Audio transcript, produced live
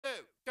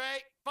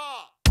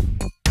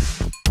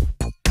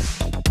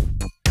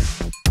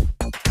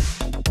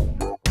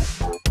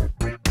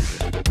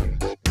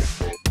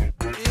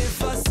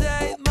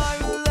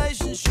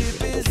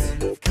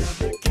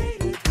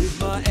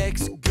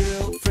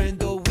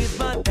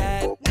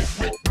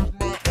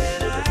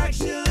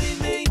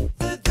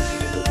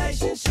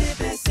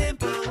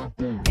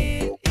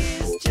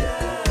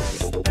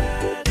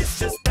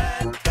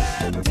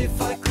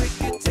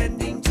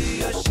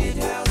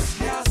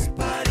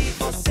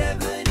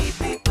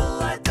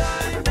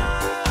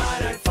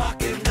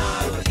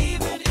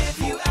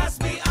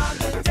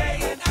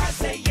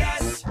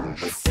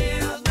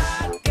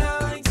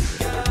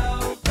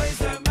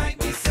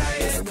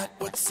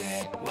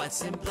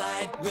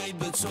read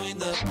between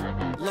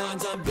the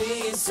lines. I'm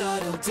being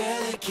subtle,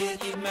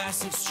 delicate, you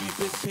massive,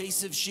 stupid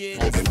piece of shit.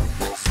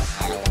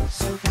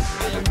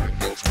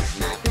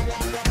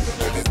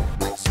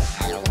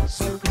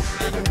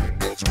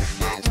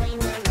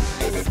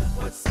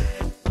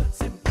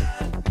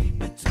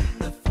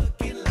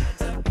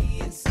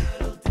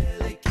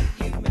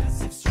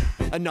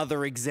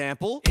 Another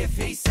example. If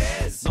he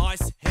says,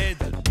 nice head,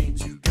 that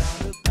means you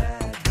got a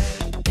bad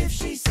head. If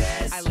she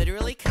says, I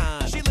literally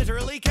can't, She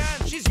literally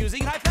can. She's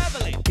using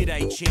hyperbole.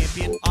 g'day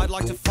champion, I'd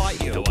like to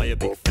fight you. How are you,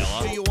 big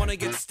fella? Do you want to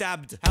get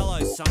stabbed? Hello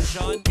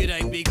sunshine,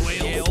 g'day big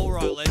wheels. Yeah,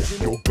 alright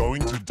legend. You're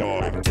going to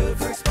die. Do it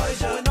for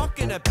exposure, we're not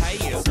gonna pay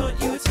you. It's not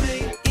you, it's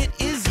me. It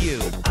is you.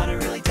 I don't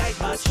really date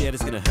much. Scared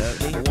it's gonna hurt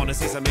me. Want to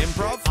see some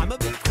improv? I'm a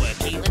bit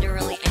quirky.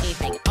 Literally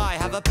anything. I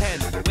have a pen.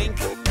 Wink.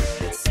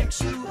 It's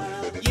sexual.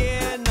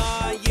 Yeah,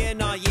 nah, yeah,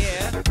 nah,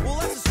 yeah. Well,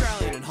 that's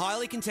Australian and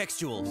highly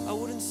contextual. I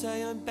wouldn't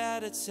say I'm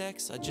bad at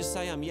sex, I'd just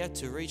say I'm yet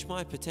to reach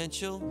my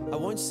potential. I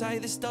won't say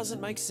this doesn't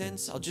make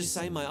sense, I'll just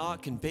say my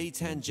art can be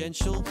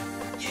tangential.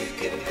 You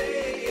can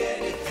be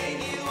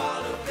anything you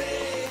wanna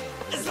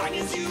be, as long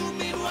as you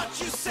mean what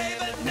you say,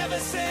 but never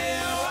say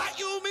what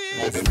you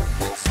mean.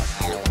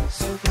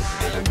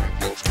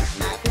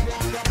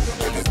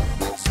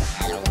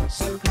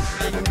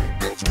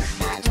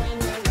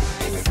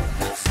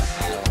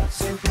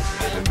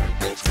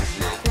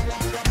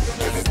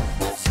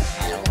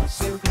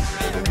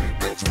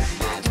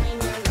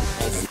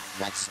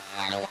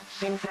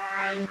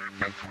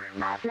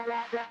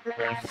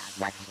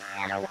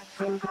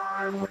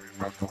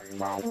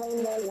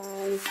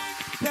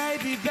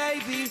 Baby,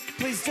 baby,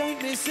 please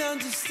don't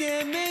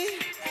misunderstand me.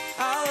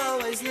 I'll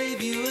always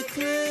leave you a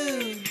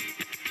clue.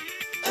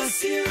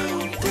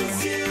 Assume,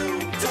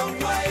 don't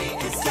wait,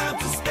 it's time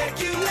to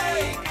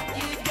speculate.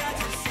 You've got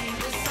to see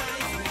the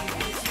signs,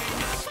 it's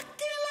not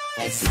fucking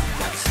life. It's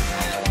what's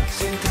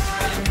in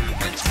time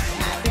between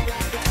my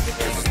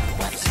legs.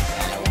 What's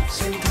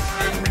in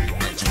time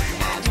between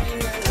my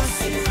legs.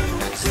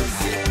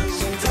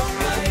 Assume, don't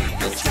wait,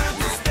 it's time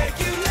to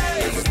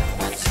speculate.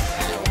 What's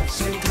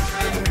in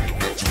time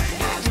between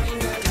my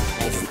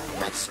legs.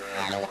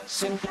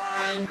 What's in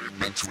time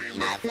between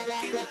my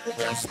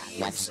legs.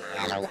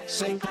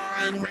 What's in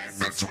time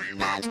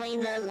between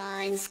the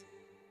lines.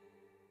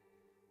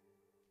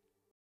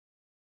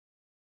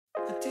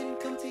 I didn't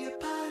come to your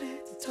party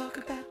to talk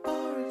about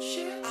boring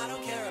shit. I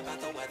don't care about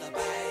the weather,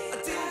 babe.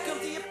 I didn't come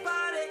to your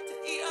party to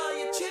eat all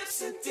your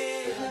chips and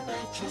dip.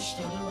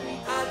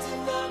 I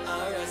did not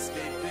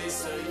RSVP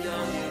so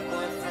your new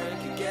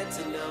boyfriend could get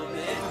to know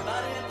me.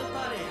 Everybody at the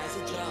party has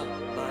a job,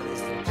 but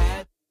it's the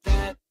pet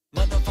that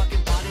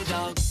motherfucking party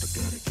dog.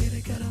 I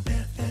gotta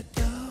pet that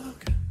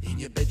dog in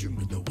your bedroom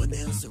with no one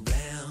else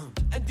around.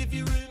 And if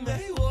your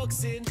roommate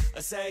walks in, I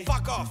say,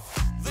 fuck off,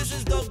 this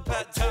is Dog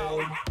Pat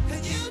Town.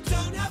 And you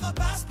don't have a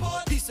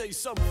passport. He says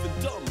something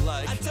dumb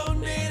like, I don't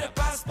need a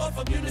passport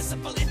for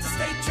municipal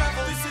interstate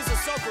travel. this is a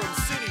sovereign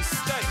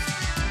city-state.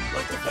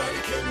 Like the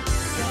Vatican.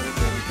 Gotta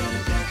pet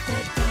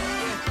that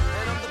dog.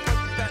 And I'm the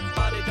bat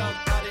party dog.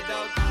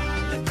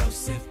 I'm the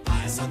Joseph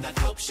Pius on that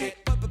dope shit.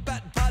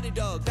 Bat party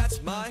dog,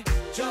 that's my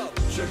job.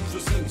 Check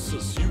the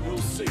census, you will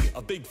see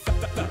a big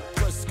fat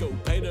fresco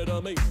painted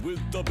on me with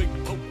the big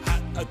pope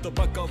hat at the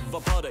back of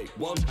the party.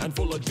 One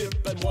handful of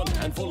dip and one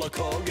handful of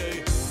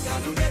corgi.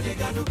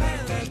 Gotta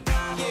pet that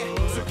dog.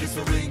 Yeah. So kiss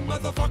the ring,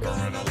 motherfucker,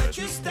 and I'll let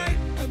you stay.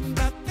 And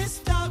bat this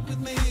dog with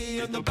me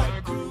in the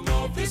back room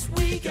of this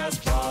weekend's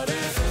party.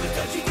 But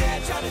don't you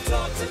dare try to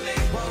talk to me.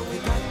 Well, we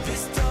got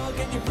this dog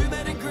and your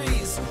roommate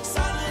agrees.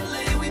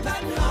 Silently we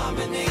pat in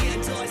harmony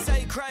until I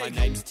say Craig.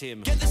 My name's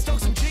Tim. Get this dog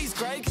some cheese,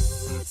 Craig.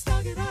 It's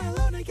dog and I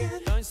alone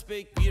again. Don't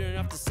speak, you don't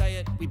have to say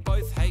it. We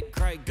both hate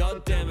Craig,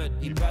 god damn it.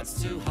 He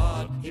bats too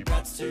hard, he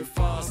bats too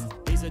fast.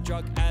 He's a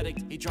drug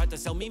addict, he tried to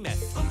sell me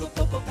meth. I'm the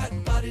Popo Pat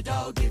Party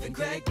Dog, even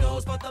Craig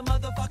knows. But the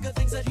motherfucker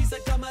thinks that he's a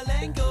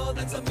Gamalengo.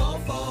 That's a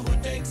mofo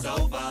who takes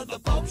over the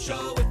Pope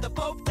show if the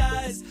Pope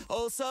dies.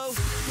 Also,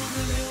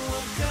 Googling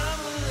what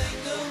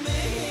Gamalengo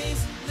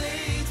means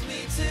leads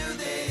me to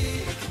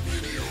the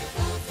Wikipedia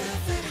of the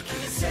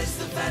Vatican. It says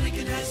the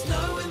Vatican has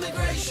no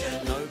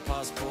immigration. no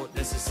passport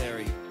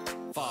necessary.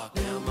 Fuck,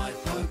 now my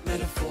Pope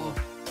metaphor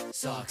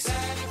sucks.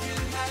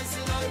 Vatican has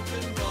an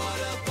open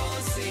border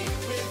policy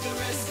with the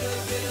rest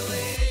of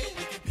Italy.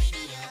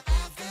 Wikipedia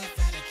of the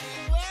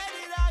Vatican. Where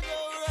did I go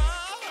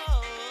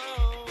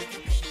wrong?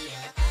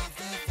 Wikipedia of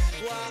the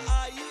Vatican. Why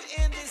are you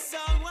in this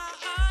song? Why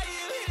are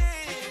you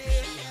here?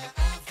 Wikipedia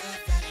of the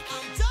Vatican.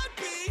 I'm done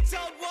being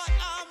told what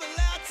I'm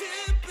allowed to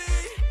be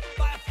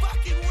by a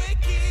fucking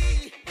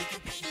wiki.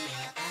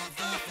 Wikipedia of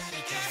the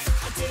Vatican.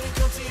 I didn't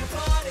come to your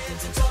party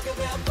to talk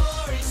about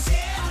boring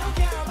shit. I don't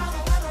care about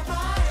the weather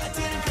party. I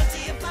didn't come to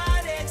your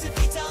party to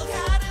be told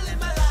how to live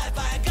my life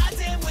by a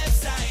goddamn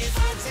website.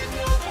 I did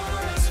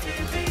not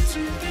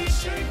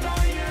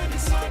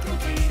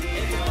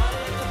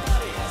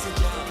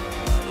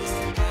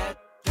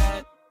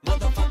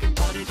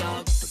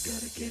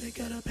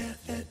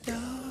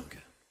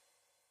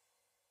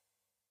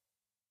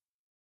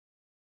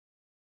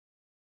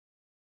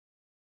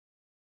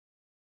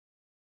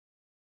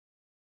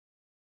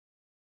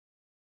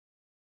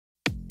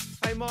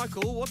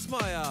Michael, what's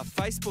my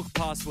Facebook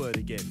password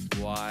again?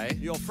 Why?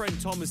 Your friend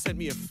Tom has sent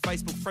me a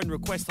Facebook friend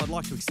request. I'd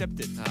like to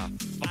accept it.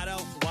 I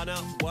don't wanna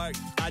work,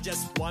 I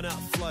just wanna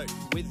float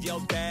with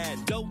your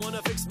dad. Don't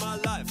wanna fix my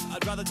life,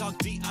 I'd rather talk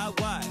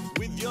DIY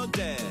with your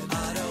dad.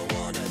 I don't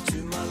wanna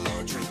do my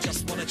laundry,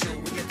 just wanna chill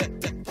with your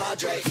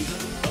padre.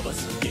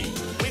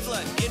 We've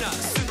learned in a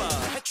super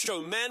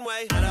hetero man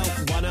way. I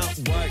don't wanna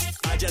work,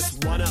 I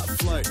just wanna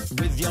float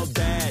with your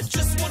dad.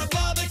 Just wanna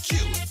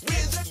barbecue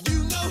with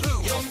you know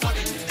who. Your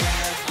fucking dad.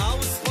 I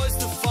was supposed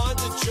to find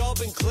a job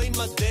and clean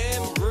my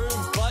damn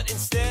room, but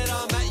instead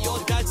I'm at your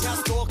dad's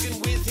house talking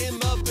with him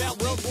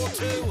about World War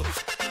II.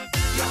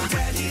 Your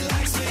daddy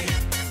likes me,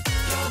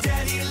 your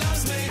daddy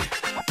loves me,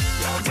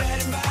 your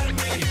dad invited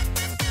me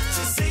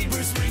to see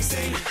Bruce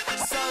Springsteen.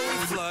 So we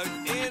float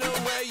in a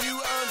way you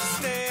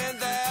understand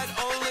that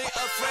only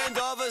a friend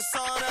of a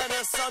son and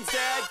a son's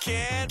dad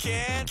can.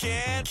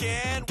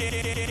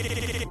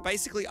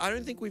 Basically, I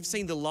don't think we've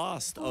seen the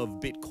last of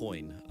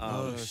Bitcoin.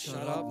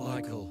 Shut up,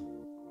 Michael.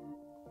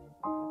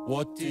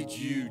 What did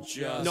you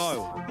just...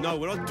 No,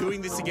 we're not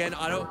doing this again.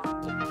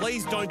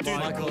 Please don't do that.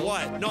 Michael.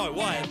 What? No,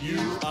 what? You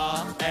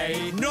are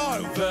a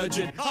No!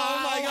 virgin. Oh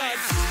my God!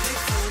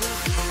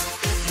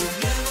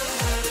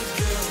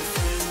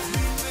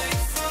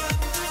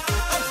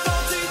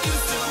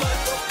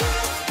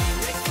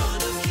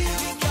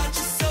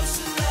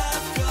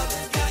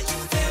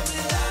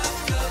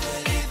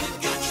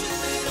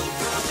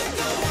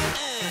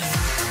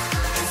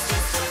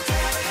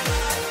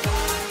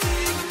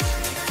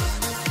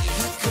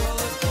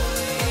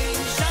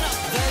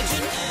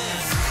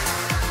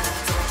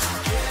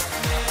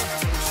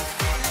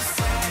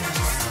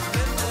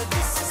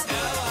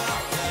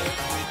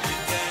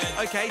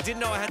 Okay, didn't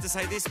know I had to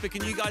say this, but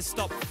can you guys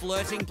stop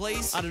flirting,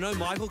 please? I don't know,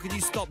 Michael, can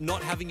you stop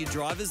not having your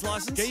driver's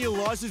license? Get your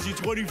license, you're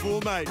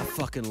 24, mate. I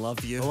fucking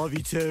love you. I love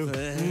you too.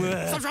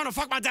 Stop trying to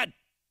fuck my dad!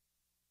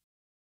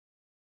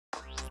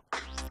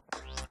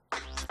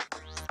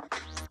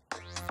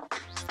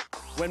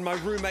 When my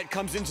roommate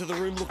comes into the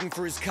room looking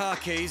for his car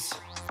keys,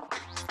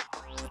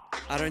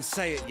 I don't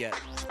say it yet.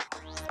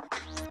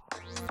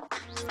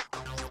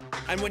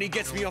 And when he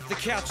gets me off the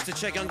couch to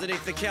check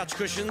underneath the couch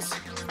cushions,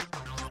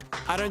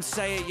 I don't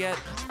say it yet.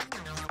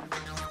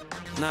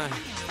 No.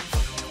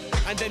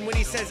 And then when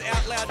he says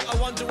out loud, I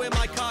wonder where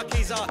my car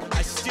keys are,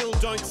 I still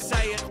don't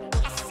say it.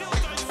 I still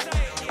don't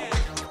say it yet.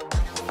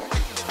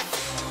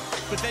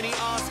 But then he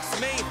asks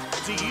me,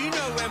 do you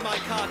know where my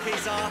car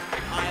keys are?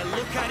 I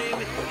look at him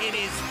in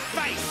his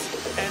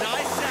face and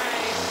I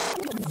say,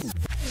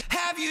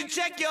 have you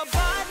checked your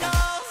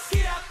buttholes?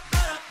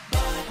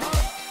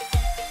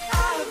 I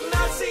have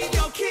not seen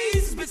your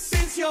keys, but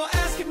since you're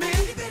asking me,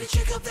 you better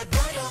check out that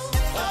butthole.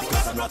 Of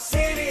course I'm not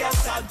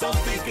serious, I don't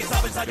think it's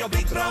up inside your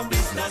big brown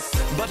business.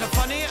 But a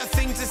funny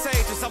thing to say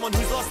to someone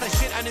who's lost their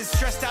shit and is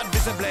stressed out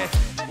visibly.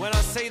 When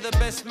I see the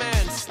best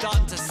man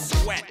starting to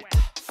sweat,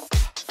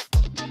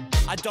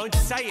 I don't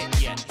say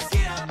it yet.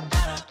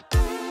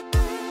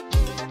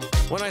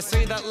 When I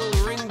see that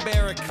little ring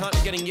bearer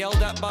cunt getting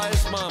yelled at by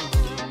his mum,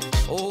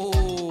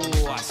 oh,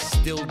 I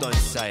still don't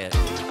say it.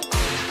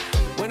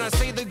 When I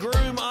see the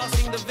groom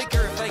asking the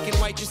vicar if they can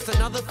wait just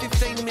another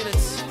 15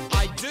 minutes,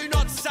 I do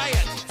not say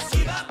it.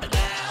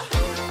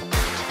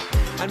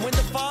 And when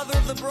the father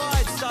of the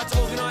bride starts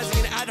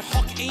organising an ad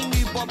hoc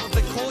emu bob of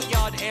the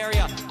courtyard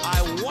area,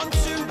 I want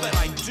to, but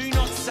I do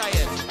not say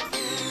it.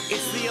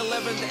 It's the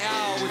 11th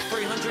hour with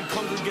 300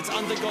 congregants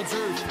under God's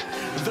roof.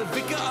 The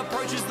vicar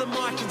approaches the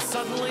mic and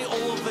suddenly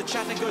all of the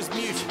chatter goes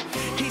mute.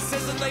 He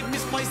says that they've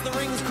misplaced the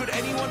rings. Could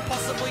anyone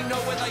possibly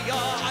know where they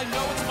are? I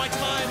know it's my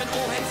time and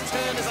all heads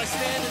turn as I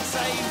stand and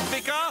say,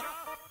 Vicar,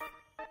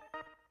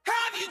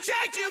 have you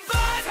checked your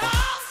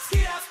butthole?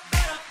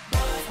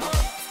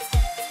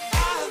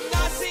 I have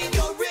not seen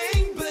your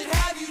ring, but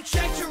have you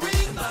checked your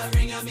ring? My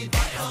ring, I mean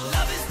butthole.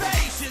 Love is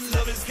patient,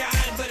 love is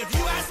kind, but if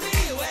you ask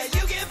me where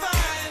you can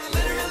find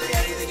literally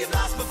anything you've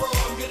lost before,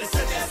 I'm gonna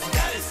suggest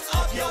that it's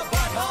up your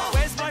butthole.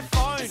 Where's my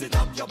phone? Is it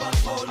up your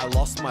butthole? I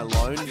lost my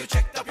loan. Have you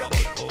checked up your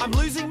butthole? I'm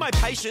losing my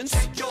patience.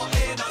 Your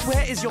anus.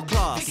 Where is your Think you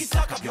class?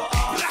 stuck up your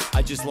ass.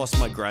 I just lost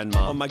my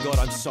grandma. Oh my God,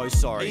 I'm so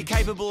sorry. Are you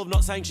capable of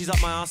not saying she's up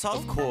my asshole?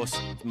 Of course.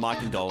 My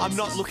condolences. I'm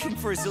not looking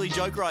for a silly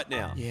joke right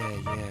now. Yeah.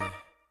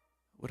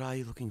 What are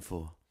you looking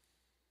for?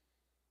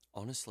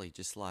 Honestly,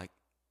 just like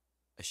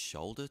a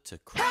shoulder to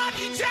cry. Have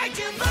you checked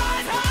your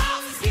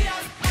butthole?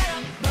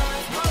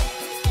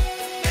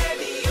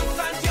 Maybe you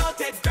found your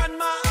dead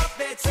grandma up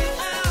there too.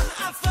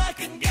 I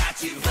fucking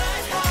got you,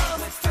 butthole.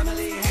 My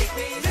family hate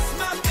me. This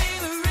might be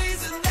the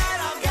reason that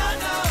I've got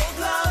no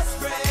close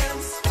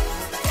friends.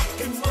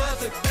 Fucking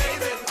worth it,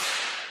 baby.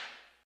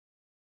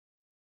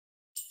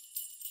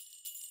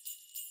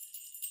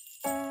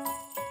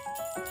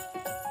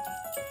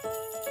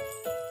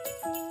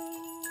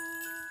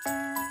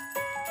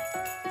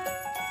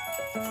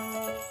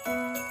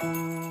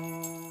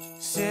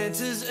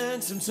 Santa's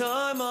earned some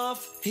time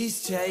off,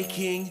 he's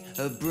taking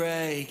a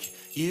break.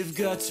 You've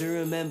got to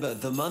remember,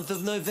 the month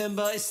of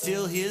November is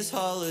still his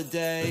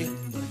holiday.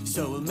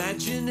 So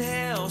imagine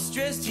how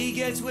stressed he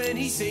gets when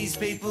he sees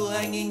people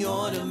hanging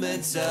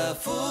ornaments a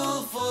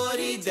full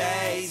 40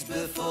 days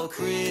before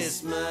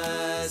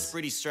Christmas.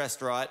 Pretty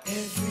stressed, right?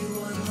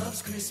 Everyone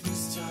loves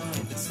Christmas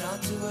time, but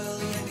start too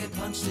early and get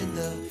punched in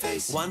the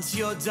face. Once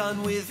you're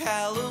done with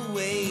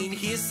Halloween,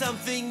 here's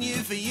something new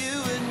for you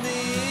and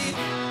me.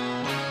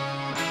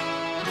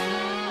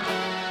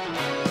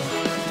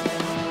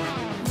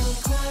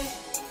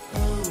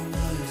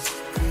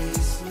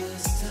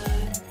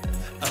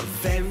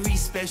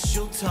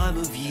 Special time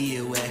of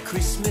year where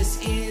Christmas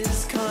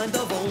is kind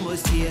of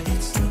almost here.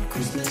 It's not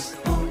Christmas,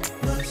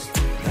 almost.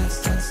 That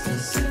starts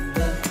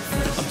December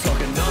 1st. I'm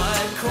talking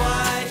not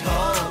quite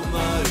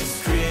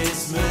almost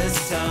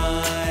Christmas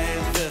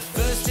time. The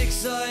first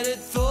excited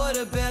thought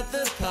about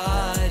the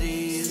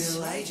parties,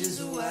 still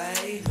ages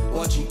away.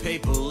 Watching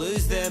people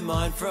lose their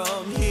mind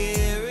from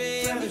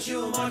hearing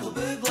premature Michael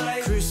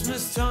Bublé.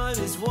 Christmas time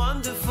is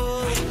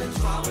wonderful,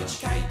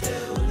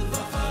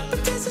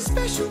 but there's a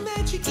special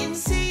magic in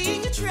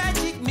seeing a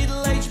tragic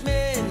middle-aged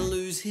man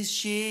lose his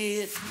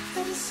shit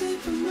at a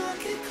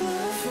supermarket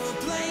clerk for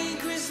playing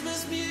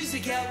Christmas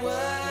music at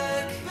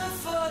work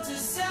before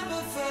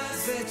December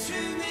 1st. The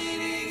true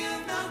meaning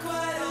of not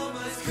quite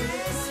almost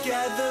Christmas.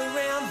 Gather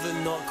round the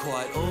not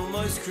quite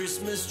almost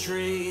Christmas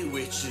tree,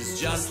 which is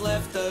just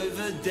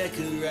leftover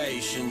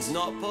decorations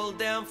not pulled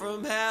down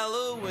from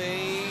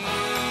Halloween.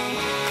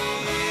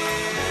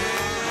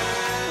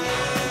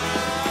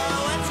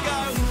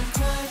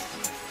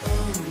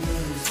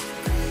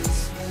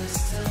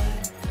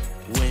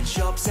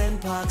 Shops and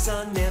parks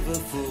are never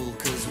full,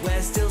 cause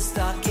we're still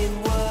stuck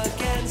in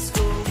work and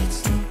school.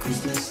 It's not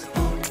Christmas,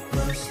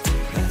 almost.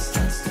 That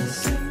starts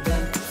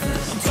December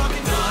 1st. I'm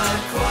talking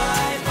not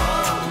quite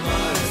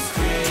almost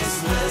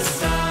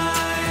Christmas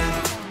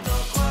time.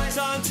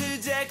 Time to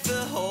deck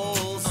the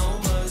halls.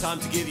 Almost. Time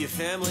to give your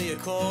family a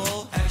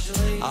call.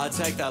 Actually, I'd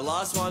take that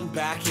last one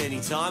back. Any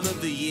time of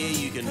the year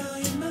you can tell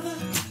your mother.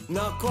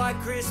 Not quite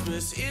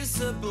Christmas is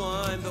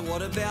sublime, but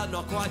what about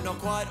not quite,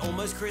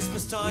 almost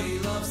Christmas time? We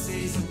love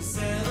season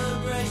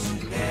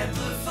celebration,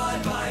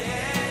 amplified by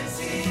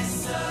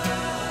anti-sun.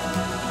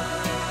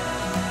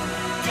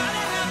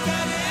 Gotta have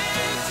that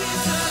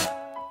anti-sun.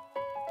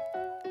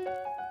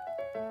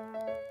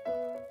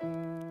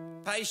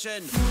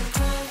 Patient.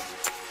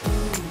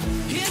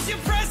 Here's your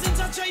present,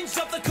 I've changed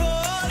up the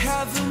chords.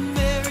 Have a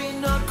merry,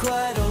 not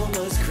quite,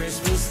 almost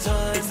Christmas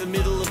time. It's the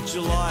middle of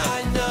July.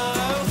 I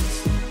know.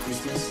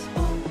 Christmas,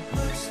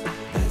 almost,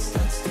 that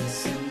starts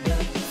December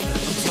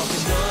 1st. I'm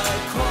talking not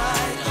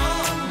quite,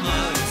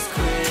 almost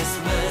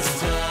Christmas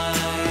time.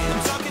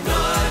 I'm talking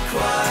not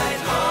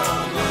quite,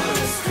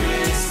 almost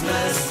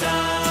Christmas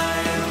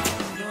time.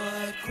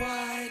 Not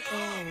quite,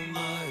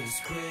 almost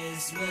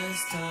Christmas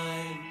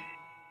time.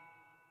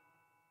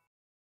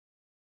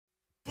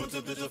 Put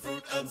a bit of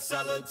fruit and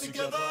salad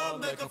together,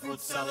 make a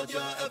fruit salad,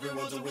 yeah,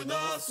 everyone's a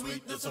winner.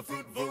 Sweetness of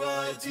fruit,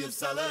 variety of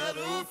salad.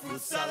 Ooh,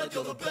 fruit salad,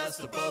 you're the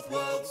best of both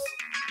worlds.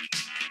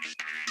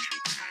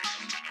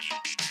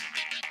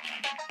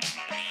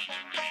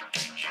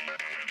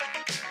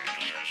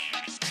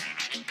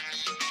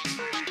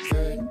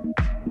 Fruit,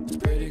 it's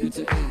pretty good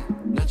to eat.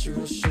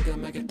 Natural sugar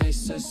make it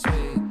taste so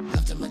sweet.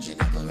 After munching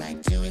up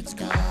right to its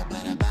core,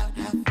 but about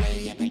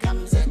halfway it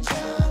becomes a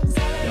chore.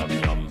 Yum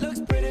yum.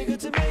 Looks pretty good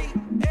to me.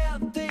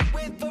 Healthy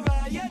with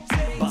variety.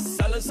 But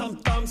salad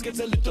sometimes gets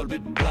a little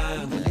bit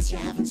bland. Unless you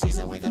haven't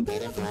seasoned with a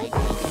bit of fried bacon.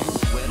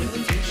 Well, in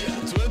the future,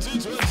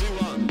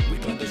 2021, We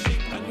got the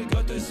sheep and we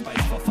got the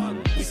space for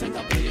fun. We sent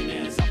our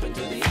billionaires up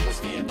into the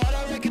atmosphere, but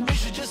I reckon we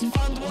should just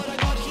fund what I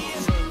got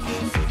here.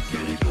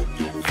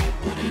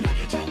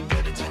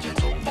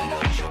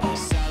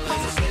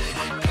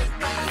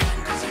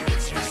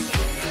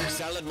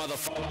 salad,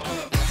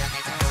 motherfucker.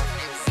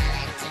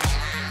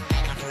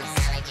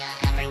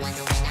 Everyone's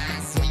a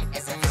winner. Sweet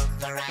is a fruit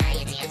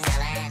variety of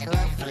salad.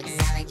 Love fruit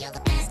salad, you're the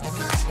best of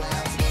both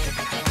worlds. Fruit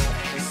salad,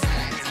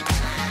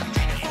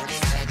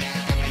 fruit salad,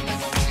 yeah, everyone's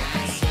a winner.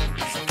 Sweet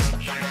is a fruit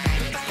variety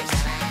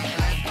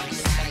of salad. Love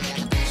fruit salad,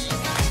 you're the best of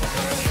both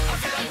worlds. I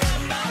feel like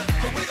grandma,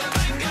 but with a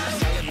banger.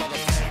 Salad,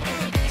 motherfucker.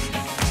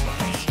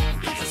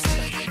 It's a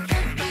salad that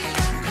could be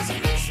long, 'cause it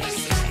makes me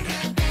sing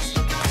the best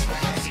of both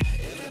worlds.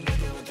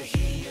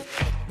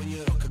 When you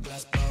rock a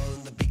glass bowl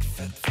and the big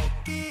fat fork,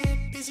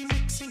 get busy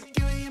mixing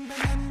kiwi and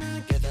banana.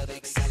 Get a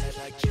big salad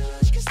like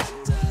George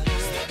Costanza.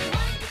 Step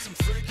one, get some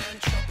fruit and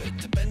chop it.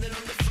 Depending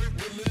on the fruit,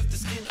 remove the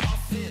skin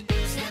off it.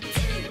 Step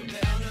two,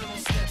 there are no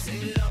more steps.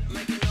 Eat it up,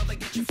 make another,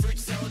 get your fruit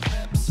salad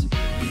peps.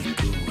 Be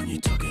cool when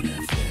you're talking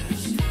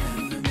affairs.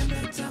 And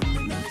remember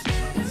Domino's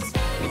bears.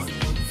 One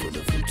look for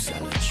the fruit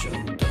salad show.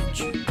 Don't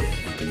you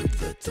dare glue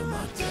the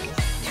tomato.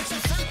 It's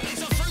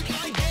a fruit,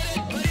 I get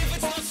it. But if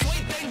it's not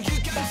sweet, then you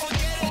can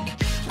forget it.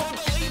 Don't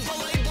believe the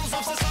labels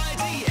of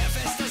society.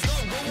 FS does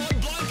not reward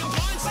blind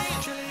compliance.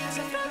 Chili is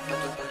a fruit, but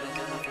you put it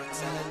in a fruit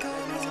salad.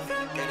 Corn is a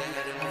fruit, get it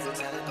in a fruit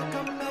salad.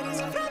 Cucumber is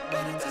a fruit,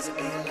 but it doesn't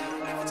belong.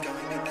 If it's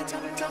going in the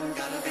tum tum,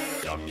 gotta be.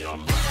 Yum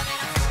yum.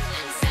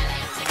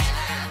 Salad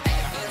together,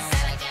 make a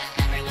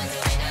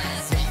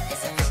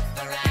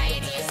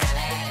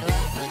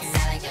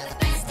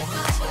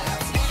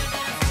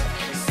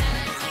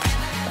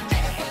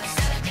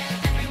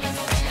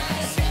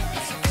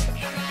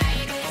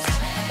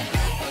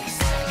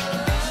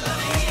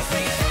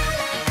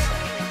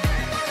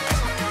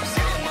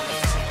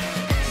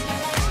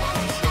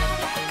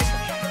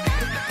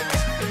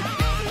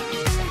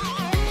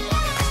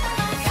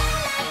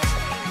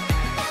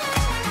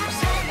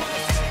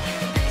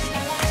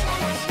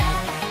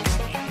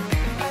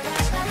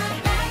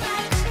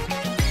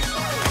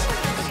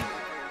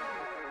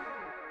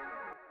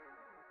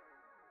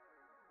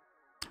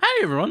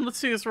everyone, let's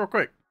see this real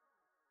quick.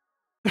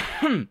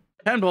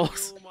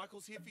 Handballs.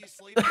 Michael's here for your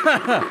sleep.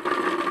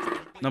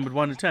 Numbered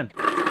 1 to 10.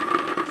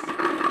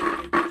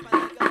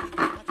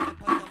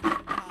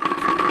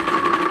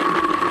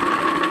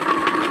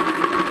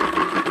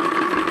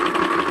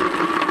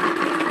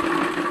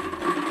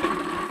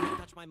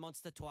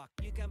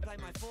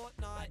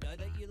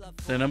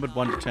 They're numbered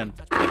 1 to 10.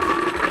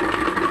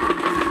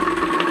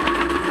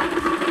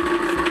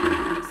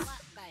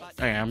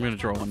 Okay, I'm gonna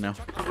draw one now.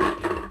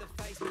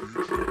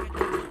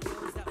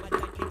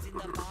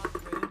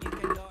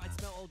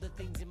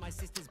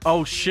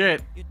 Oh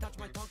shit!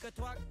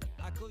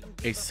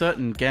 A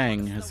certain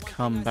gang has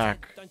come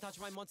back.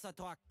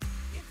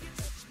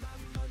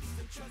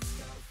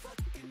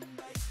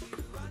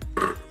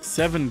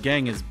 Seven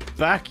gang is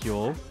back,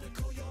 y'all.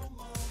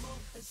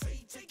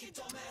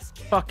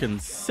 Fucking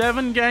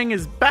Seven gang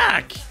is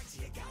back!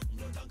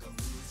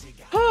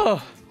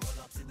 Oh.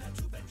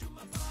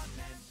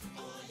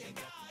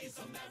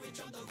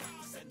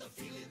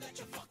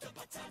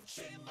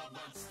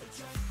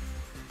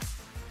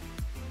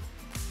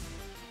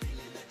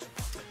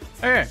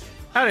 Okay,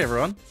 howdy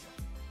everyone.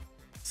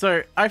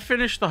 So I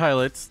finished the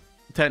highlights,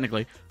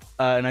 technically,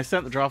 and I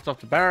sent the draft off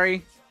to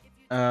Barry,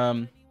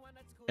 and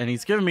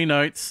he's given me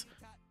notes,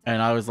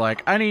 and I was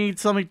like, I need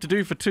something to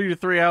do for 2 to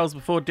 3 hours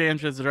before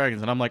Dungeons and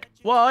Dragons, and I'm like,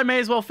 well, I may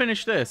as well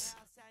finish this,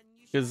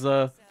 because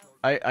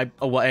I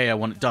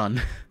want it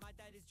done,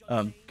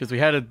 because we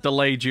had a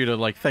delay due to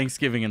like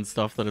Thanksgiving and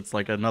stuff that it's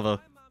like another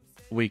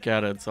week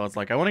added, so I was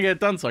like, I want to get it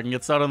done so I can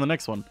get started on the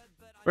next one.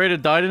 Ready to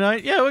die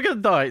tonight? Yeah, we're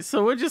gonna die,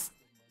 so I'm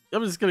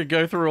just going to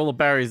go through all of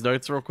Barry's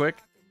notes real quick.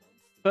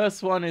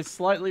 First one is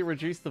slightly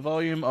reduce the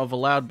volume of a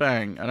loud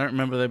bang. I don't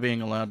remember there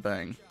being a loud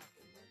bang.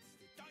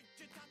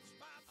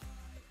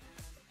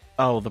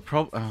 Oh,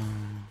 But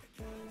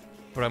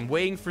I'm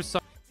waiting for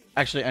some...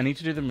 Actually, I need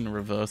to do them in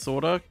reverse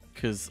order,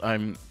 because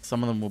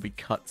some of them will be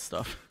cut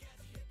stuff.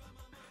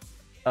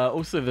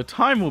 Also, the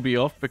time will be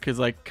off, because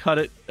I cut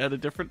it at a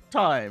different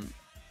time.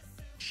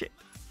 Shit.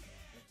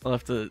 I'll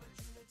have to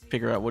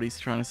figure out what he's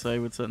trying to say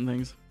with certain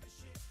things.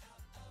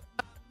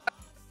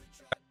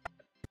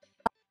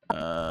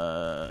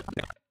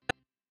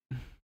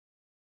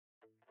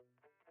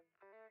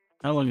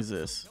 How long is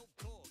this?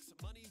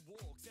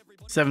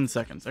 7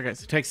 seconds. Okay,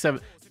 so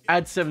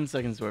add 7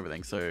 seconds to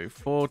everything. So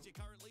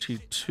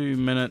 42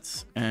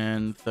 minutes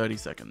and 30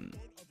 seconds.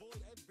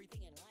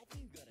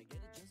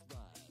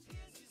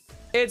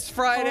 It's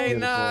Friday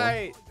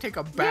night! Take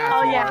a bath.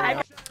 Oh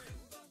yeah,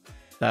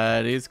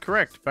 That is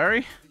correct,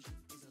 Barry.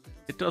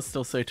 It does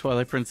still say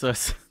Twilight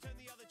Princess.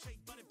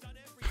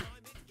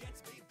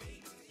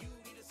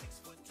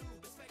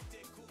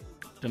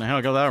 Don't know how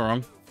I got that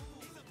wrong.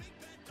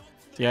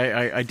 See,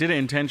 I did it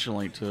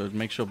intentionally to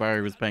make sure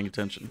Barry was paying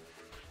attention.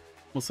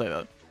 We'll say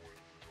that.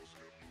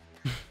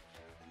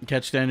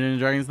 Catch Dungeons and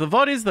Dragons. The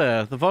VOD is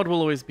there. The VOD will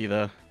always be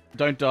there.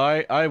 Don't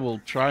die. I will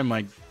try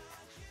my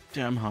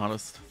damn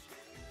hardest.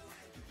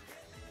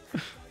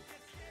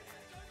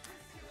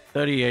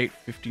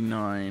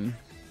 38:59.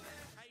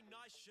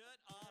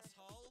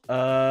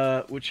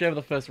 Whichever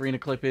the first arena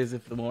clip is,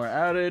 if the more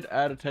are added,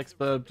 add a text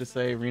blurb to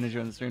say arena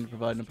joined the stream to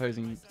provide an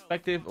opposing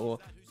perspective, or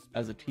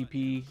as a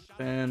TP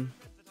fan,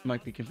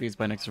 might be confused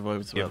by next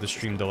voice. Yeah, the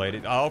stream delayed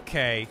it.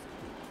 Okay.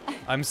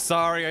 I'm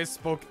sorry I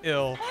spoke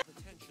ill.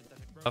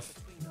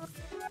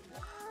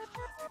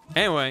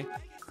 Anyway.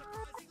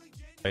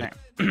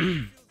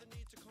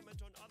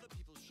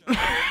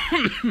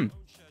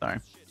 Sorry.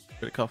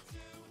 Bit of cough.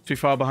 Too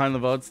far behind the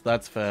VODs?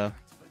 That's fair.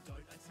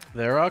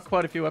 There are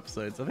quite a few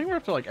episodes. I think we're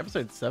up to like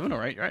episode 7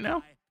 or 8 right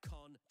now.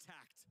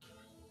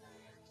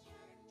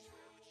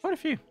 Quite a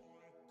few.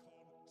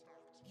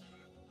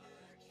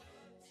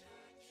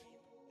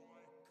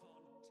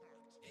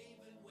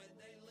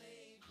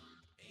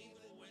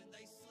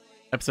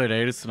 Episode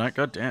 8 is tonight.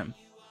 God damn.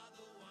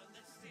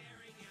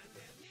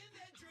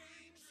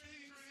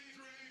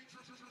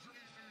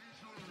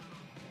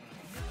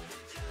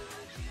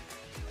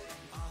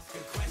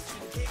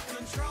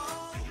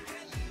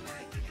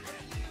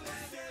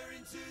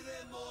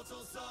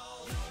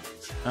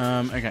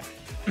 Okay.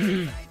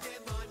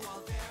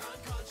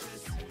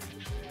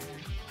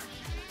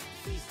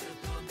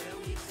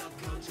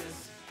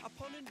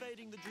 Upon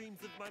invading the dreams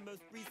of my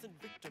most recent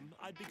victim,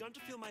 I'd begun to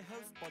feel my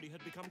host body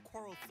had become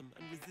quarrelsome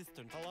and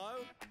resistant.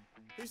 Hello?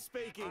 Who's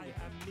speaking?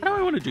 How do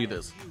I want to do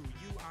this?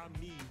 You are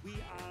me. We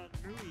are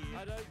Louis.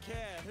 I don't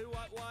care. Who,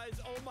 what, why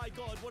is... Oh my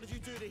god, what did you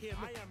do to him?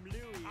 I am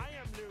Louis. I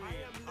am Louis. I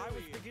am Louis. I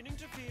was beginning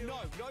to feel...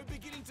 No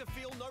beginning to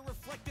feel, no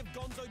reflective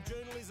gonzo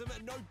journalism,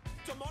 and no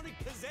demonic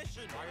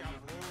possession. I am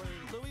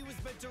Louis. Louis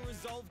was meant to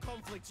resolve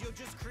conflict. You're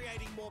just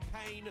creating more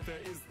pain.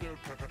 There is no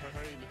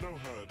pain, no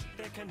hurt.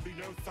 There can be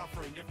no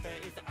suffering if there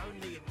is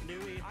only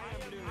Louis. I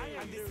am Louis.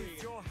 And this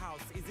is your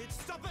house, is it?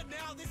 Stop it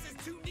now! This is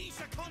too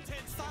niche a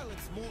content!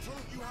 Silence, mortal!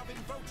 You have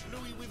invoked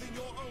Louis within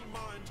your own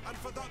mind, and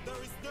for that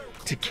there is no...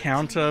 To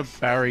counter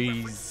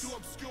Barry's... Too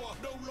obscure,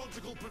 no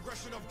logical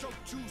progression of joke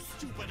too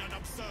stupid and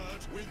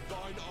absurd. With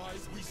thine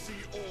eyes we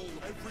see all,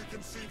 every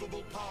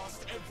conceivable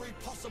past, every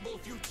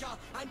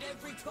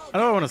I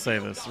don't want to say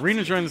this.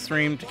 Rena joined the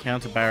stream to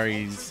counter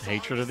Barry's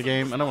hatred of the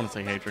game. I don't want to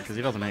say hatred because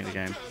he doesn't hate the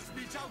game.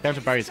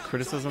 Counter Barry's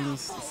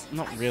criticisms. It's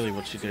not really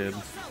what she did.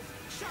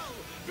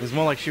 It was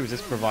more like she was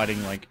just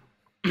providing, like,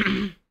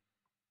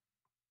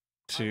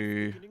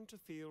 to...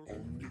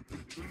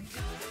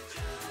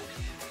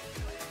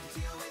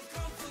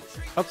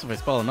 Helps if I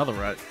spell another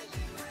right.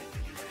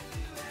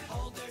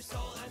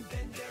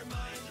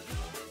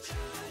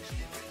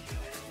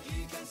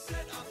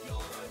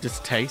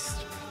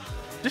 Distaste.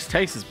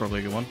 Distaste is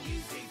probably a good one.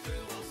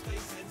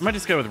 I might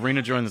just go with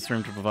Rena join the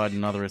stream to provide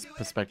another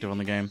perspective on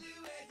the game.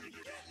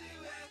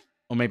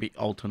 Or maybe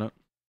alternate.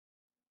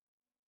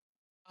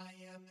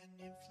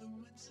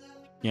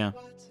 Yeah.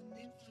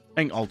 I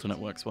think alternate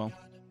works well.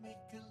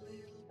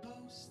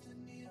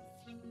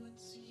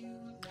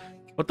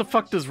 What the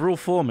fuck does Rule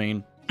 4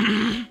 mean?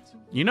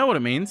 You know what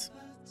it means.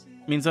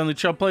 It means only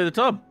chub play the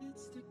tub.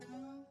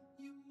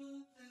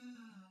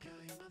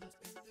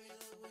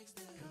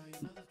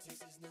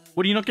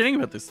 What are you not getting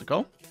about this,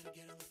 Nicole?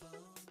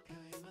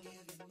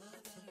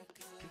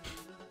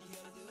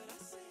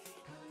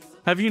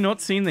 Have you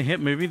not seen the hit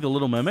movie The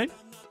Little Mermaid?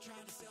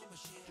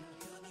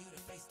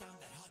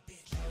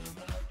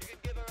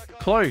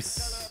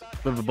 Close.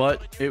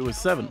 But it was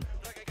 7.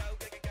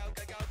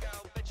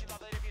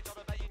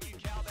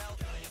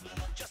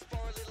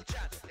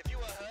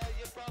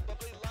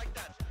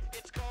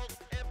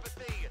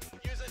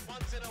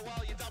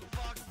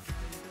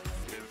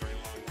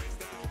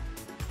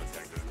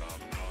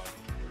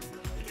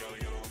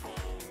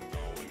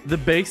 The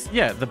bass,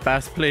 yeah, the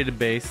bass play the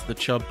bass, the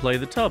chub play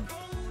the tub.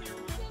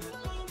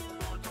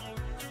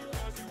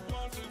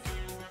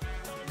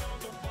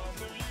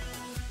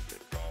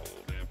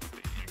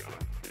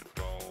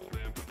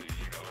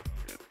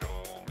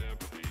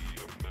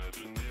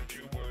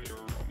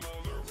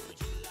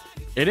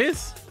 It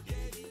is.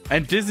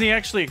 And Disney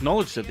actually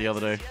acknowledged it the other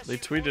day. They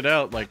tweeted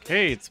out like,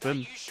 hey, it's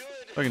been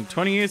fucking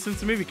 20 years since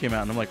the movie came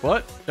out. And I'm like,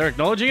 what? They're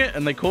acknowledging it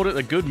and they called it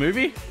a good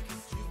movie?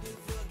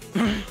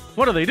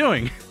 What are they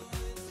doing?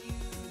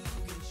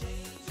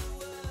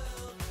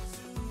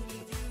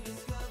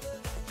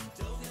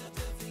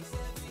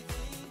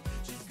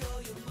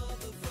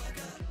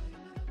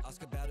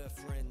 Ask about her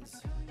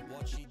friends,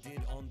 what she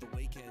did on the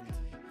weekend.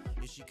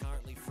 Is she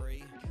currently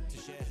free to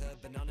share her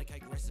banana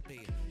cake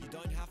recipe? You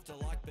don't have to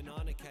like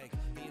banana cake.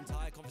 The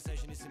entire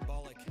conversation is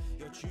symbolic.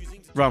 You're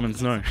choosing to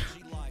Ramen's no.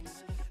 she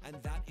likes, and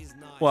that is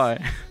nice.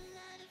 Why?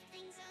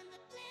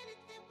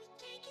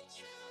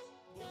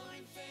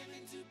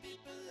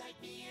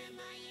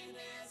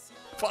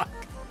 Fuck.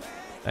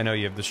 I know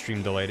you have the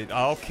stream delayed.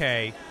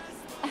 Okay.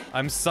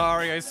 I'm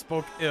sorry I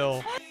spoke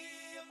ill.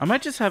 I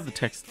might just have the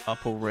text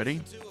up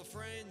already.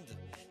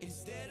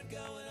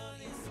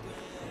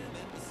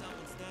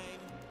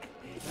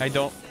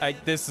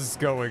 This is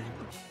going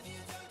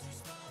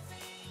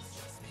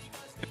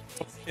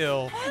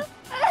ill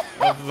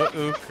of the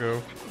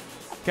uku.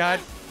 God.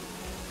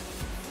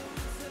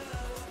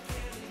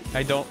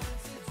 I don't.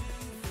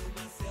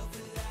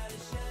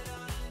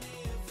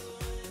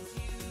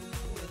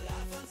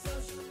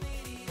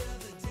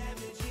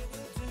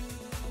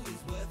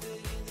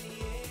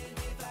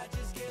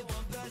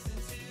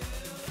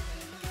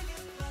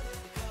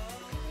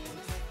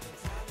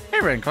 Hey,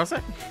 Rain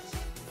Cossack.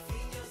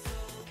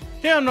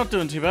 Yeah, I'm not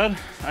doing too bad.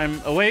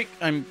 I'm awake.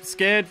 I'm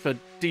scared for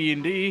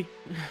D&D.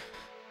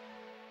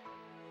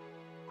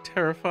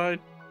 Terrified.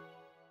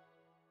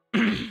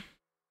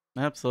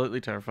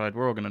 Absolutely terrified.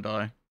 We're all gonna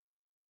die.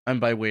 And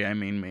by we, I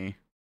mean me.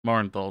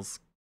 Morenthal's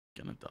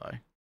gonna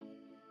die.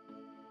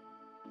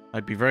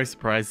 I'd be very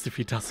surprised if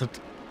he doesn't.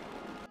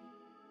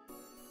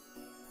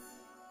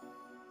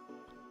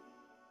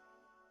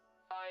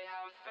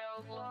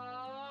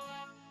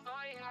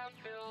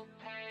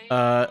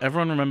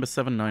 Everyone remember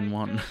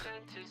 791.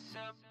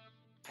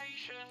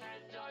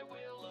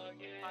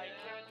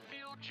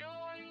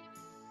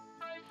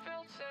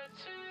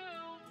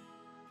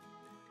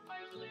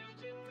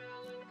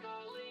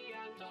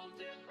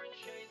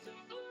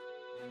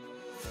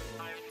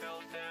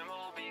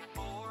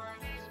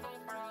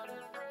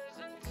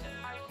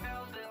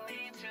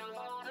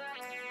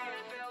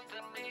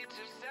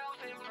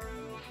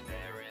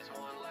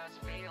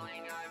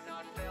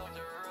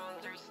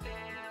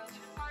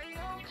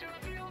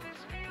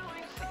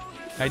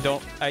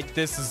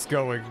 This is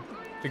going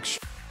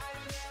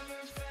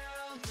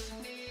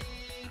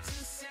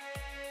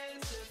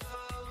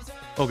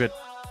Oh, good.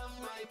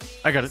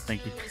 I got it,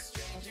 thank you.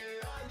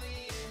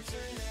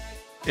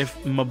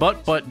 If my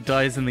butt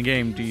dies in the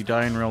game, do you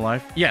die in real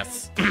life?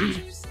 Yes.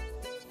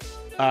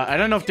 I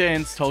don't know if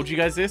Dan's told you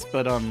guys this,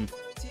 but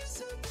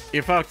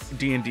if our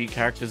D&D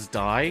characters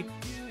die,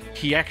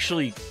 he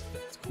actually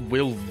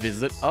will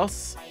visit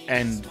us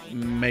and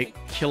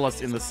kill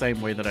us in the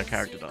same way that our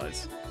character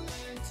dies.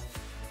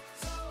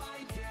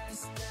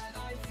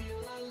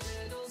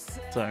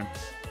 So,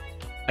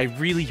 I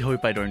really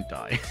hope I don't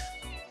die.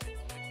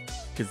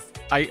 Because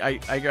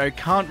I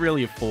can't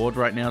really afford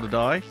right now to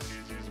die.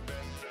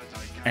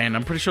 And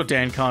I'm pretty sure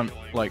Dan can't,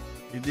 like,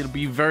 it'll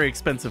be a very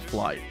expensive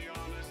flight.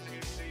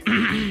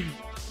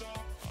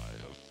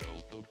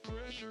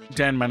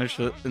 Dan managed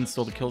to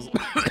install the kills.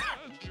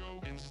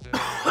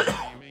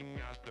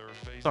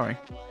 Sorry. I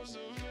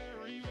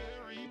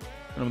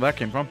don't know where that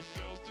came from.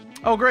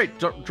 Oh great,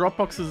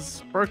 Dropbox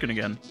is broken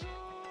again.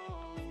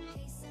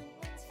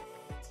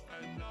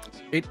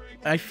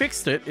 I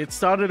fixed it. It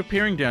started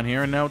appearing down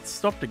here and now it's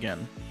stopped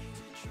again.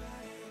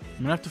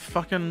 I'm gonna have to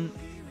fucking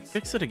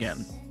fix it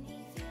again.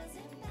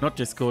 Not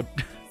Discord,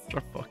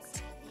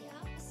 Dropbox.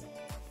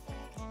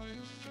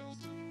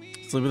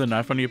 Sleep with a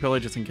knife under your pillow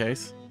just in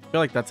case. I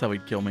feel like that's how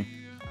he'd kill me.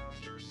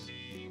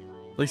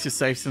 At least you're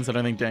safe since I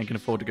don't think Dan can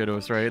afford to go to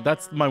Australia.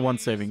 That's my one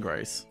saving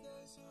grace.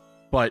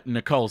 But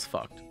Nicole's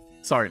fucked.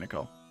 Sorry,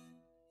 Nicole.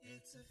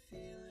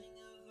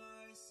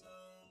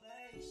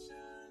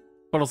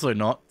 But also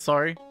not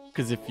sorry,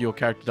 because if your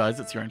character dies,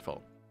 it's your own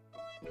fault.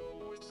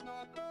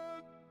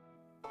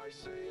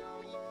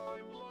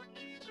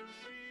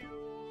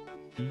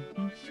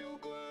 Mm-hmm.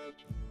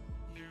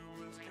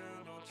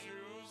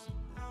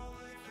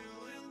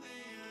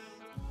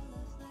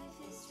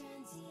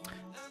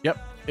 Yep,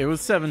 it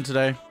was 7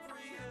 today.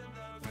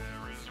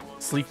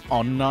 Sleep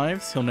on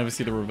knives? He'll never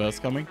see the reverse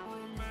coming.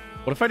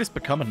 What if I just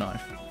become a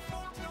knife?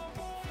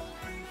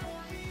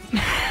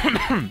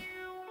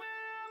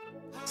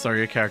 Sorry,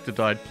 your character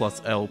died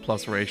plus L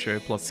plus ratio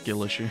plus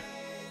skill issue.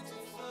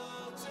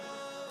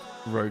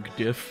 Rogue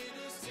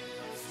diff.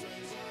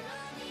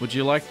 Would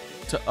you like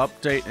to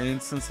update an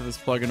instance of this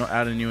plugin or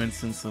add a new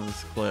instance of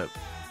this clip?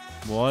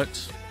 What?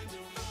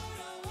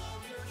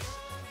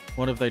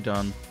 What have they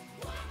done?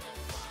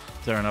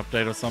 Is there an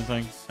update or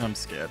something? I'm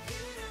scared.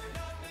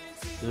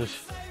 Ugh.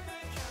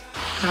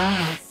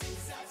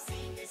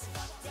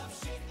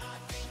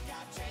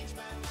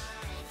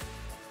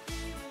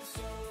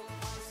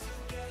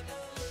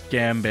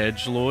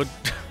 Gamblord.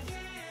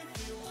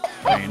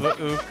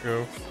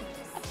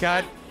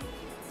 God.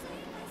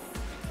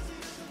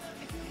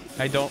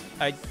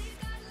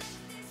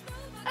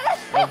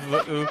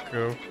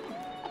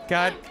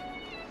 God.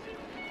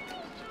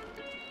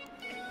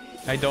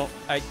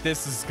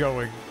 This is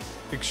going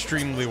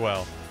extremely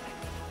well.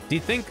 Do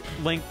you think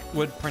Link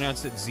would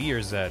pronounce it Z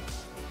or Z?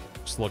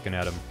 Just looking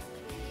at him.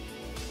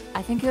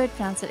 I think he would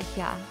pronounce it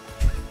yeah.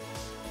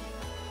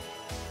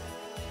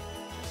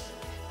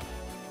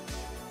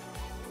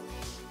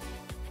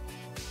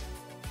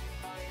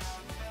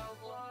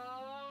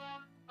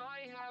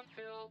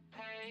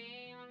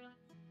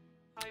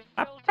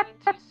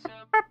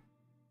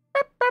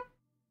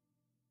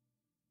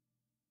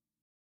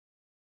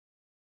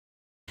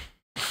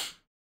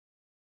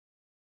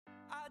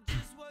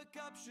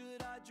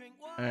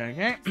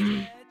 Okay.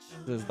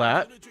 There's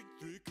that.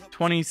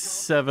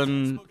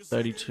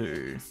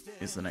 2732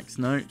 is the next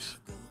note,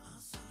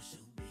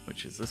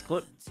 which is this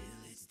clip.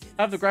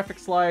 Have the graphic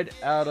slide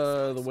out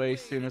of the way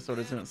sooner so it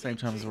isn't at the same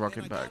time as the rock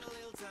impact.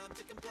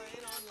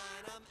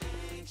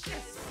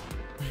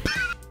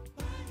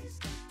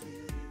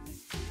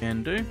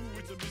 Can do.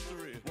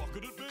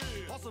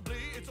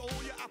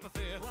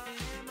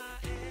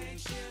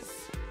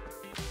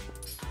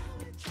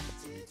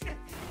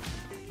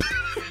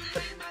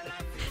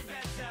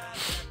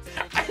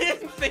 I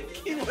didn't think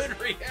he would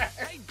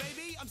react.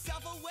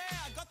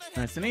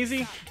 Nice and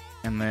easy.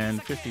 And then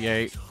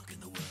 58.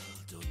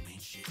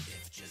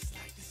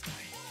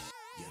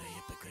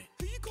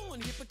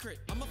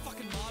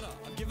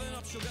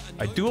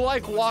 I do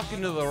like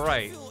walking to the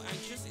right,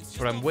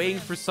 but I'm waiting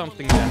for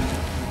something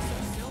that...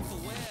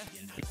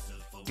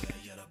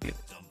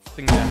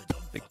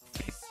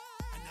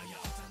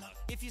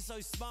 If you're so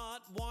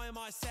smart, why am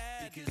I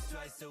sad? Because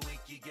twice a week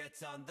you get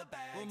on the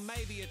bag. Well,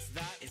 maybe it's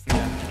that. It's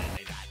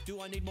definitely that.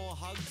 Do I need more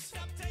hugs?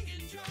 Stop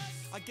taking drugs.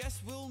 I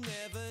guess we'll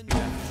never know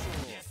for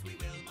sure. Yes, we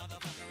will,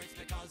 motherfucker. It's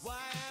because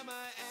why am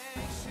I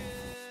anxious?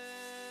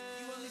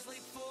 You only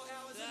sleep 4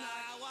 hours a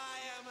night. Why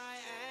am I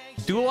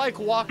anxious? Do like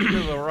walking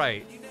to the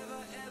right,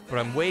 but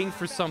I'm waiting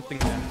for something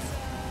that...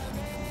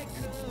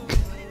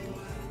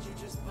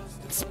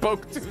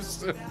 Spoke too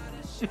soon.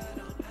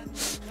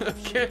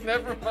 Okay,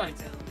 never mind.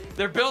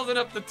 They're building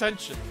up the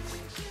tension.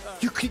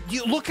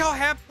 You look how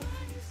happy.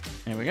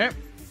 Here we go.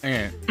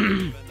 Okay.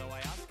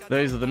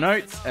 Those are the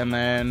notes, and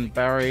then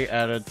Barry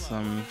added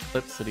some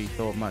clips that he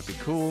thought might be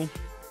cool.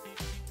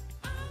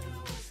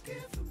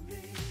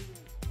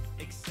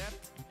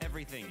 Accept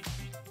everything.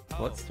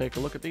 Let's take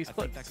a look at these I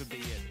think clips. that could be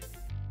it.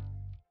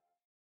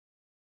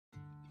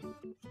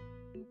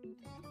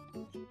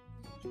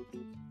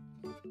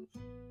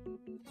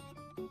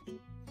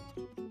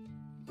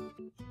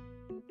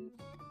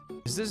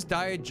 Is this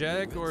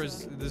diegetic or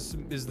is this?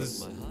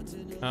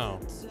 Oh,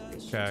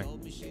 okay.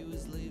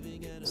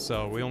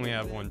 So we only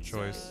have one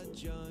choice.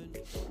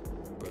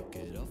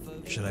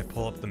 Should I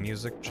pull up the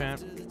music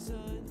chat?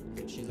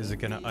 Is it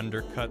gonna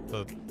undercut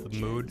the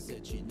mood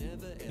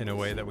in a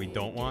way that we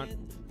don't want?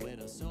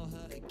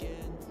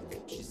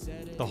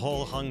 The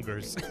whole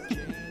hungers.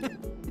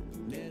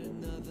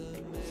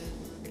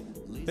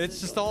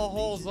 It's just all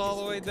holes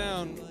all the way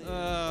down.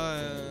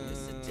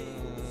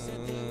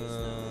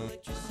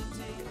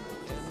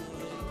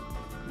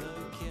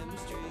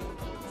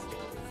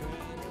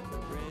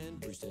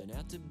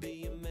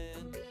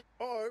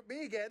 Oh,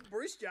 me again,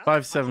 Bruce. Just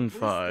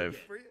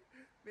 575.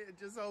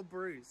 Just old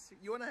Bruce.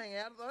 You want to hang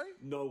out though?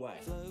 No way.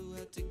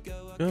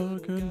 Go,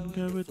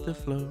 go with the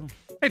flow.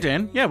 Hey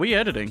Dan, yeah, we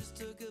editing.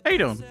 How you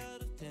doing?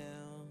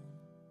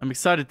 I'm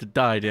excited to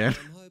die, Dan.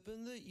 I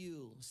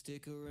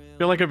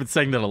feel like I've been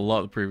saying that a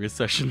lot in previous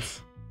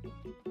sessions.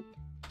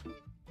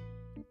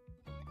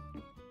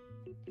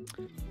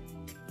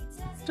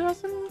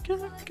 Doesn't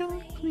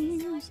go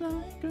clean, so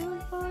go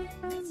find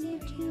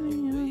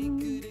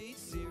material.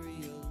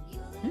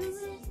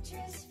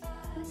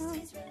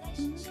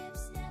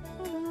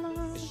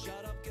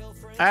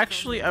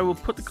 Actually, I will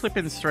put the clip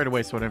in straight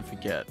away so I don't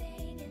forget.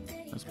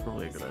 That's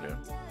probably a good idea.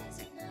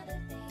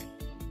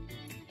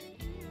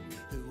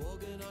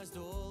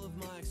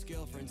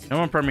 Come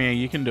on, Premiere,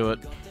 you can do it.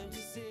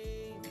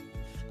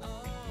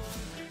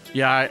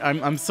 Yeah,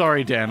 I'm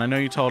sorry, Dan. I know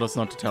you told us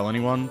not to tell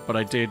anyone, but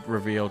I did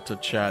reveal to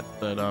chat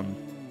that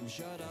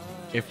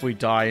if we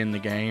die in the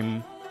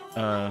game,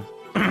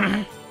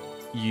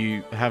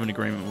 you have an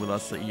agreement with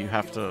us that you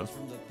have to,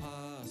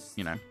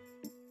 you know,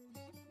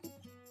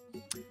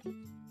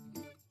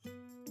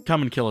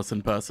 come and kill us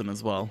in person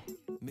as well.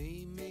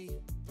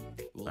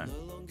 So.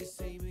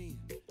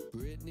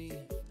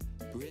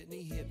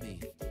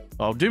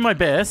 I'll do my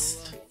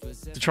best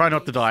to try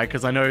not to die,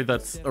 because I know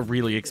that's a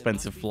really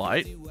expensive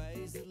flight.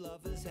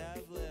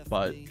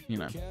 But, you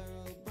know.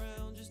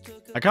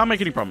 I can't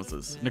make any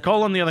promises.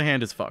 Nicole, on the other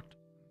hand, is fucked.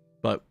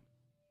 But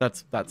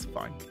that's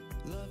fine.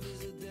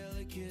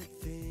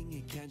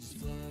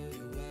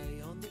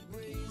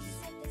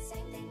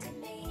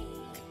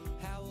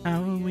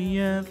 How will we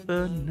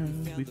ever know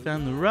we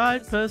found the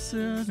right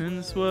person in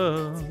this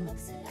world?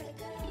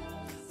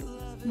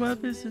 Well,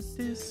 this is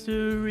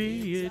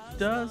history, it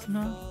does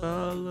not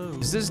follow.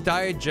 Is this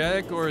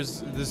diegetic or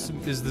is this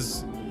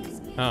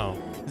oh.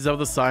 Is that what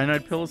the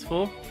cyanide pill is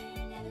for?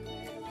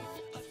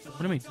 What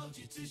do you mean?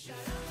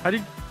 How'd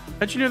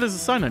you know there's a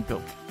cyanide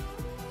pill?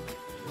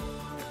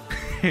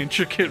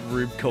 Intricate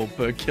Rube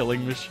Goldberg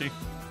killing machine.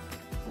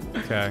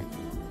 Okay.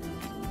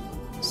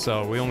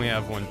 So we only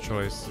have one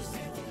choice.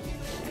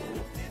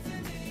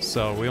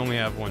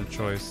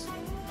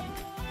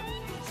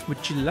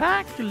 Would you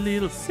like a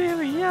little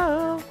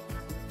cereal?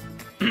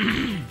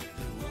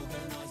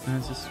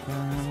 As a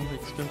smile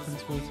that's open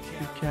towards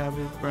you,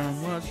 Carol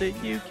Brown. Was it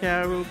you,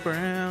 Carol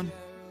Brown?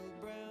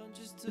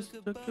 Just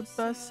took a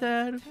bus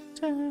out of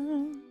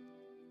town.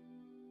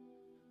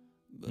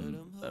 But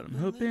I'm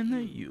hoping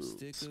that you'll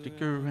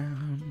stick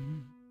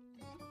around.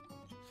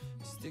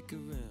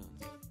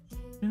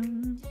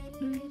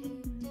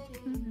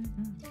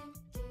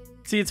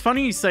 See, it's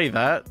funny you say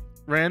that,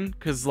 Ren,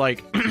 because,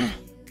 like,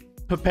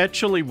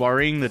 perpetually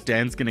worrying that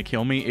Dan's gonna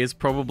kill me is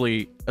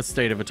probably a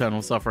state of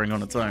eternal suffering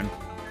on its own.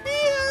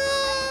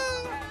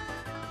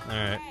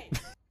 Alright.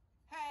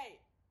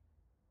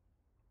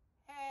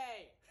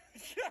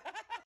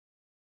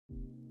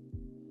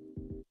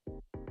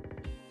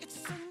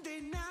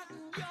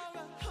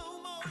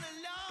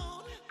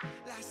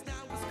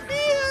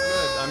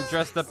 Good. I'm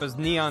dressed up as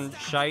neon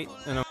shite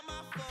and a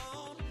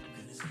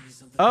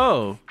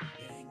Oh.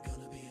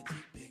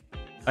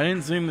 I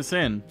didn't zoom this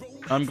in.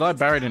 I'm glad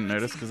Barry didn't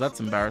notice, because that's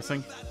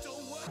embarrassing.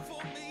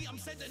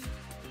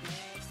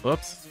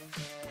 Whoops.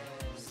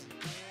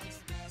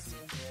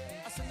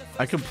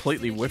 I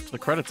completely whiffed the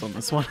credits on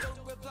this one.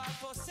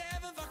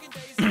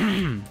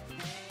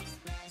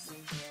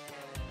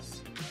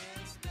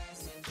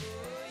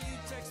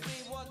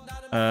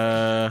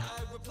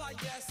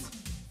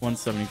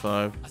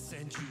 175. I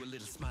send you a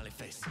little smiley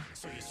face,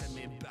 so you send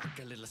me back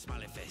a little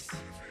smiley face.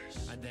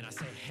 And then I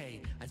say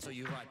hey, and so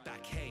you write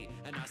back hey,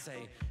 and I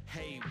say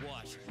hey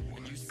what?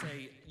 And you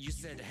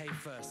said hey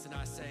first, and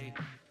I say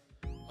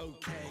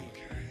okay.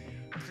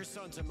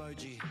 Croissant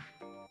emoji.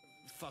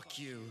 Fuck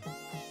you.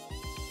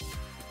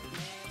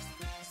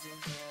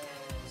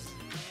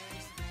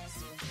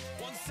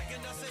 One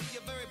second I say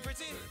you're very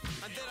pretty,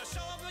 and then I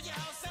show up at your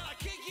house and I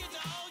kick you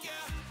down, yeah.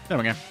 There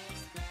we go.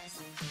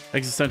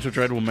 Existential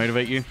dread will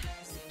motivate you.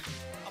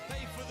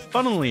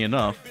 Funnily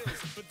enough,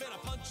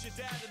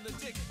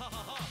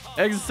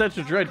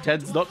 existential dread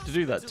tends not to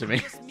do that to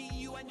me.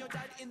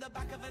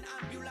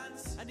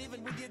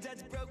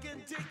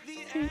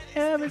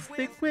 Ever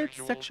stick with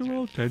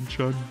sexual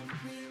tension.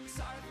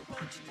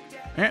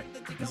 Yeah,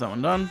 is that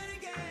one done?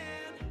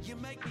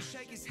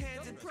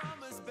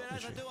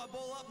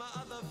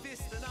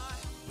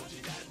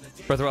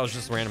 Breath of Wild is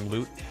just random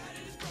loot.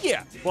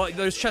 Yeah. Well,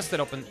 there's chests that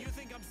open.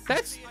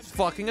 That's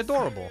fucking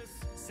adorable.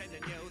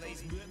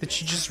 That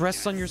she just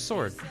rests on your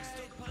sword.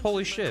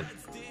 Holy shit.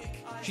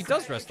 She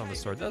does rest on the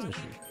sword, doesn't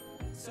she?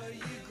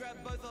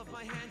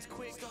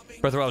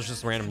 Breath of Wild is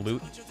just random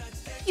loot.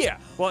 Yeah.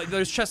 Well,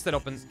 there's chests that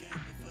open.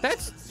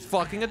 That's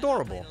fucking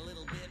adorable.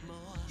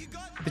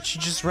 That she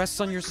just rests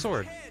on your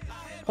sword.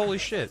 Holy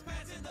shit.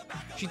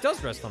 She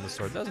does rest on the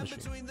sword, doesn't she?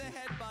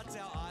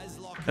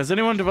 Has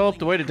anyone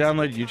developed a way to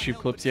download YouTube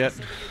clips yet?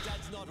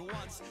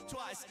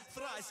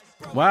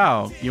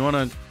 Wow, you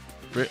wanna...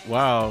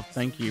 Wow,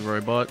 thank you,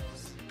 robot.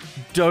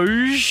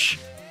 Doge?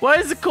 Why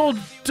is it called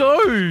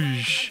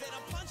Doge?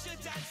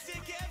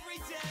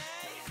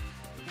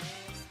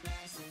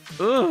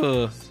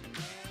 Ugh.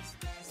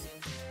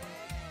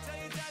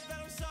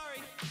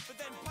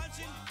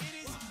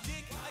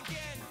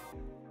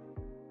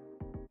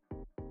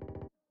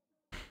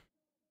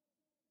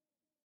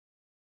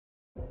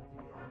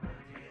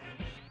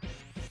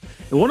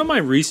 In one of my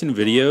recent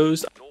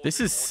videos, This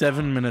is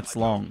 7 minutes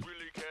long.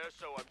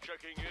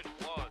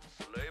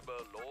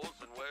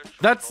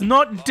 That's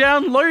not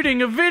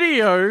downloading a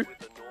video.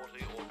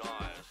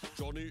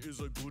 Johnny is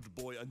a good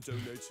boy and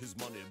donates his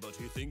money, but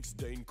he thinks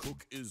Dane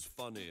Cook is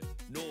funny.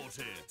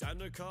 Naughty.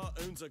 Danica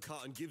owns a car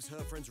and gives her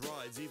friends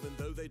rides, even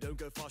though they don't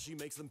go far, she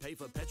makes them pay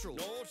for petrol.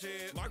 Naughty.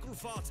 Michael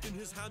farts in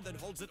his hand and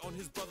holds it on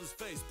his brother's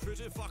face.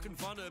 Pretty fucking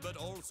funny, but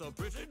also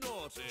pretty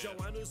naughty.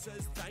 Joanna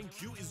says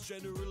thank you is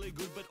generally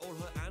good, but all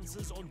her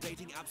answers on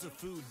dating apps are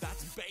food.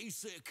 That's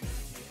basic.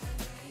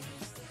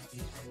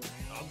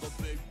 I'm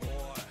the big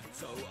boy,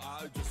 so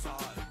I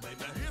decide,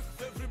 baby.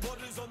 If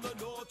everybody's on the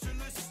naughty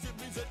list, it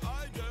means that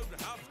I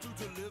don't have to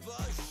deliver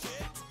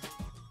shit.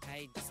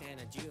 Hey,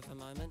 Santa, do you have a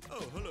moment?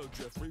 Oh, hello,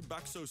 Jeffrey.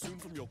 Back so soon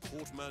from your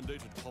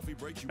court-mandated coffee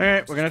break.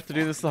 Alright, we're gonna have to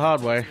do this the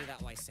hard way.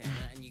 That way, Santa,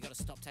 and you gotta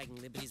stop taking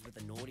liberties with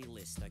the naughty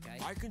list, okay?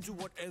 I can do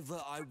whatever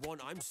I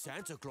want. I'm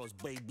Santa Claus,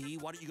 baby.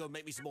 Why don't you go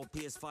make me some more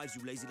PS5s,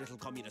 you lazy little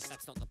communist?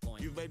 That's not the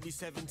point. You've made me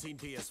 17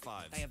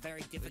 PS5s. They are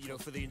very difficult. You know,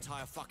 for the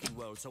entire fucking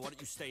world. So why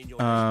don't you stay in your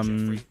lane,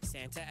 Jeffrey?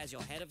 Santa, as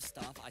your head of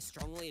staff, I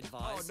strongly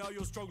advise... Oh, now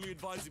you're strongly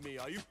advising me,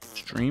 are you?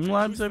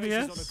 Streamlabs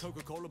OBS?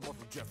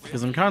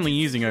 Because I'm currently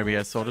using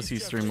OBS, so I'll just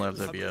use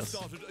Streamlabs OBS.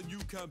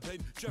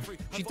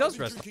 She does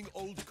rest. Drinking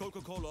old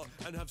Coca-Cola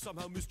and have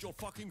somehow missed your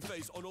fucking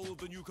face on all of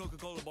the new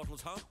Coca-Cola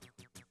bottles, huh?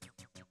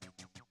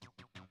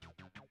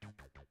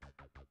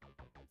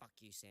 Fuck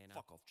you, Santa.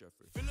 Fuck off,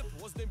 Jeffrey.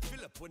 Philip was named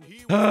Philip when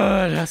he It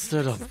has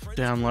to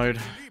download.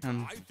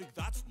 And I think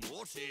that's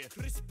naughty.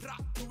 Chris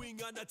Pratt doing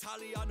an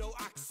Italiano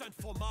accent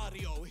for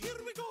Mario. Here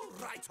we go,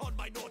 right on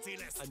my naughty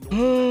list. And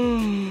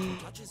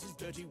naughty touches his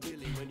dirty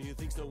willy when he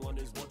thinks no one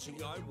is watching.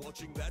 I'm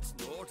watching, that's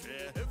naughty.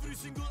 Every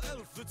single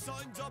elf that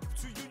signed up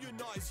to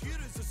unionize. Here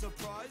is a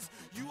surprise.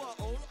 You are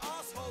all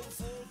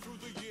assholes all through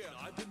the year.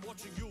 I've been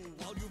watching you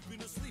while you've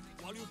been asleep,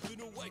 while you've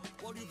been awake,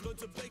 while you've learned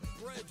to bake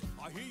bread.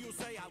 I hear you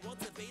say, I want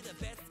to be the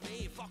best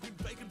me. Fucking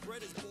bacon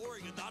bread is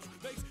boring and that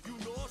makes you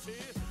naughty.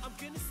 I'm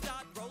gonna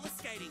start roller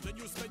skating. Then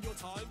you spend your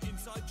time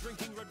inside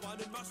drinking red wine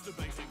and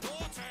masturbating.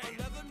 Naughty!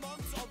 11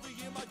 months of the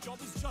year, my job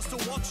is just to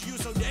watch you.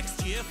 So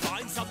next year,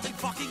 find something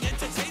fucking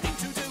entertaining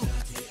to do.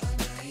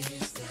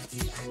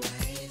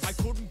 I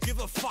couldn't give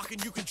a fuck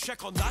and you can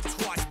check on that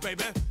twice,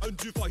 baby. And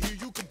if I hear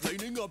you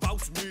complaining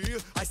about me,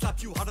 I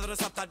slap you harder than I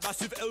slap that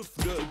massive elf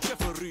nerd,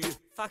 Jeffrey.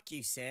 Fuck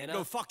you, Santa.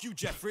 No, fuck you,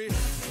 Jeffrey.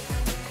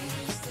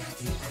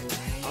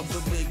 I'm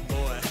the big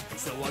boy,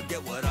 so I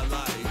get what I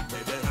like,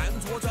 baby.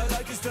 And what I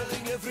like is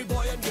telling every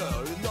boy and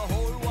girl in the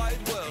whole wide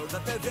world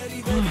that they're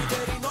very, very,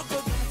 very not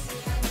good.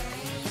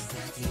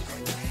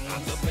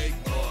 I'm the big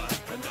boy,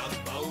 and I'm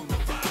bona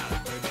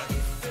fide, baby.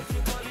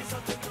 Everybody's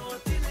on the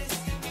naughty list.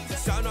 It means that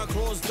Santa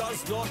Claus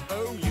does not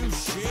owe you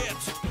shit.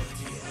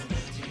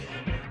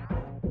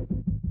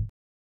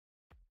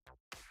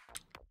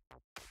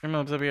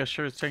 Streamlabs OBS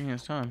sure is taking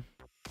his time.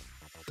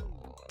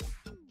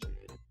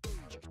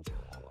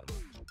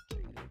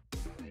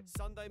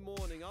 Sunday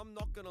morning, I'm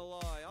not gonna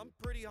lie, I'm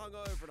pretty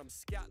hungover and I'm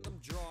scouting them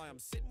dry. I'm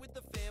sitting with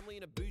the family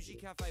in a bougie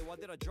cafe. Why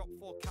did I drop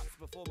 4 cups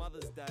before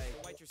Mother's Day?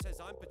 The waitress says,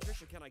 I'm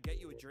Patricia, can I get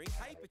you a drink?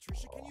 Hey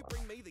Patricia, can you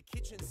bring me the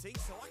kitchen sink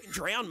so I can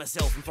drown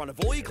myself in front of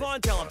all your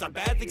clientele? I've done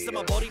bad things to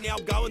my body, now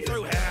I'm going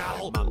through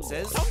hell. Mum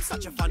says, I'm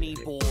such a funny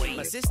boy.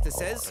 My sister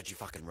says, don't you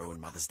fucking ruin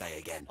Mother's Day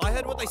again. I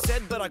heard what they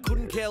said, but I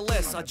couldn't care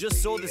less. I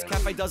just saw this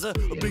cafe does a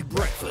big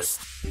breakfast.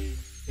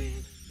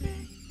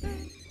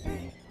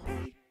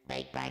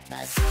 Big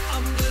breakfast.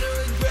 I'm gonna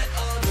regret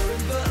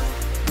ordering the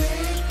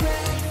big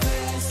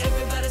breakfast.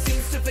 Everybody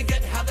seems to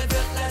forget how they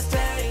felt last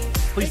time.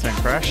 Please don't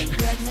crash. I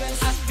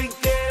think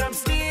that I'm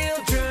still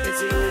drunk.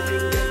 It's the only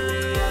thing that we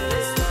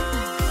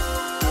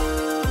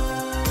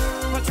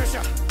understand.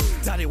 Patricia!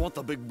 Daddy want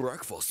the big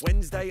breakfast.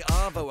 Wednesday,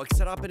 Arvo, I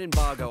set up an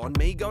embargo on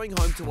me going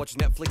home to watch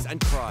Netflix and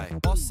cry.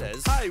 Boss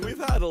says, hey, we've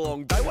had a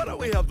long day. Why don't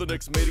we have the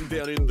next meeting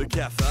down in the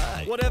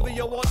cafe? Whatever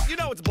you want. You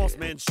know it's boss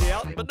man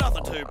shout, but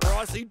nothing too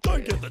pricey.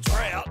 Don't get the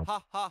trout.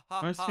 Ha ha ha I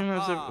ha assume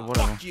that's ha. it-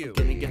 whatever. Fuck you.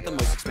 Gonna get the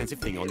most expensive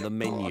thing on the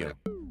menu.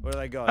 What do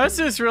they got? That's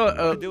just real.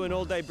 We're doing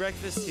all day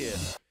breakfast here.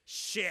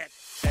 Shit.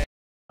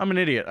 I'm an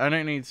idiot. I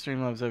don't need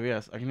Streamlabs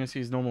OBS. I can just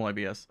use normal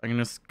OBS. I can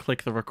just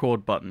click the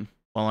record button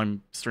while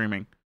I'm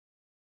streaming.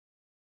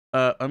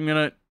 I'm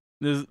gonna.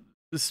 The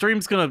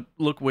stream's gonna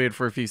look weird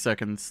for a few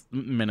seconds,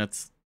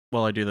 minutes,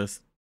 while I do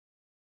this.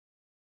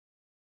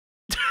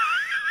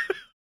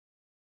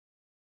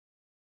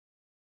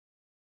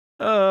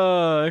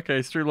 Okay.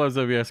 Streamlabs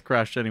OBS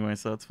crashed anyway,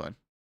 so that's fine.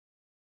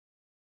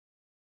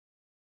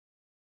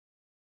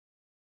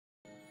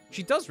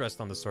 She does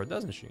rest on the sword,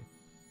 doesn't she?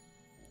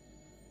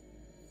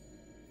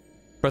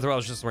 Breath of the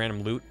Wild is just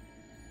random loot.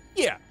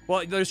 Yeah.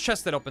 Well, there's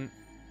chests that open.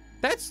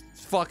 That's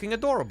fucking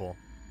adorable.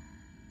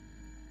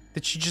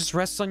 That she just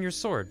rests on your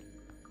sword.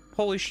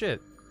 Holy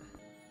shit.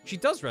 She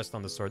does rest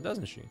on the sword,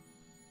 doesn't she?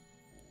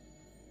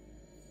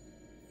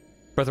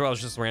 Breath of the Wild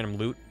is just random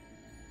loot.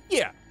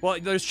 Yeah, well,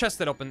 there's chests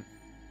that open.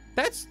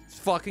 That's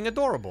fucking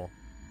adorable.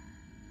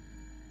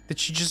 That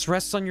she just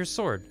rests on your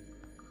sword.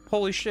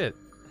 Holy shit.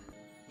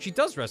 She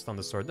does rest on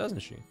the sword, doesn't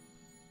she?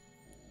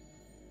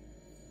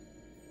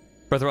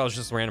 Breath of the Wild is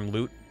just random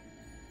loot.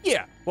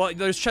 Yeah, well,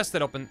 there's chests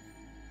that open.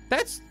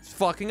 That's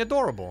fucking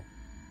adorable.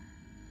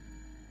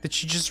 That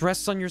she just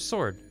rests on your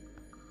sword.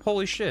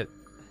 Holy shit.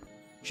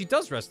 She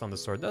does rest on the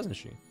sword, doesn't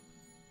she?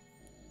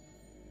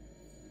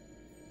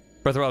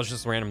 Breath of the Wild is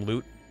just random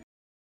loot.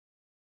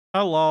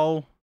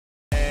 Hello.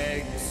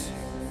 Eggs,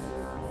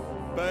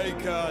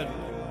 bacon,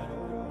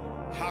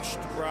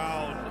 hashed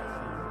brown,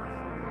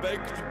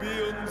 baked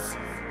beans,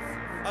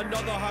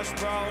 another hash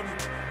brown,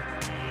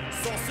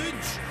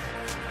 sausage,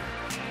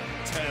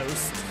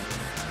 toast.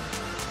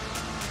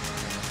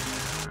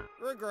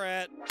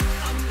 Regret.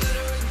 I'm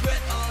gonna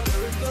regret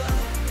ordering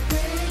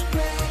big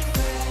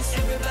breakfast.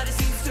 Everybody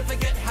seems to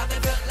forget how they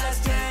felt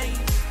last time.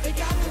 They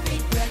got the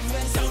big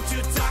breakfast. Don't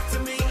you talk to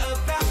me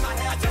about my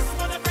hair. I just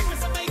want a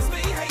breakfast that makes me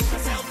hate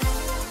myself.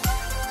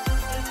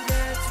 And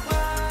that's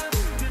why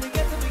I'm gonna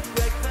get the big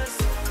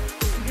breakfast.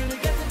 I'm gonna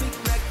get the big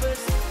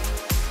breakfast.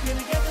 I'm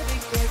gonna get the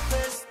big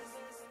breakfast.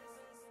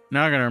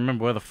 Now I'm gonna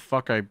remember where the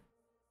fuck I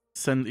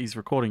send these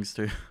recordings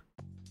to.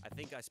 I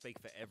think I speak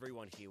for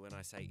everyone here when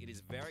I say it is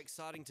very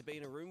exciting to be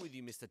in a room with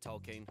you, Mr.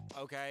 Tolkien.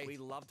 Okay, we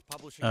loved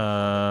publishing.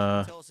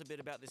 Tell us a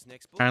bit about this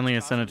next book. Apparently I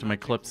sent it to my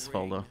clips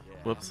folder.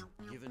 Whoops.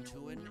 Given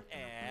to an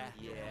heir,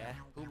 yeah,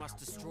 who must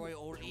destroy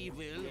all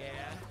evil,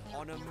 yeah,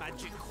 on a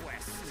magic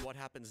quest. What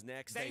happens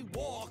next? They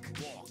walk.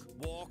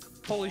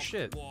 Holy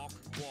shit. Walk.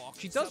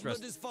 She does Someone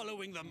rest. is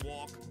following them.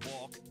 Walk,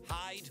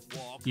 hide,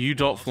 walk.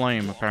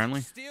 U.Flame,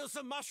 apparently. Steal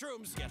some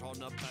mushrooms. Get on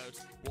a boat.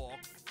 Walk.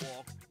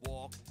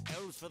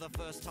 Elves for the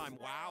first time.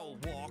 Wow.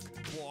 Walk.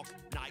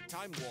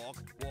 Nighttime.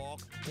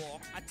 Walk.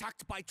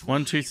 Attacked by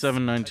tweeds.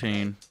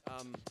 12719.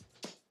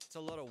 It's a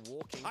lot of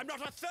walking. I'm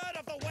not a third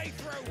of the way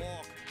through.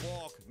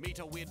 Walk. Meet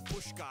a weird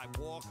bush guy.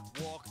 Walk.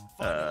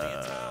 Finally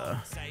a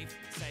town. Safe.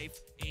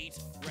 Eat.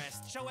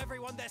 Rest. Show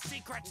everyone their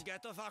secret.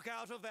 Get the fuck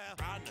out of there.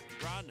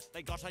 Run.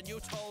 They got a new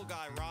tall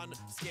guy. Run.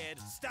 Scared.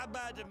 Stab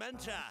a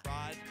Dementor.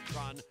 Ride.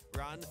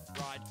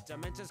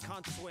 Dementors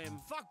can't swim.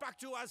 Fuck back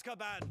to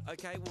Azkaban.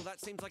 Okay, well that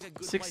seems like a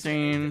good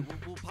 16. place.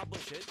 We'll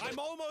publish it. I'm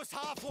almost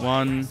halfway.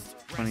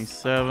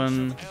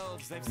 127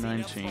 Elves, they've seen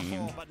 19. elves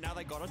before, but now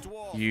they got a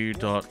dwarf.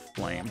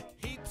 U.Flame.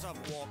 Heaps of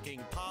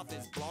walking, path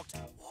is blocked.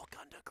 Walk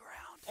underground.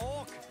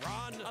 Orc,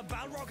 run! A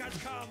Balrog has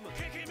come!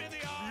 Kick him in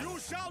the arse! You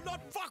shall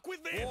not fuck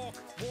with me!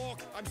 Walk!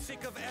 I'm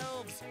sick of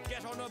elves!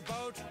 Get on a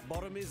boat!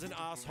 Bottom is an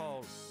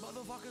asshole.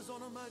 Motherfuckers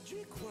on a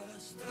magic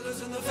quest.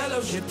 Fellas in the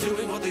fellowship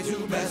doing what they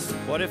do best.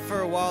 What if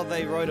for a while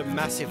they rode a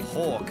massive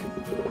hawk?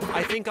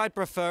 I think I'd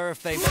prefer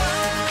if they... This is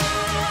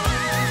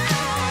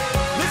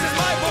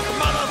my book,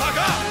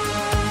 motherfucker!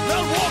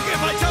 They'll walk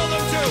if I tell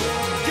them to!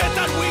 Get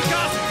that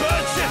weak-ass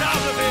bird shit out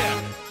of here!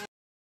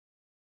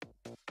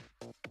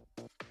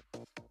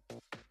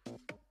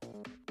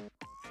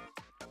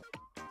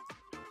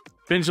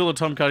 Binged all of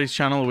Tom Cardy's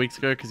channel a week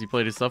ago because he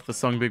played his stuff. The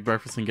song Big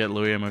Breakfast and Get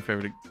Louie are my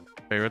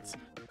favorites.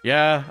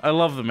 Yeah, I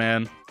love the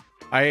man.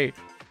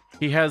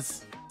 He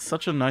has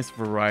such a nice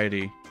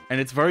variety.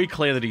 And it's very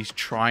clear that he's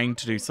trying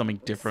to do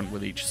something different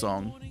with each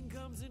song.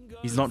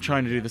 He's not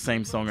trying to do the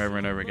same song over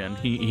and over again.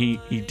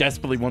 He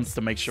desperately wants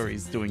to make sure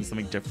he's doing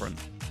something different.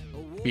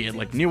 Be it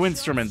like new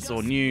instruments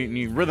or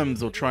new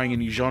rhythms or trying a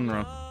new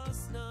genre.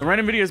 The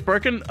random video is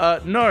broken?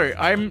 No,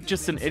 I'm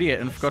just an idiot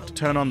and forgot to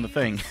turn on the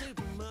thing.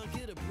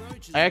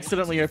 I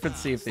accidentally opened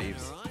Sea of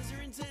Thieves.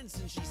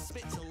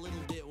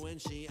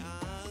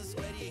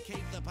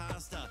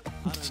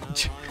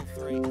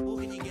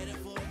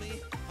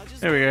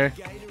 There we go.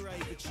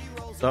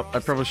 Oh, I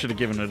probably should have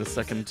given it a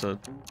second to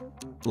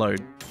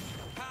load.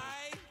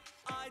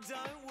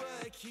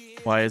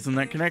 Why isn't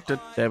that connected?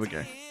 There we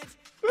go.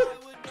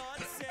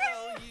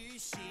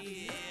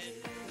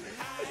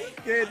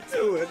 Can't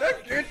do it. I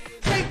can't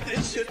take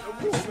this shit no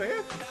more,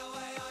 man.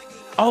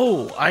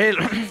 Oh, I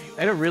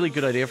had a really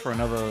good idea for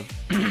another...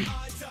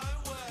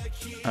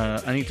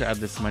 I need to add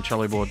this to my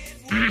Charlie board.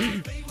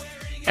 I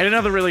had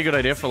another really good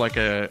idea for like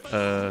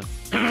a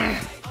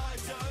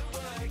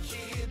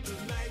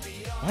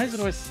why is it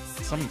always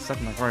something stuck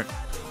in my throat?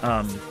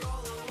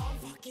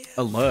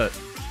 Alert.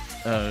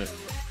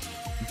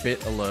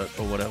 Bit alert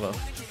or whatever.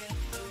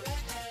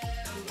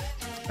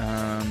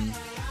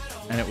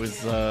 And it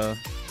was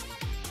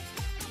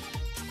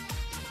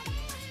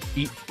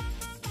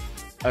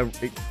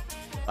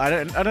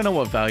I don't know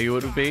what value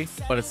it would be,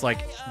 but it's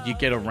like you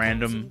get a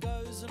random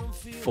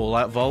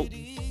Fallout vault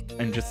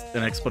and just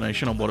an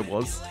explanation on what it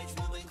was.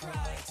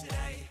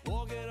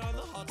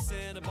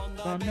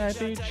 On that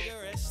beach.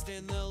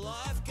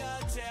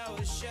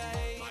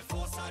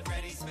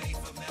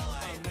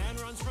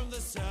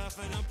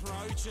 And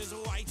approaches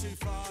way too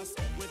fast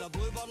with a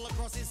blue bottle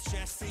across his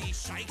chest. He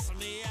shakes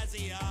me as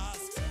he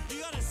asks, "You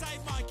gotta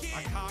save my kid.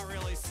 I can't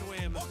really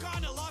swim. What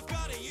kind of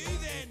lifeguard are you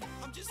then?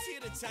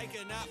 take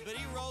a nap, but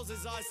he rolls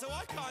his eyes, so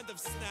I kind of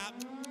snap.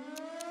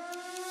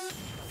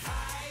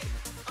 Hey,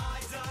 I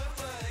don't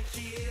work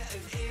here,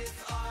 and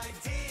if I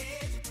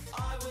did,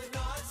 I would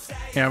not say.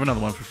 Yeah, I have another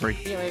one for free.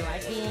 Really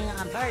like being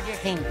on Burger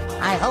King.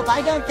 I hope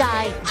I don't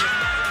die.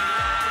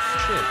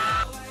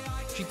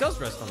 Shit. She does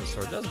rest on the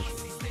sword, doesn't she?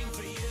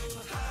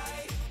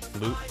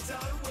 Loot.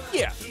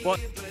 Yeah. What?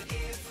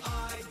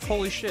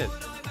 Holy shit.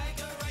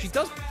 She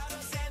does.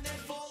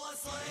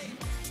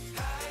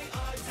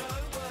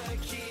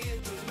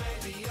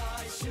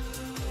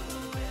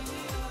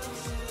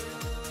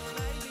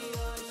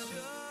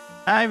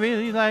 I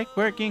really like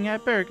working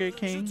at Burger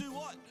King.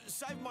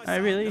 I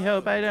really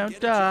hope I don't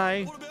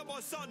die. What about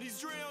my son? He's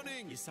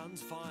drowning. Your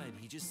son's fine.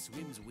 He just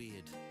swims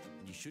weird.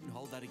 You shouldn't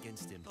hold that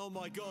against him. Oh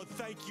my god,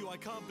 thank you. I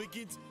can't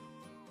begin to...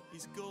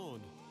 He's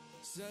gone.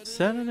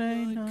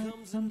 Saturday night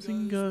comes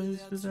and goes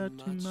without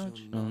too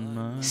much on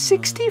my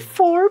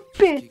 64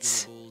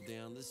 bits.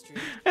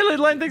 Hey,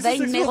 Little Line, thanks for They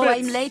 64 know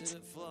I'm bits. late.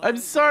 I'm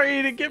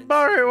sorry to get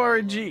Mario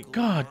RNG.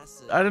 God,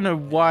 I don't know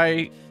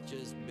why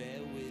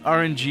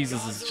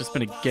RNGesus has just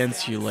been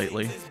against you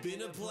lately.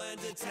 Been a planned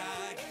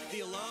attack.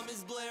 The alarm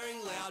is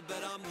blaring loud,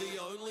 but I'm the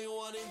only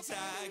one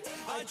intact.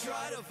 I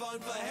try to phone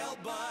for help,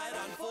 but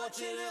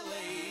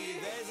unfortunately,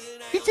 there's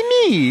an... It's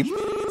me.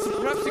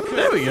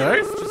 There we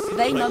go.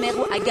 Veille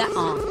numéro again.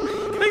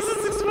 Thanks for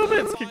 64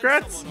 bits.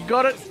 Congrats. You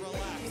got it.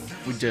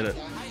 We did it.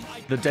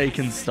 The day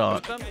can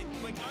start.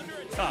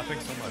 Ah,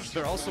 thanks so much.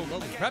 They're also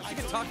lovely. Perhaps you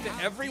can talk to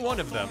every one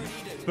of them.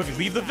 But if you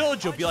leave the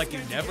village, you'll be like you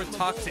never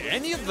talk to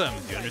any of them.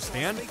 Do you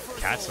understand?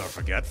 Cats are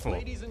forgetful.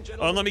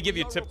 Oh, and let me give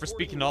you a tip for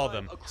speaking to all of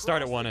them.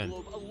 Start at one end.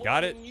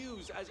 Got it?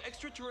 It's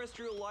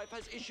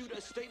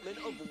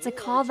a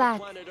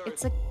callback.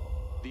 It's a.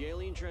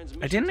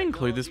 I didn't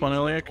include this one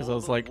earlier because I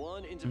was like,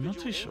 I'm not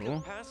too sure.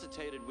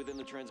 Incapacitated within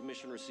the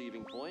transmission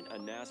receiving point, a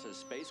NASA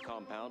space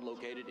compound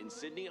located in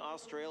Sydney,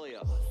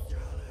 Australia.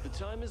 The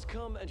time has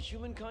come, and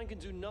humankind can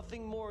do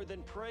nothing more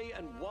than pray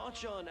and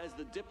watch on as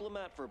the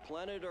diplomat for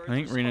planet Earth. I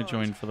think Rena responds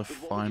joined for the with what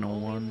we can final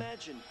only one.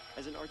 Imagine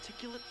as an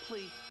articulate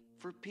plea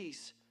for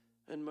peace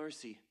and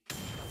mercy.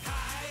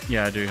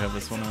 Yeah, I do have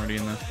this one already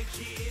in there.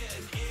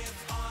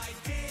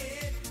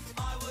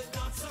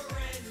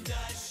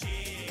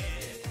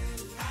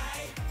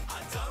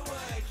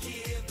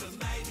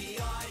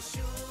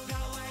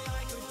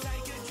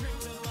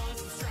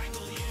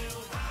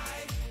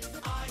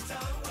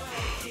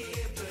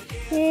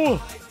 Ooh.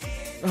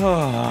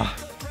 Ah.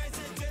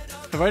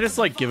 Have I just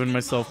like given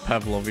myself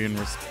Pavlovian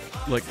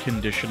like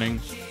conditioning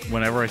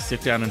whenever I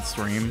sit down and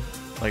stream?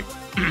 Like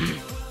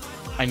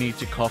I need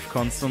to cough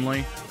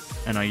constantly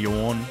and I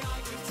yawn.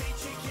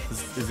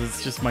 Is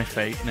this just my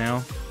fate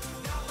now?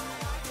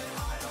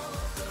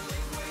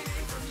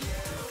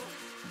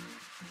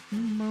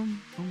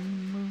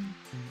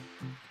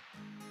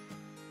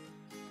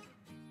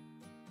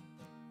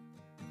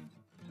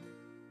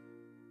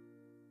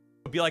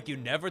 Be like you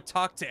never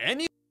talk to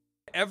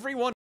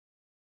everyone.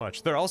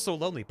 Much. They're all so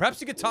lonely.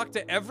 Perhaps you could talk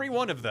to every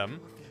one of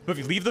them. But if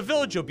you leave the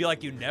village, you'll be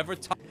like you never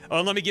talk. Oh,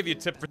 and let me give you a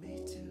tip for...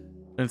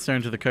 Don't stare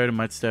into the code and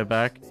might stare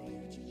back.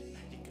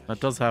 That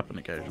does happen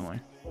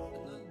occasionally.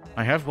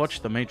 I have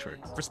watched The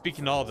Matrix. For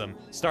speaking to all of them,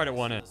 start at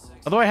one end.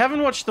 Although I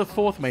haven't watched the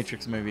fourth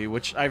Matrix movie,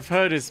 which I've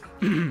heard is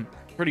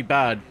pretty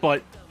bad,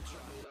 but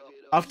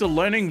after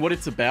learning what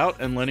it's about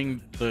and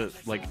learning the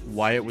like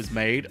why it was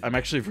made, I'm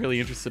actually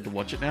really interested to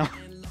watch it now.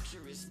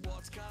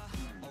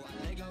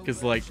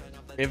 Because like,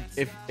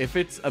 if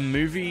it's a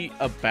movie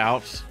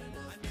about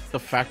the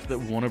fact that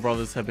Warner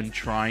Brothers have been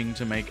trying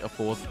to make a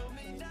fourth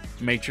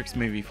Matrix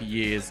movie for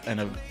years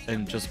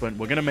and just went,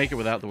 we're gonna make it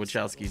without the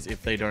Wachowskis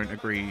if they don't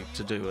agree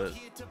to do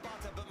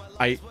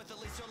it.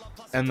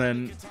 And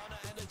then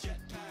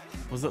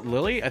was it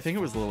Lily? I think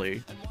it was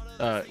Lily.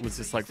 It was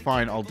just like,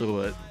 fine, I'll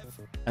do it.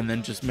 And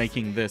then just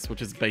making this,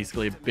 which is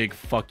basically a big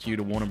fuck you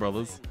to Warner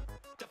Brothers.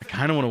 I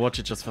kind of want to watch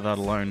it just for that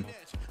alone.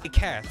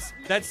 Cats.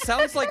 That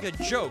sounds like a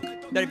joke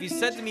that if you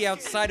said to me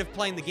outside of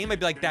playing the game, I'd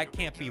be like, that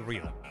can't be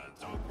real.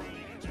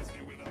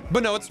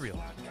 But no, it's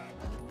real.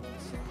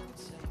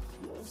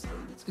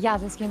 Yeah,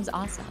 this game's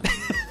awesome.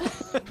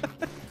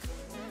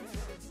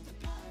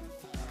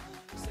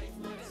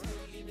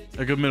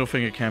 A good middle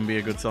finger can be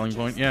a good selling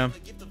point, yeah.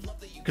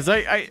 Because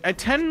I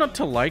tend not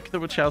to like the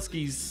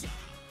Wachowskis'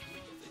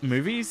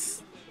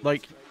 movies.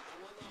 Like,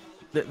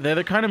 they're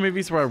the kind of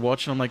movies where I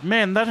watch and I'm like,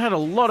 man, that had a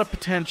lot of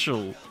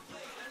potential.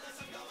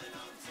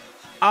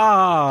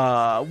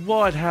 Ah,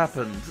 what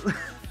happened?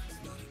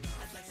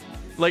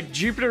 Like,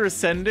 Jupiter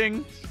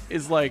Ascending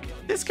is like,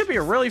 this could be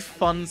a really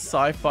fun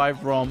sci-fi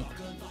romp,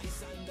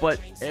 but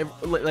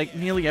like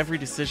nearly every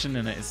decision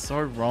in it is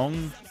so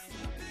wrong.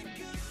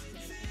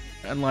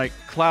 And like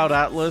Cloud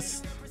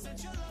Atlas,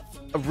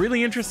 a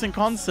really interesting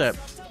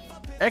concept,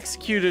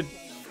 executed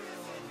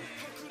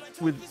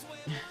with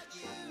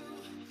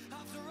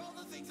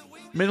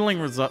middling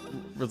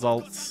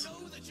results.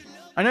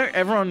 I know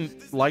everyone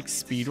likes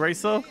Speed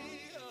Racer.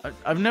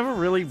 I've never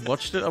really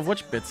watched it. I've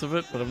watched bits of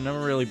it, but I've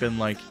never really been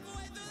like,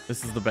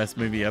 this is the best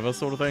movie ever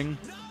sort of thing.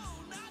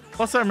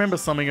 Plus, I remember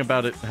something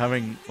about it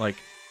having like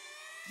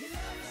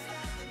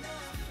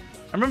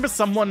I remember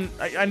someone,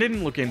 I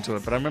didn't look into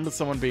it, but I remember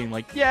someone being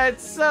like, yeah,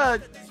 it's,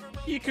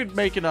 you could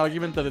make an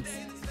argument that it's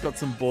got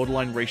some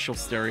borderline racial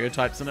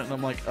stereotypes in it, and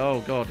I'm like, oh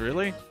god,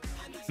 really?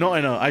 No,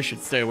 I know, I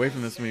should stay away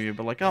from this movie,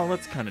 but like, oh,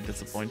 that's kind of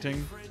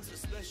disappointing.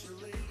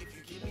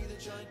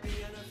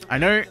 I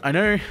know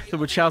the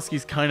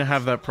Wachowskis kind of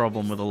have that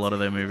problem with a lot of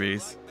their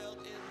movies.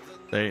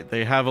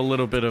 They have a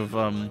little bit of,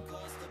 a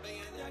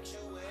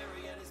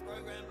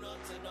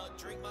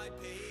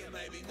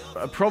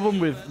problem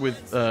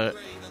with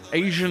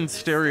Asian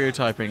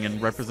stereotyping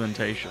and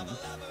representation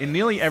in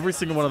nearly every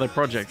single one of their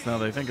projects now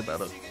that I think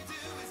about it.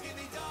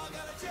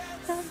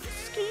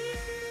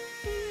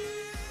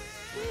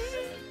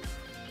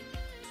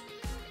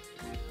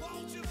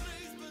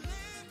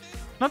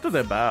 Not that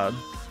they're bad.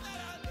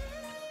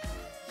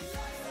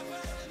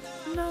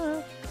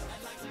 No.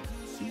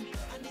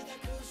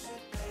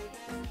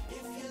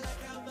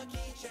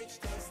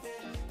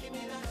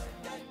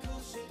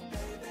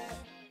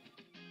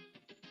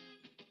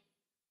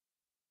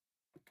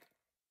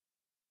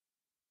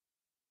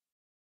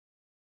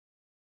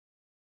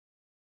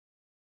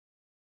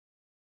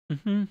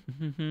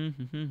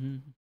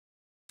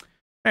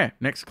 Okay,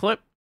 next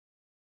clip.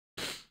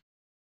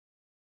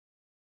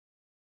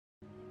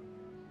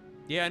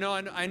 Yeah, I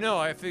know.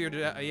 I figured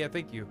it out. Yeah,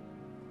 thank you.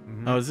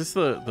 Mm-hmm. Oh, is this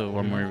the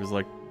one where he was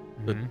like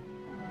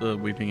the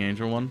Weeping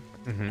Angel one?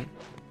 Mm-hmm.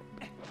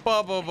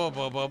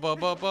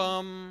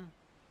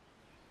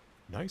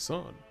 Nice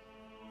on.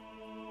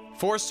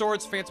 Four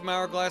Swords, Phantom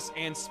Hourglass,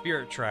 and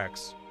Spirit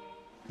Tracks.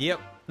 Yep.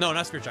 No,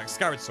 not Spirit Tracks.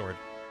 Skyward Sword.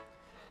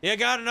 You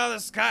got another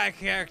Sky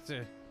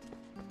character.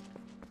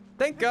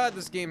 Thank God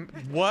this game.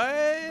 What?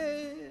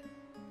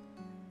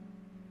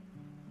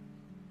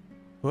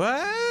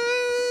 What?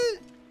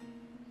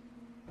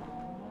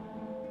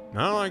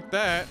 Not like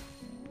that.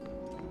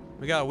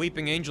 We got a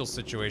Weeping Angel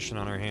situation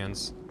on our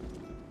hands.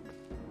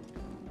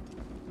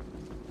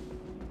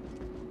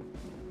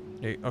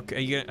 Hey,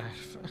 okay, you gonna...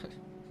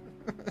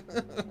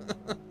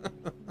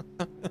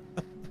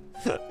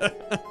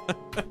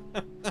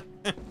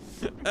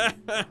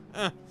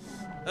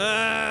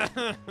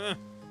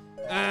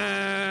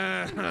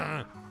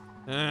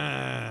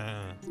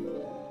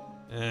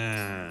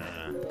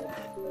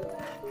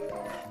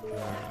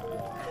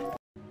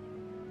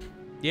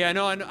 Yeah,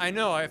 I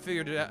know. I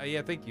figured it out.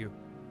 Yeah, thank you.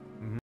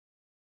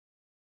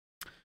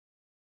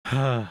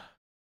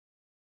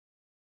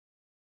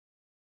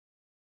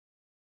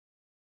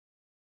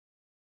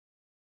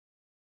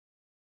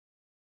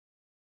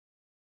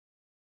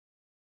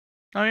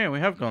 Oh yeah, we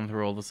have gone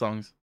through all the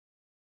songs.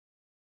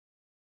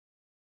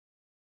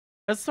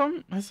 Has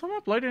someone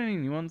uploaded any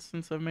new ones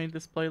since I've made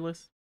this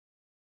playlist?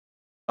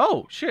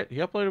 Oh shit, he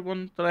uploaded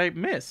one that I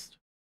missed.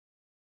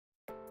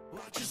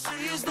 What you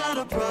see is not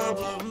a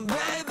problem,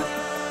 baby.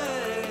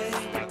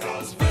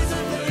 Because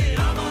physically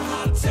I'm a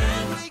hot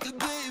 10. We could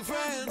be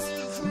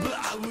friends, but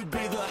I would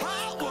be the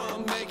hot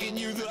one, making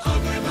you the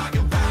ugly by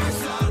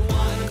comparison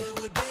one.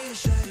 It would be a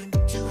shame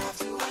to have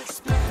to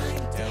explain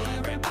to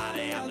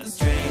everybody on the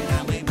street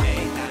that we meet.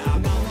 That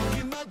I'm no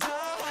longer my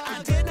dog.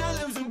 I did not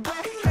lose a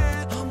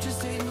weight. I'm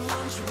just eating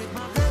lunch with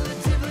my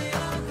relatively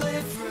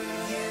ugly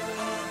friend. You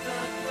are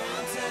the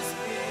contest,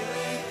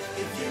 really,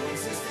 if you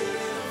insisted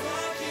in a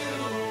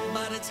vacuum.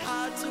 But it's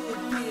hard to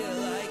appear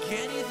like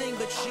anything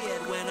but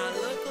shit when I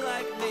look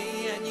like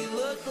me and you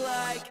look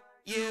like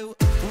you.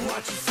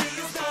 What you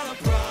see is not a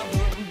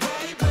problem,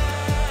 baby.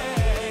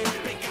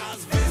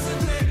 Because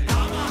visibly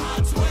I'm a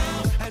hot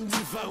 12. And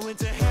if I went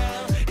to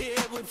hell,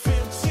 it would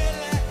feel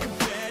chilly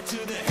compared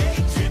to the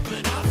hate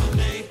dripping off of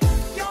me.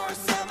 You're a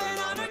 7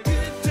 on a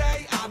good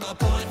day. I'm a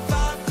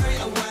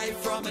 0.53 away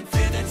from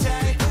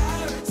infinity.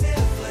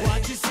 Comparatively,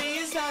 what you see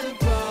is not a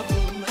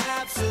problem,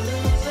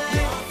 absolutely.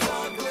 You're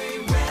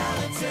fugly,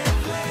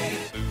 relatively.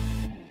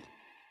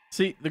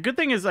 See, the good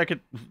thing is I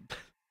could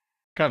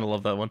kind of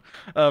love that one.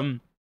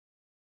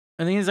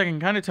 The thing is I can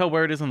kind of tell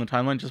where it is on the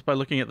timeline just by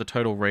looking at the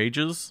total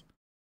rages.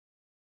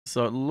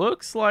 So it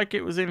looks like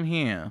it was in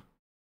here.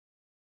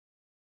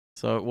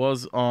 So it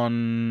was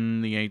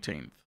on the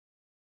 18th.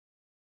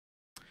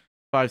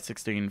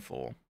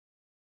 5/16/4.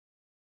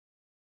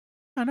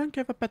 I don't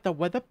give a bit the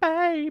weather,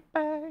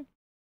 baby.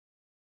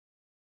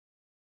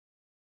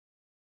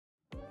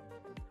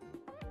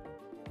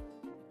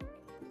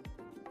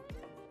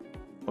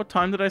 What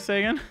time did I say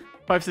again?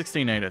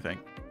 5/16/8, I think.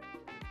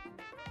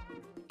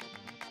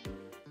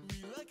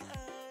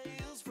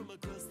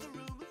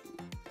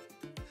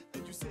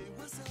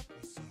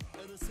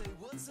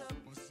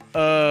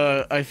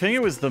 I think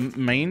it was the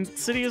main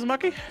city is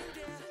Mucky.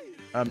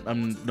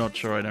 I'm not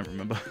sure. I don't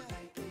remember.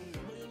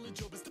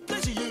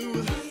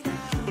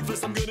 But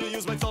first I'm gonna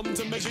use my thumb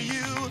to measure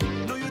you.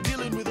 Know you're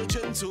dealing with a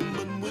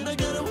gentleman when I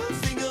get a one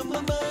finger,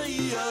 mama.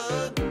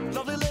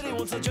 Lovely lady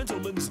wants a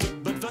gentleman's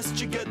stick, but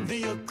first you get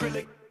the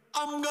acrylic.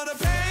 I'm gonna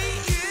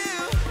paint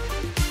you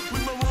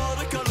with my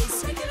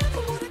watercolors.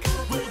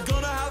 We're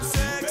gonna have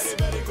sex,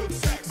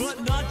 but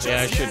not just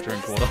Yeah, I should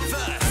drink water.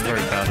 I'm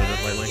very bad at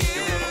it lately.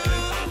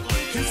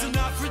 It's an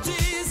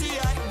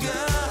aphrodisiac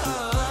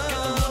girl.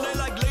 Get the money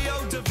like Leo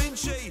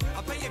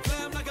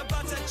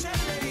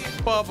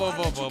I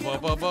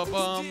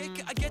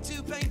get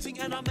to painting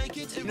and I make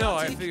it. No,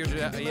 I figured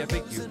it out. Yeah,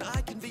 thank you.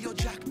 I can be your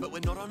Jack, but we're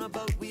not on a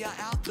boat. We are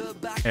out the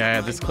back.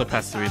 Yeah, this clip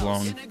has to be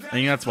long. I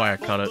think that's why I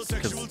cut it,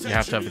 because you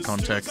have to have the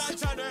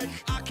context.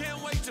 I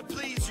can't wait to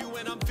please you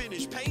when I'm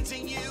finished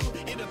painting you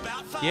in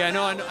about 5 Yeah, I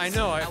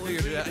know. I hours.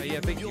 figured it out. Yeah,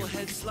 thank you. Your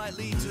head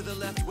slightly to the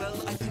left. Well,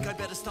 I think I'd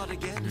better start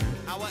again.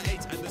 Hour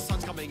 8 and the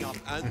sun's coming up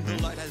and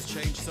the light has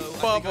changed, so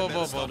I think I'd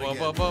better start again.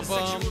 The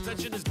sexual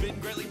tension has been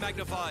greatly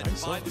magnified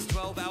by this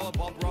 12-hour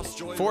Bob Ross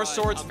joy. Four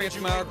Swords,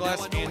 Phantom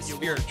Hourglass, and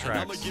Spirit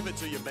Tracks. Give it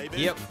to you, baby.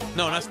 Yep.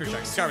 No, not Spirit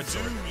Tracks. Skyward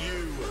Sword.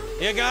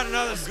 You got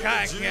another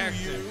Sky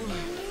character.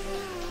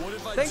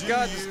 Thank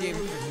God this game.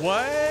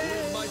 What?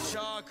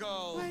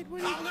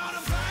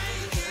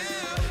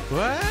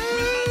 What?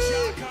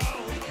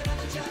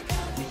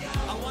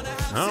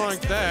 I don't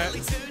like that.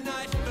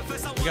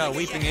 We got a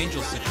Weeping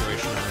Angel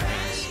situation on our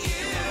hands.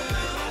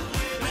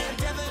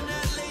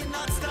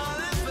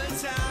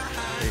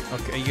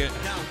 Okay, you get.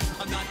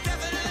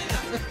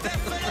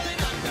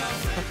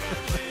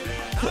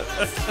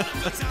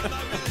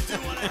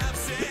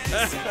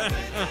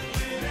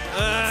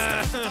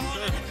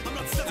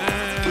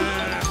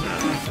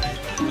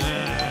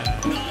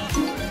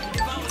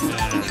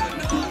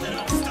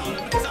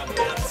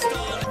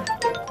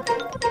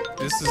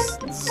 This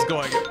is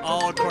going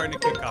all according to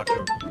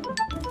Kikaku.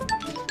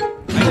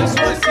 I just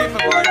want to see if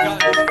I've already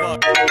gotten this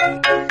book.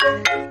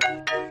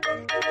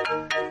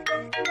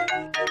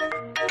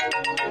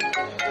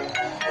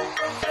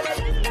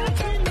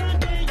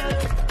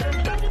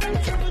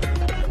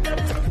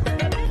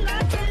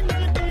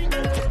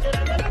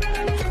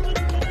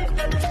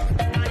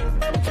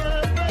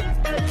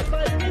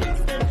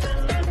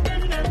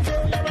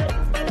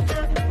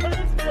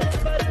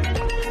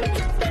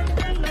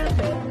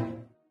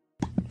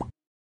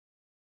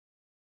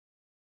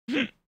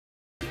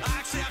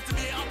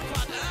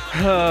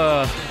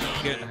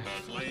 Good.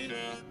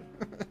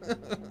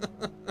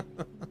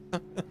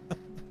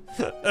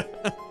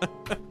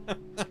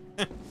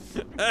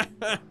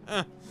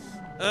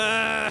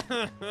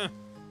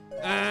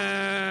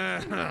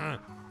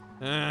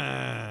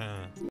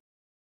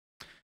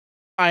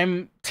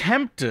 I'm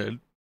tempted.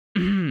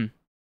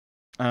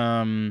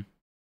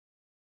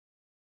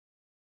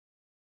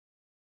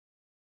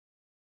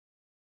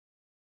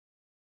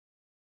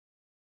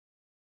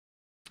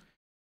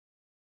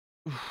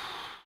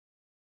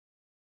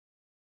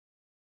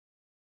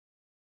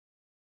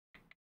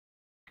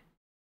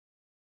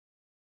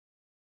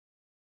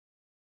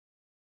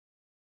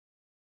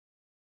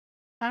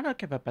 I don't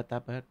give a about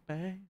that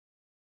birthday.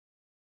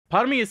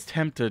 Part of me is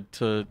tempted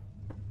to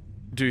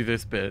do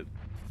this bit,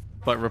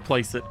 but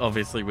replace it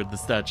obviously with the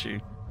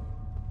statue.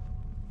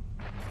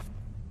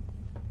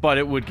 But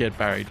it would get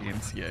Barry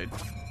DMCA'd.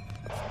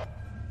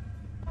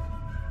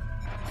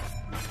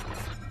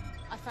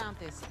 I found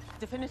this.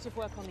 Definitive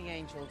work on the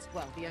angels.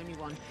 Well, the only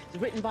one.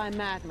 It's written by a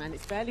madman.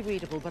 It's barely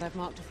readable, but I've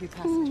marked a few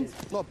passages.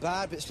 Not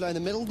bad, bit slow in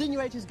the middle. Didn't you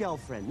hate his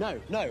girlfriend? No,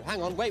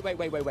 hang on. Wait.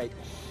 Dr.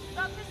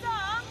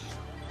 Song?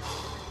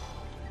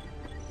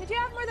 Did you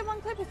have more than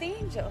one clip with the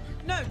angel?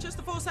 No, just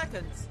the 4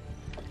 seconds.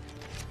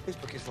 This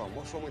book is wrong.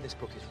 What's wrong with this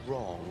book? It's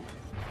wrong.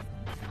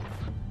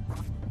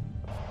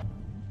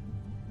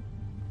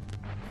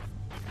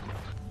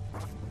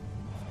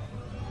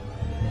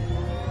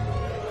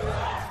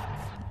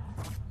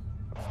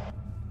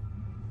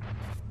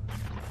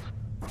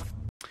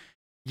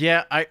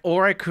 Yeah, I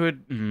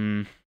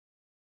could.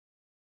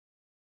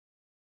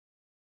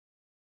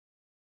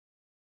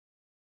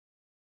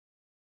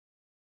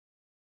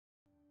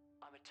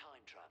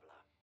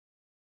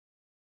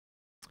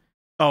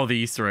 Oh, the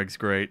Easter egg's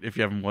great if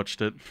you haven't watched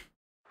it.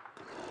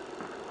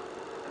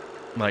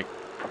 Like,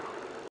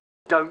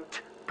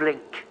 don't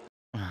blink.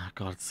 Oh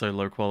god, it's so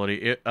low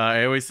quality.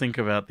 I always think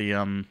about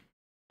the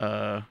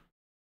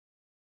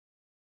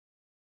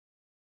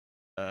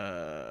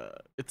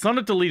it's not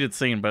a deleted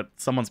scene, but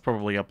someone's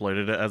probably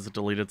uploaded it as a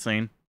deleted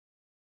scene.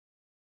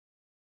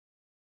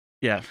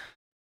 Yeah.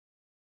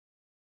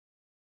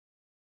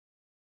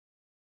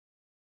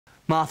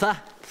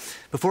 Martha,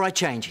 before I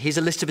change, here's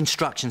a list of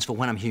instructions for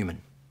when I'm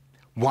human.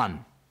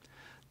 1,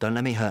 don't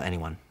let me hurt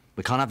anyone.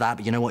 We can't have that,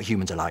 but you know what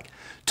humans are like.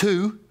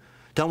 2,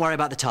 don't worry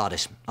about the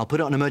TARDIS. I'll put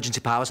it on emergency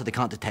power so they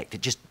can't detect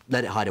it. Just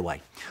let it hide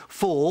away.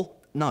 4,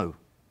 no.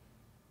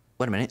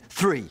 Wait a minute.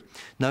 3,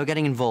 no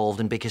getting involved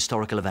in big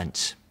historical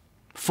events.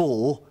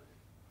 4,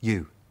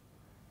 you.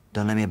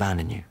 Don't let me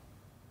abandon you.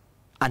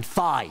 And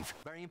 5,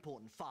 very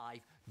important, 5,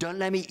 don't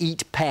let me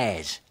eat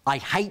pears. I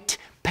hate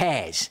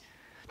pears.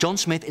 John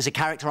Smith is a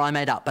character I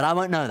made up, but I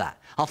won't know that.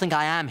 I'll think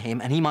I am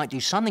him, and he might do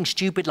something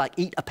stupid like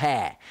eat a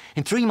pear.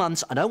 In 3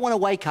 months, I don't want to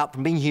wake up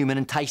from being human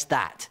and taste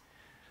that.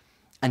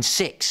 And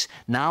 6,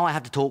 now I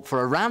have to talk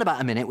for around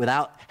about a minute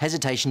without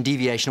hesitation,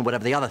 deviation, or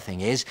whatever the other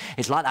thing is.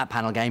 It's like that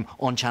panel game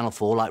on Channel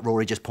 4, like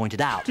Rory just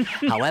pointed out.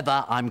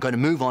 However, I'm going to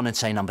move on and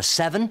say number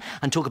 7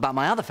 and talk about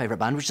my other favourite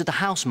band, which is the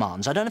House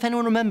Martins. I don't know if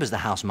anyone remembers the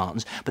House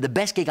Martins, but the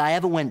best gig I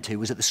ever went to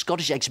was at the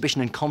Scottish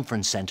Exhibition and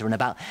Conference Centre in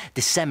about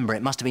December.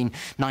 It must have been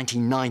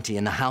 1990,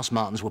 and the House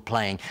Martins were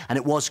playing, and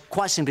it was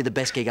quite simply the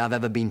best gig I've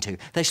ever been to.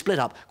 They split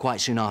up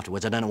quite soon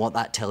afterwards. I don't know what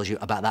that tells you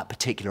about that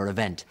particular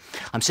event.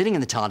 I'm sitting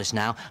in the TARDIS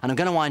now, and I'm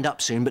going to wind up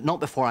soon, but not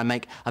before I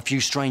make a few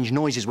strange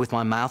noises with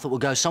my mouth that will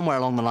go somewhere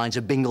along the lines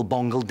of bingle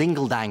bongle,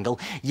 dingle dangle,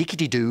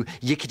 yickety doo,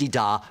 yickety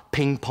da,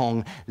 ping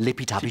pong,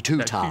 lippy tappy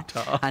too ta.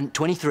 And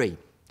 23,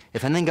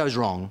 if anything goes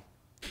wrong,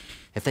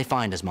 if they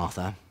find us,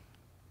 Martha,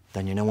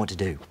 then you know what to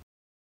do.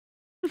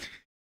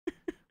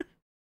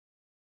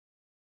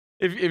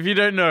 If you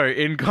don't know,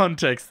 in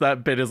context,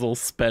 that bit is all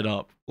sped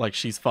up, like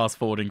she's fast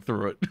forwarding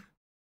through it.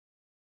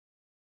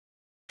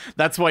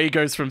 That's why he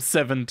goes from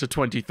 7 to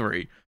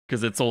 23,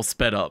 because it's all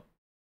sped up.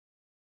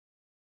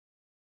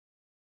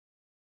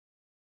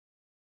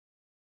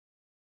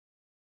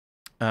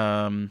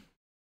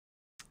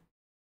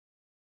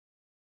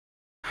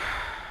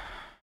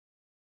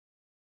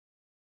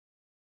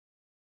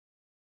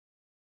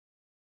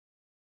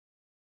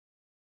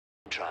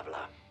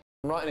 Traveller.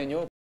 I'm writing in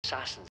your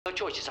assassins. No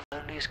choice, it's the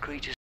loneliest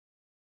creatures.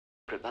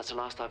 That's the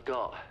last I've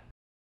got.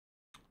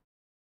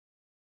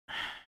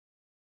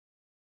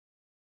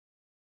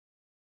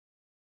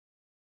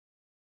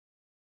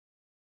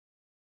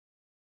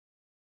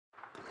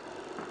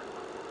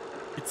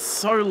 It's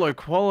so low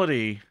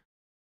quality.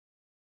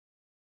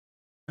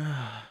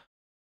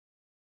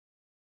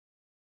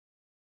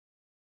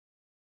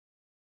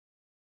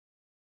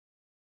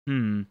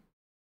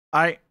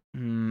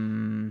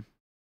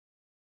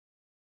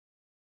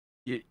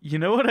 You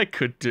know what I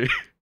could do?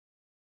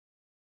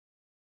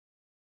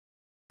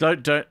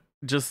 Don't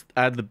just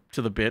add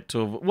to the bit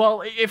to.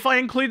 Well, if I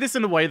include this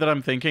in the way that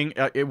I'm thinking,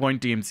 it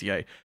won't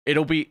DMCA.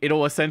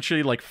 It'll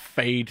essentially like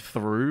fade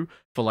through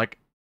for like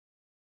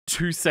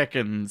 2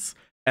 seconds,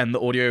 and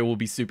the audio will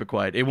be super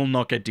quiet. It will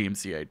not get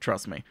DMCA,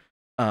 trust me.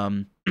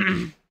 I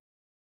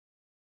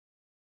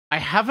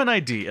have an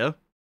idea.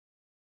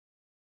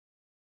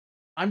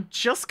 I'm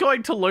just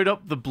going to load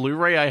up the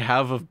Blu-ray I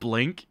have of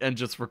Blink and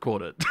just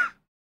record it.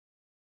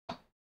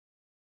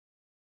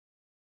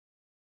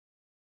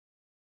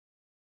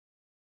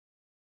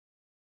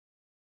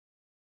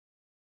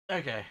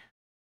 Okay.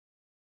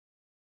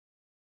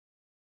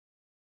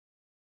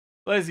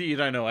 Those of you who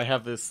don't know, I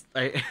have this.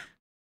 I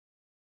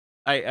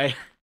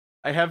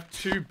have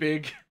two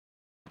big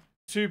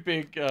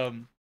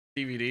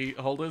DVD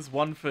holders.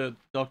 One for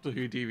Doctor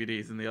Who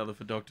DVDs and the other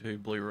for Doctor Who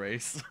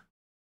Blu-rays.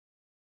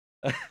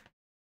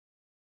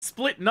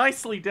 Split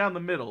nicely down the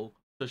middle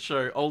to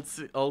show old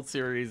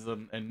series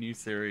and new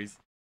series.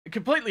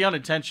 Completely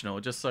unintentional,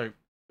 just so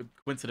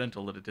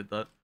coincidental that it did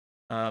that.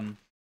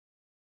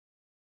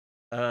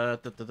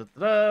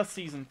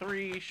 Season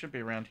 3 should be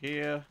around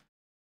here.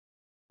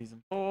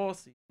 Season 4,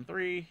 Season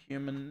 3,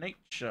 Human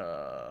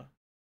Nature.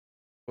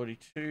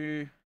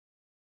 42.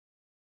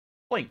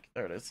 Blink,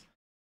 there it is.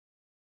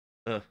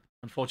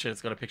 Unfortunately,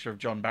 it's got a picture of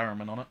John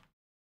Barrowman on it.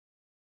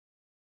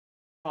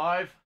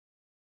 5.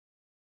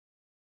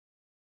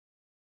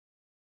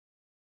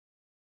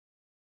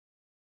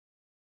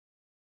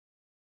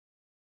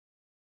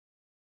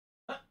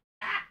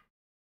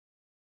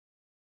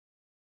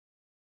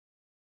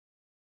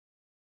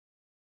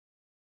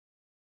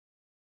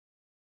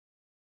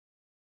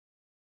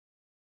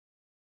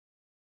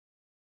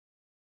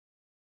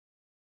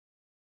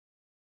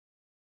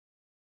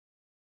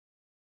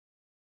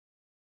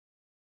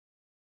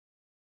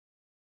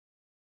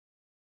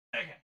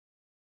 Okay.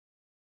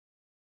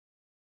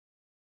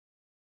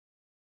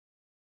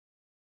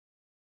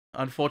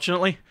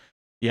 Unfortunately,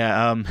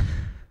 yeah,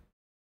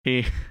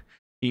 he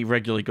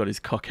regularly got his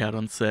cock out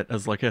on set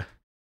as like a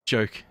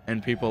joke,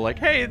 and people were like,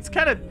 hey, it's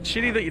kind of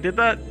shitty that you did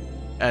that,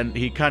 and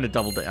he kind of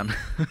doubled down.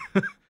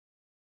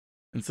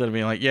 Instead of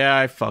being like, yeah,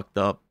 I fucked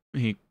up,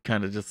 he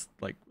kind of just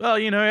like, well,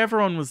 you know,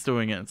 everyone was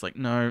doing it. It's like,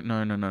 no,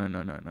 don't.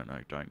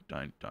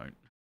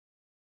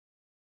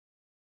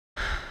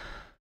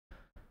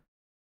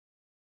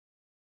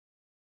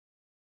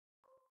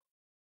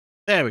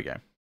 There we go.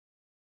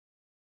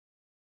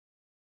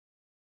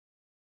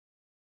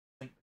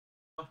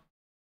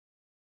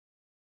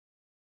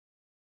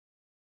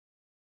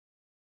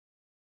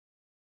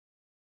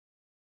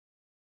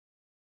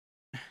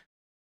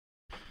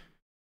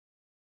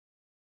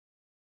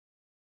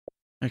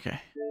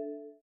 Okay.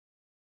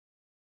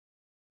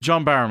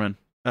 John Barrowman.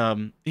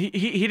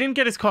 He didn't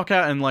get his cock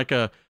out in like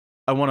a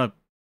I want to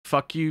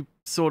fuck you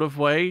sort of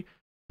way,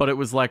 but it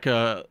was like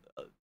a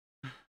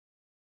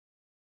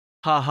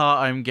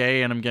haha, I'm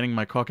gay and I'm getting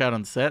my cock out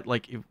on set.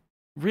 Like,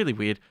 really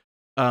weird.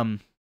 Who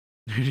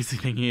does he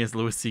think he is?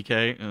 Louis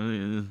C.K.? Is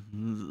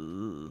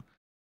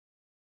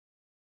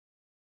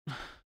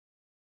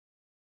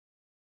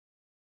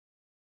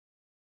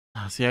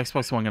the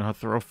Xbox One gonna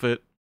throw a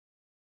fit?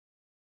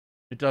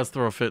 It does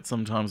throw a fit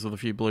sometimes with a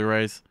few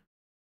Blu-rays.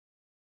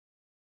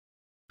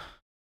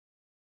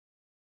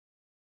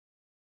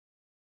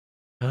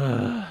 Is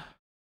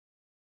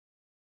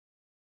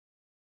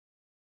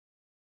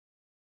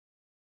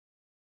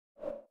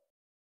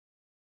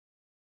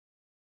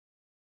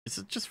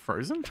it just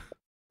frozen?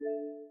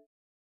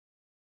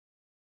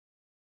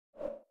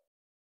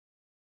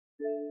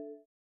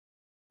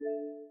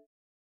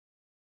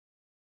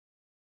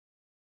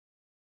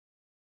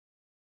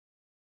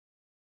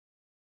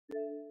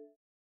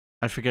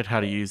 I forget how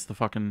to use the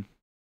fucking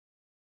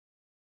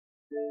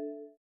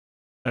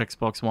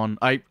Xbox One.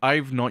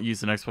 I've not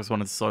used an Xbox One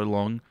in so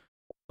long.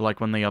 Like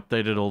when they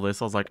updated all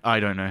this, I was like,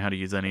 I don't know how to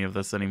use any of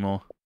this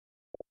anymore.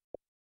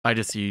 I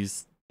just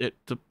use it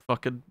to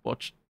fucking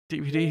watch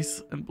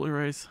DVDs and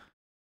Blu-rays.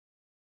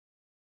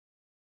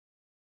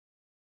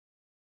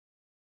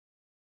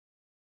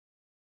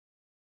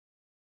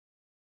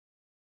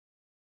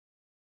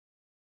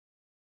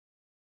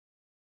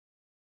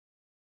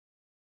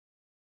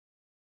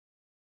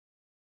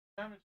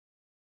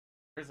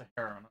 There's a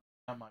hair on it.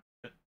 That might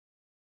be it.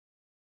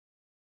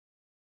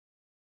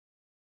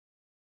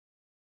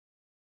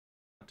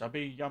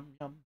 Tubby, yum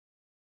yum.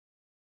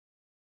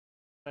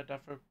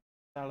 Tofu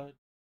salad.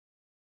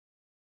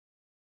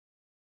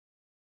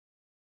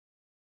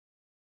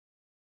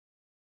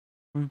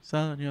 Fruit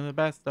salad, you're the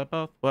best of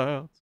both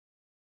worlds.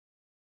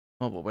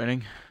 Oh, we're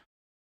waiting.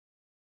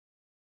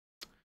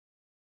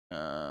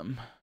 Put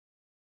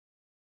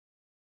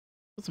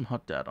some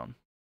hot dad on.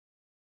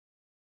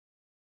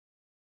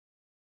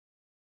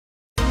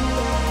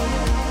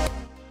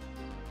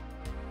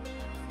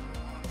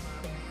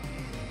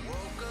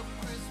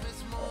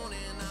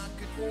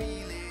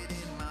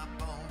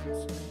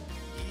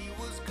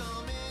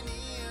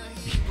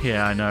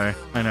 Yeah, I know,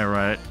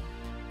 right?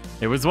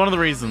 It was one of the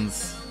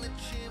reasons.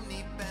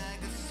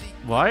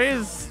 Why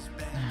is...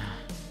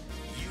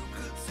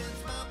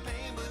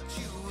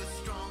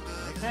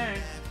 Okay.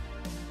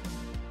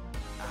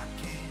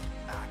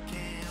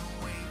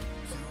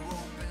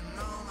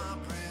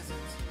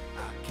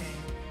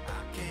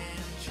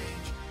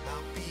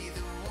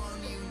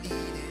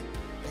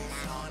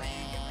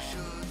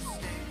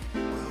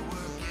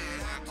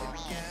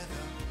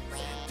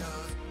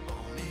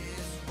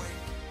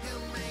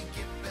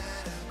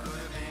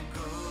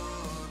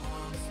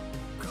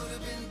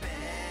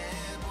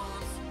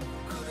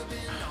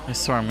 I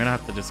swear I'm gonna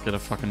have to just get a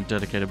fucking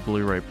dedicated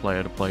Blu-ray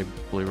player to play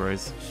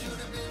Blu-rays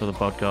for the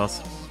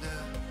podcast.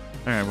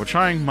 Alright, we're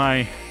trying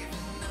my...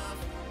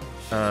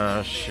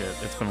 shit,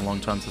 it's been a long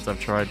time since I've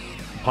tried.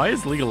 Why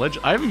is League of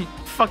Legends? I haven't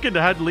fucking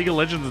had League of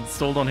Legends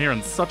installed on here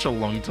in such a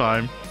long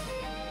time.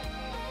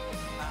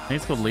 I think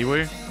it's called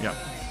Liwu? Yeah.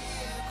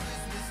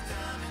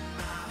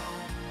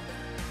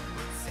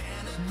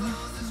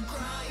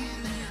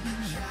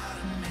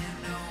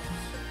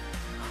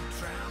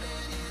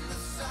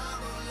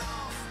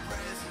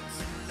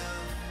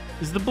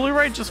 Is the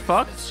Blu-ray just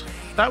fucked?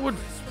 That would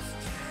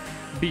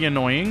be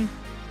annoying.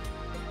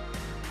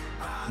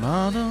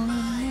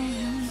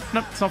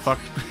 Nope, it's not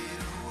fucked.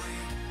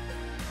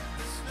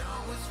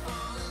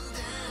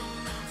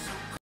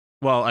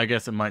 Well, I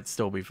guess it might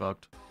still be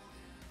fucked.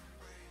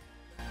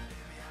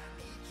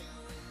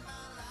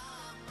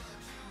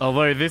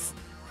 Although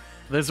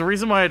there's a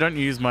reason why I don't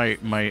use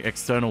my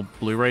external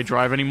Blu-ray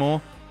drive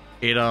anymore.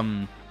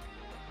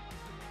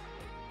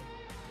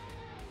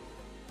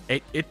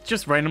 It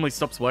just randomly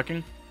stops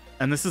working,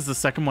 and this is the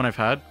second one I've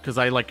had because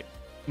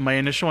my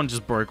initial one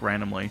just broke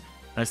randomly.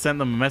 And I sent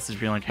them a message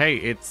being like, "Hey,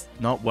 it's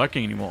not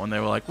working anymore," and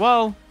they were like,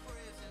 "Well,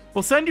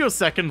 we'll send you a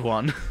second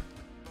one."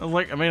 I was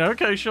like, I mean,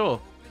 okay,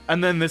 sure.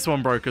 And then this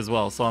one broke as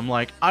well, so I'm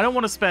like, I don't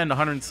want to spend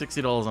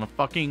 $160 on a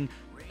fucking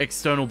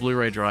external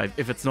Blu-ray drive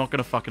if it's not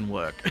gonna fucking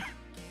work.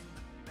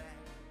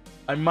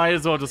 I might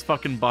as well just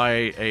fucking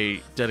buy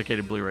a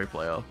dedicated Blu-ray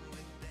player,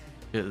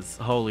 because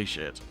holy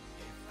shit.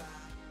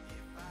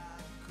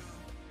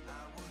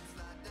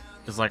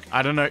 It's like,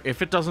 I don't know,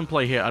 if it doesn't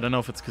play here, I don't know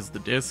if it's because of the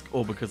disc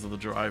or because of the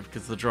drive,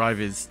 because the drive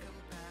is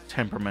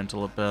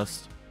temperamental at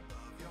best.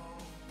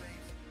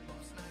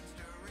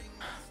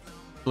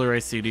 Blu-ray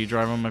CD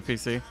drive on my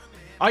PC.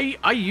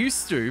 I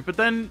used to, but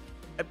then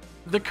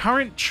the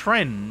current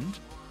trend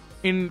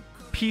in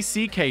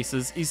PC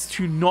cases is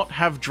to not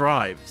have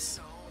drives.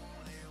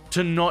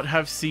 To not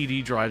have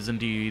CD drives and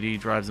DVD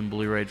drives and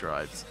Blu-ray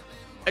drives.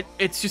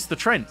 It's just the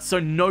trend, so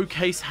no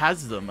case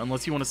has them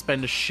unless you want to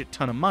spend a shit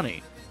ton of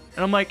money.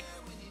 And I'm like,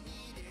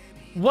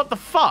 what the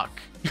fuck?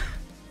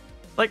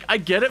 Like, I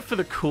get it for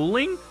the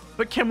cooling,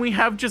 but can we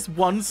have just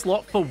one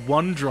slot for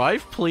one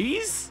drive,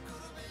 please?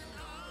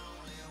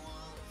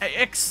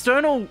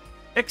 External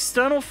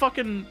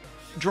fucking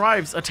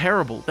drives are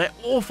terrible. They're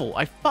awful.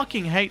 I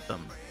fucking hate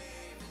them.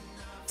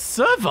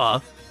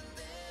 Server?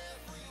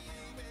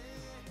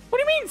 What do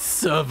you mean,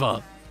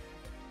 server?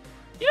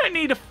 You don't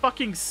need a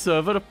fucking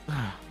server to...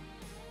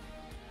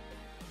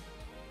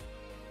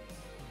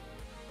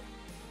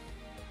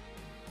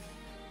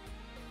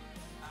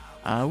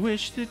 I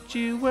wish that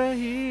you were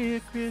here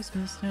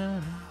Christmas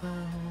time.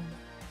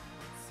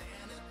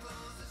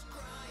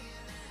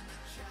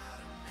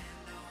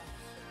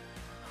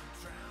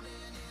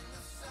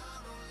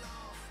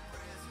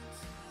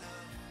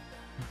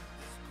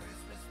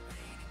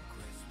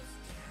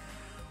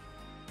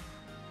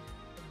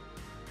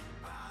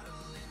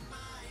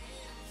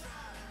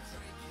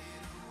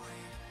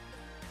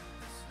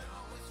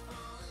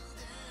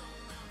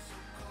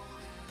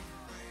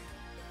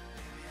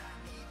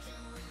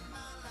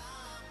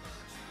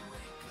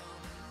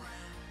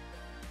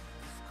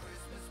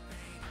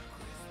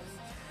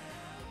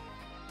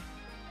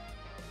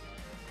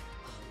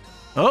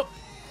 Oh.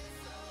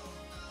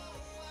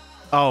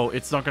 Oh,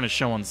 it's not going to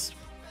show on...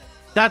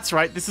 That's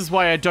right. This is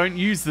why I don't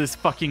use this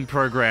fucking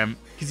program.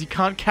 Because you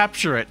can't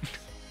capture it.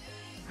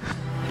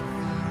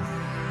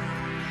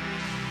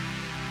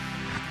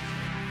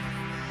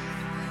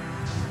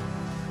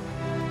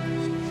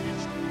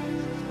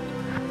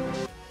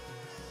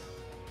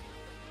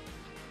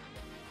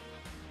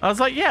 I was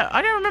like, yeah,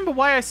 I don't remember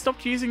why I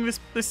stopped using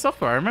this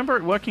software. I remember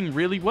it working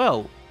really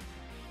well.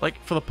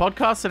 Like, for the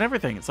podcast and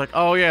everything. It's like,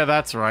 oh yeah,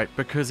 that's right.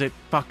 Because it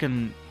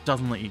fucking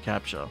doesn't let you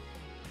capture.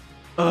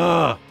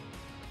 Ugh.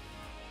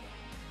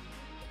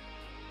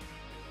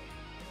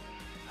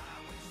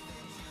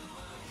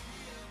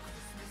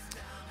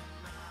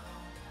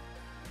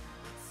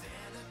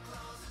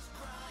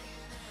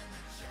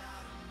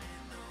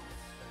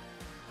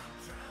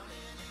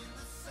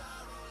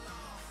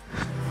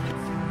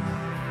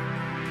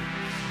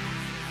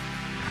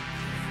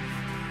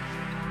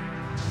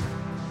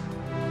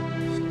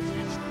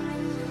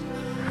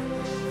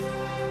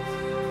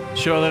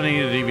 Sure, then I need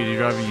a DVD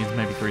drive and use it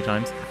maybe 3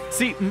 times.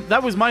 See,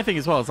 that was my thing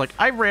as well. It's like,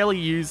 I rarely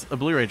use a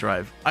Blu-ray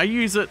drive. I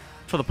use it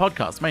for the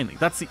podcast, mainly.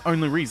 That's the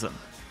only reason.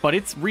 But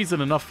it's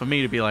reason enough for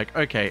me to be like,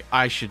 okay,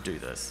 I should do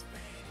this.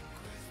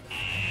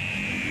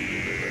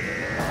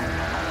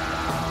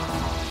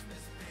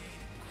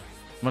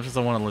 As much as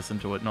I want to listen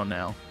to it, not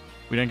now.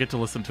 We don't get to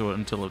listen to it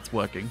until it's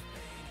working.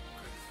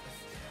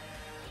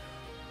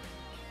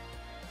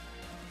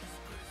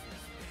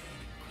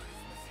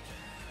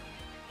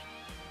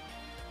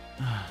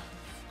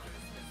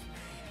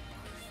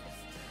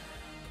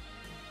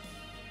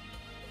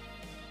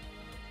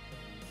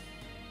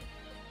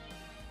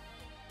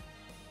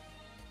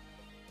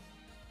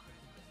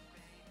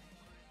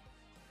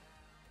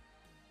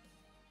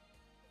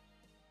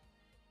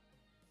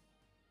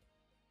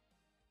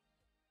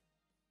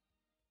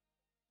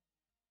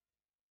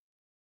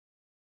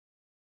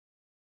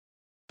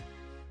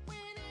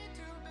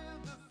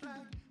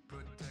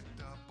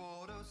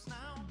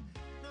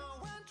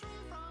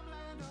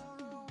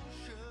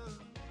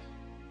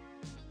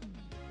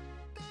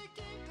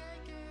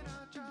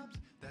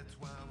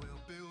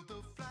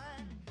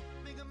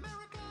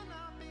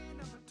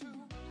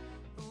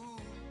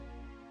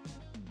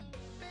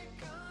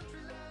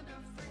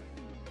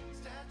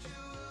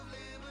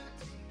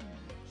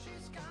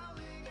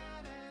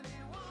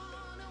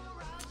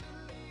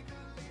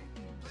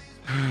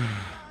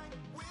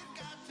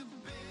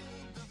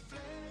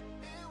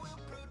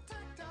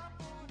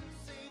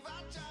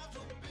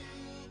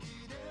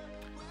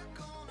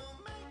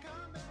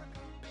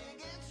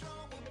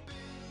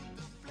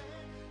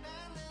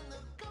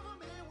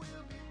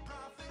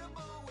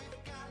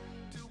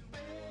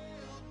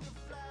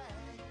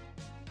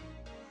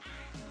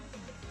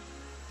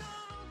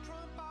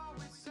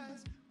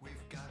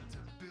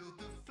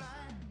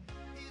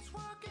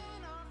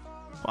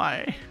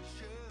 Why?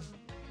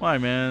 Why,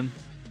 man?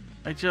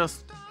 I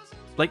just...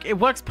 Like, it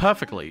works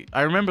perfectly.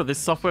 I remember this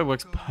software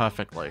works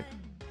perfectly.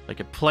 Like,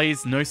 it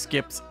plays no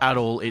skips at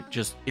all.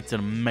 It's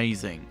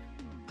amazing.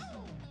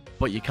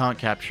 But you can't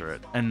capture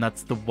it. And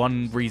that's the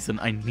one reason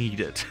I need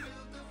it.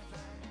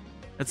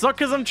 It's not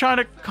because I'm trying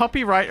to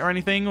copyright or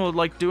anything or,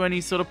 like, do any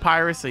sort of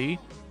piracy.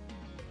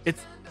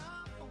 It's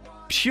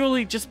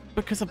purely just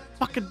because I'm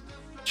fucking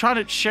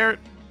trying to share it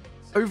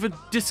over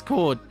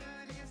Discord.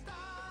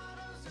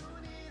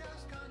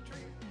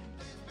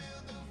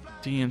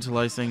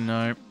 Deinterlacing,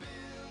 no.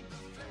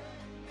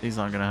 These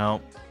aren't gonna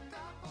help.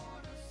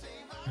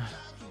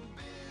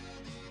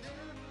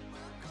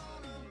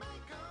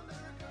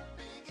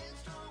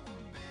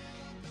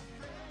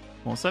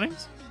 More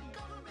settings?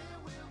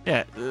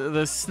 Yeah,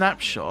 the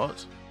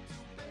snapshot.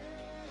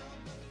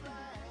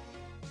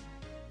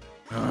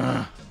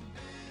 And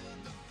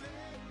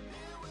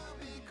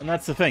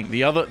that's the thing.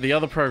 The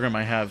other program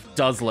I have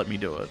does let me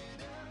do it.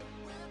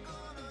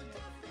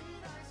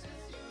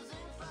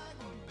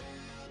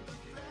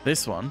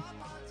 This one.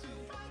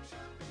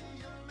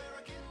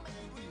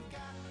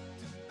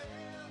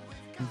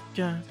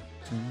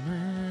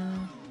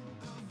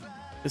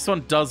 This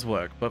one does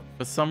work, but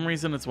for some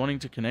reason it's wanting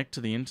to connect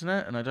to the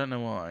internet, and I don't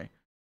know why.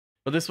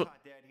 But this one...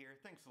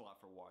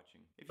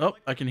 Oh,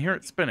 I can hear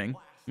it spinning.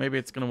 Maybe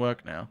it's gonna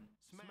work now.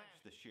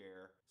 Smash the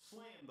share,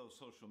 slam those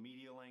social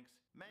media links,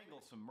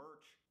 mangle some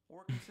merch,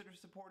 or consider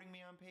supporting me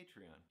on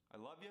Patreon. I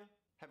love you.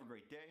 Have a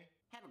great day.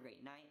 Have a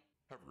great night.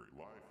 Have a great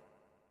life.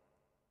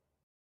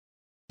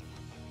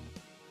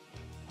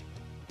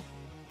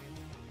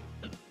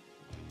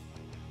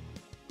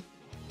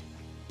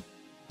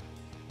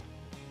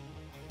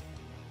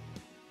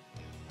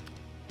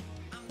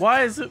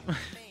 Why is it...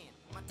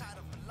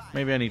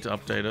 Maybe I need to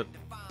update it.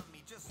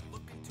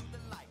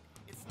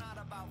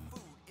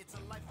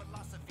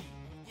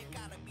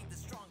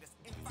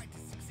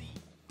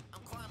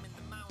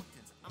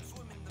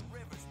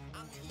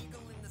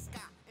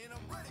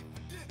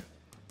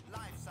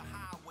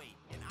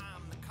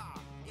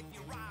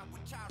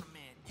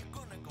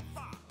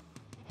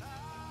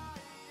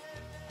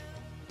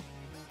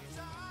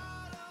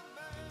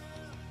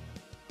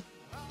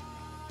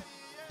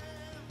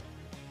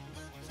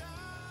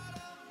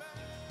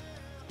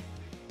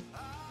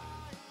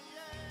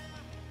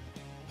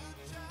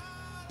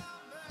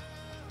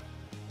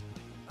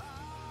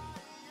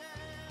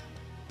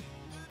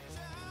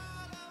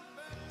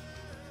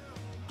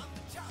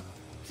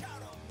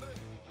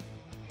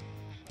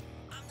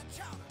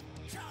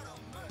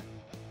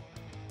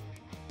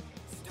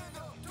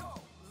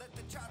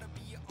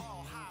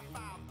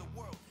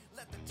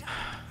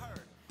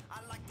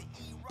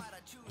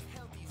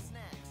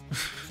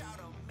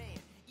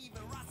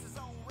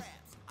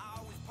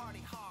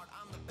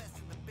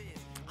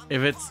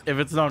 If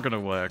it's not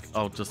gonna work,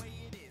 I'll just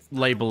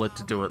label it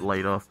to do it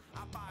later.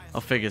 I'll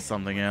figure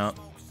something out.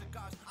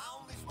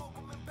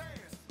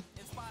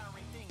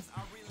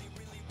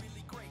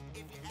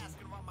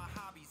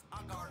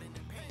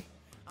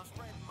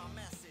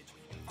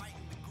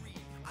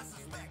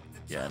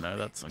 Yeah, no,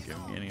 that's not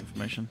giving me any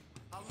information.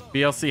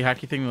 BLC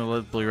hacky thing that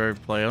let Blu-ray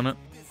play on it.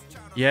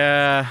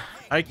 Yeah,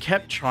 I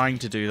kept trying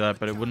to do that,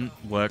 but it wouldn't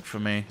work for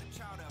me.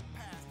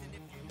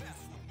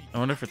 I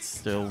wonder if it's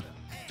still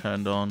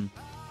turned on.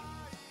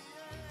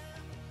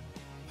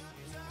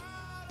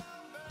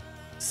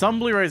 Some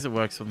Blu-rays it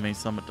works with me,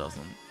 some it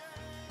doesn't.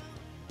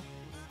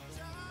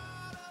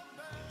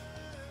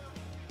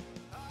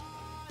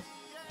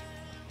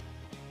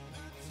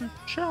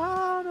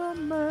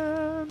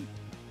 Gentleman,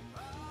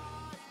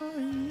 I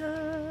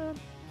am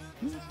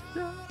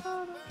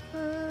gentleman.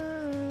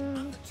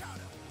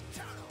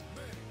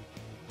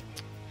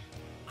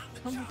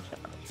 I'm a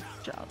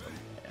gentleman.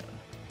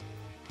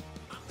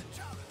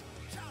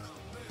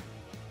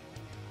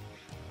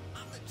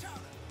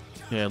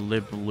 Yeah,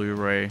 Lib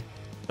Blu-ray.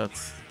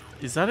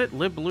 Is that it?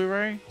 Lib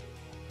Blu-ray?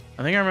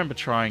 I think I remember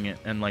trying it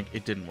and like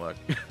it didn't work.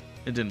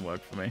 It didn't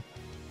work for me.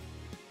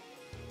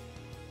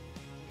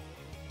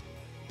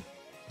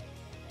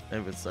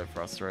 It was so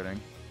frustrating.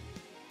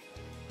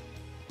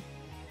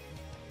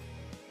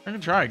 I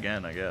can try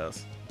again, I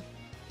guess.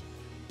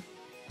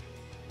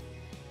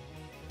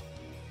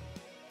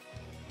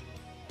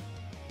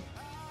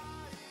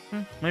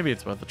 Maybe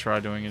it's worth a try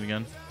doing it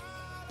again.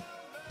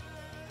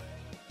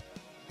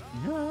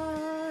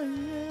 I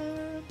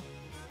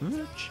am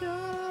the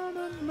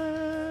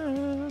gentleman.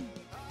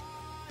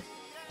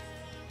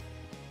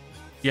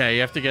 Yeah, you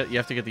have to get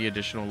the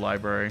additional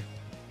library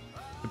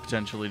to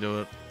potentially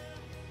do it.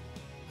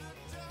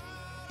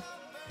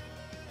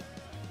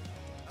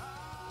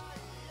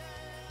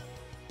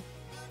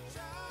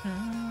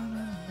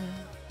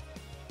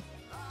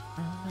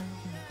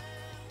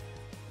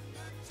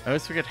 I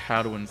always forget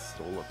how to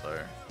install it though.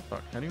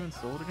 Fuck, how do you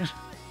install it again?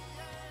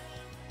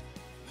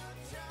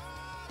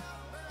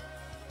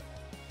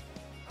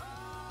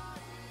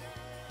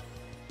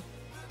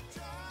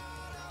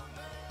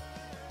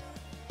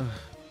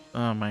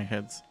 Oh, my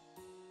head's...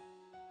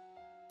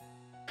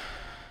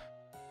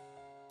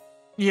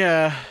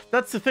 Yeah,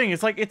 that's the thing.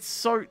 It's like, it's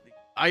so...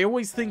 I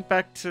always think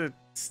back to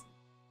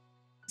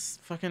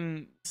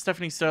fucking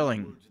Stephanie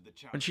Sterling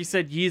when she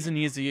said years and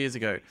years and years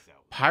ago,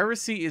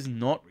 piracy is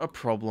not a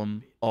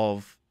problem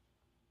of,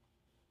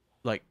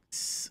 like,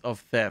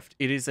 of theft.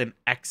 It is an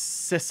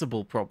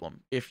accessible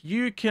problem. If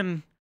you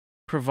can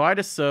provide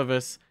a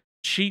service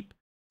cheap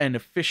and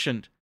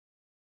efficient,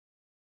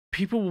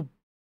 people will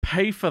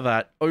pay for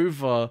that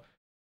over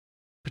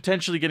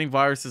potentially getting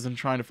viruses and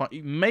trying to find...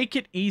 Make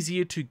it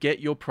easier to get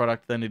your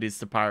product than it is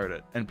to pirate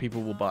it, and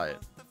people will buy it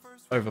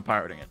over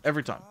pirating it.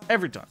 Every time.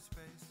 Every time.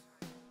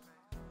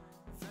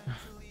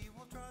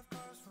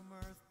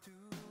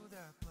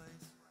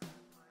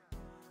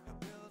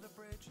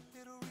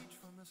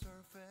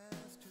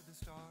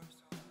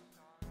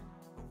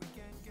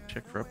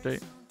 Check for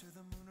update.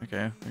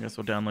 Okay, I guess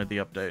we'll download the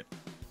update.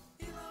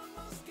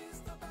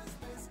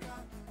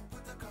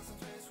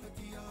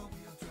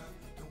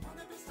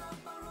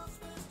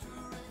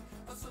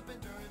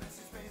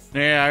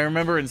 Yeah, I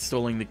remember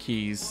installing the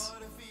keys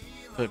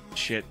for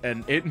shit,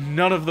 and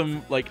none of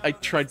them, like, I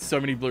tried so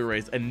many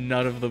Blu-rays, and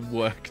none of them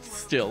worked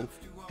still,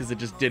 because it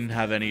just didn't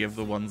have any of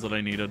the ones that I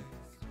needed.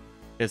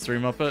 History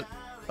Muppet?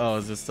 Oh,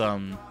 is this,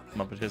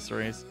 Muppet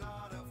Histories?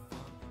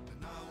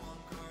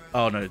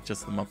 Oh, no, it's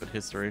just the Muppet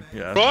History,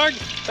 yeah. Frog,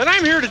 and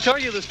I'm here to tell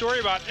you the story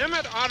about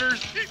Emmett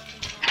Otter's...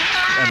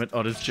 Emmett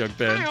Otter's Jug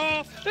Band. Hi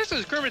all, this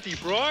is Kermit the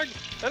Frog,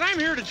 and I'm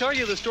here to tell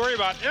you the story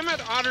about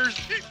Emmett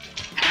Otter's...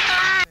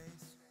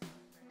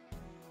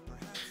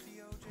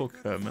 Poor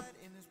Kermit.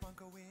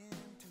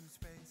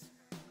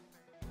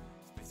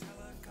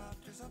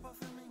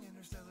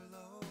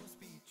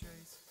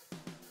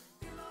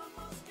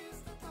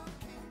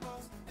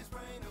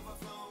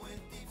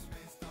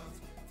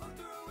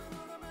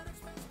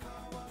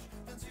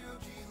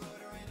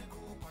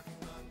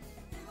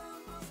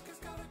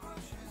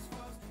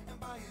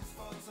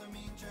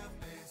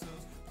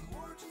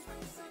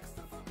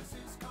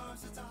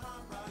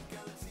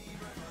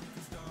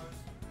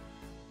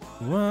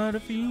 What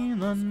if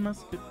Elon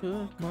Musk could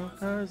put more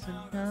cars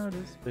in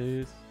outer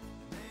space?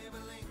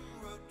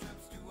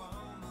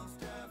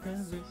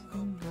 Every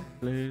single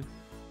place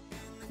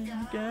in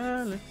the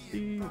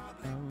galaxy.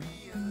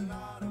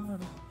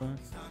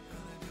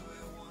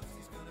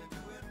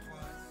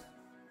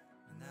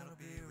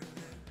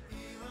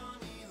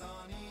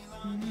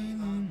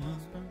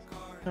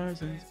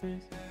 Cars in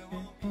space.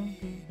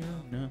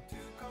 No.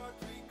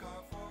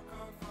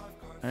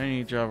 I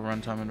need Java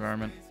runtime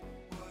environment.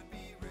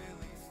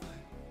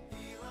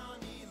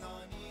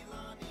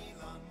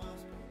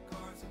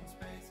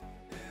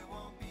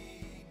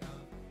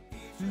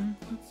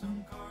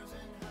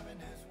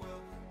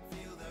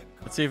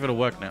 Let's see if it'll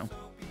work now.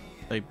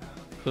 They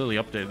clearly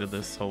updated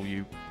this whole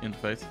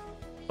interface.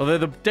 Although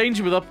the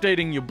danger with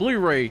updating your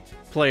Blu-ray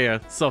player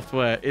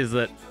software is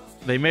that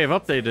they may have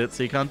updated it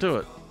so you can't do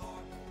it.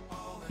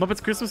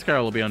 Muppets Christmas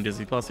Carol will be on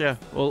Disney Plus, yeah.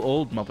 All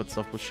old Muppet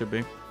stuff should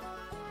be.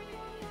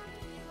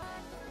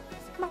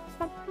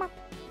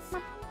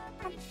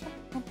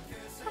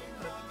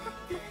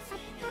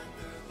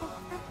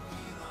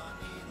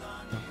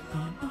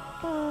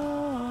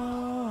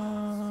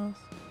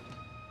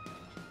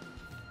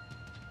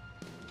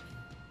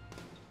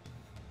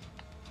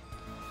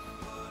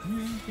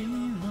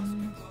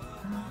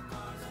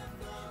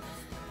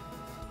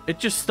 It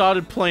just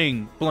started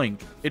playing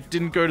Blink. It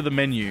didn't go to the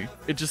menu.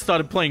 It just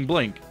started playing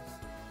Blink.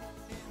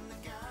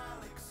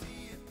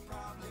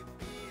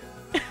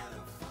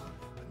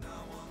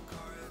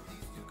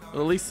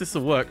 Well, at least this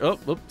will work. Oh,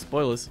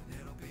 spoilers.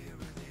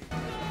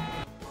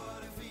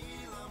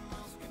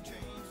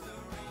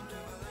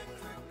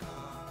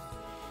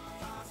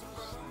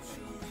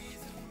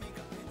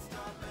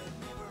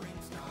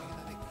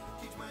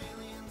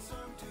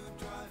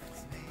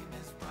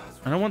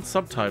 I don't want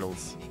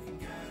subtitles.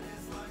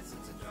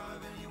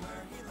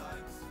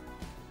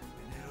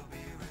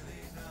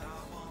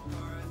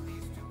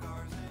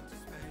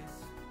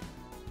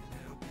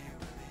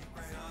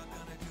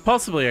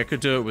 Possibly I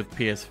could do it with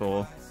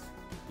PS4.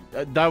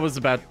 That was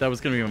going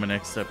to be my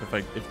next step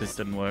if this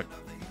didn't work.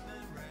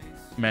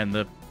 Man,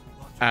 the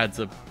ads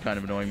are kind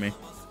of annoying me.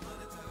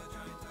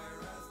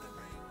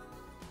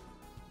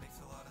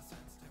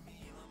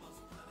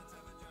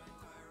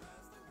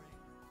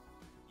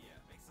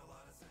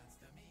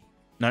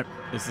 Nope,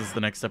 this is the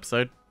next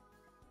episode.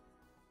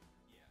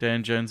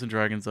 Dan Jones and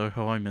Dragons. Oh,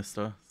 how I missed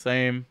her.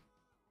 Same.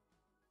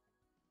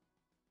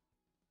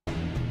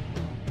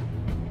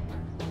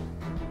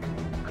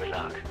 Good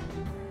luck.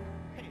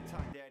 Hey, it's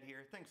Hot Dad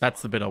here. Thanks.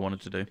 That's the bit I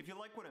wanted to do. If you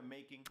like what I'm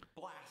making,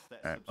 blast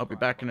that. Alright, I'll be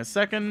back in a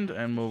second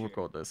and we'll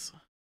record this.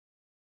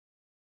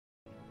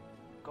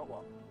 Got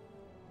what?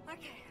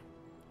 Okay,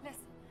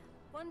 listen.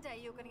 One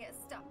day you're going to get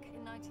stuck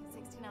in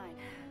 1969.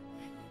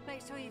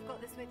 Make sure you've got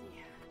this with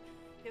you.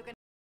 You're going to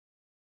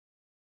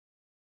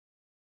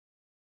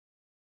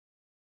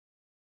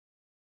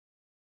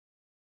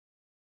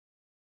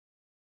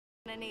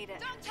need it.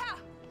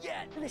 Doctor!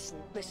 Yeah,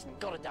 listen,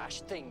 got a dash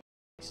thing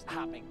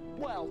happening.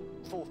 Well,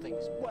 four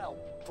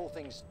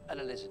things and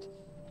a lizard.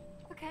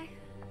 Okay,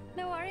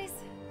 no worries.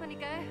 When you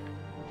go,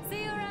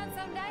 see you around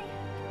someday.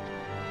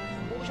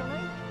 What was your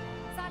name?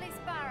 Sally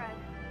Sparrow.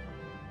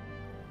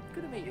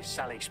 Good to meet you,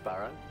 Sally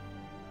Sparrow.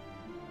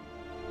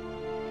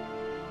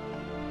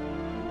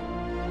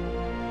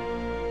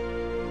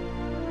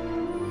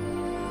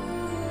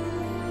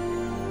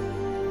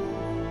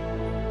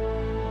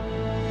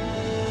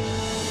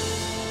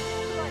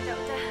 Goodbye,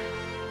 Doctor.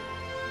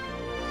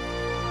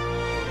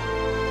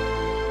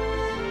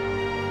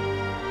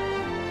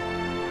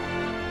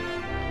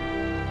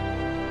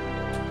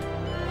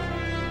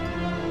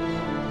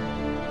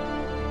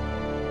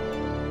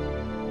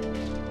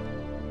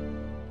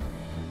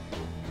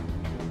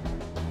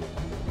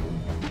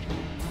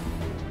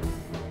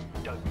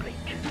 Don't blink.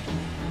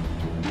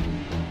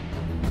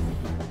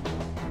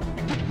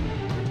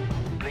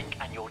 Blink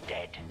and you're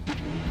dead.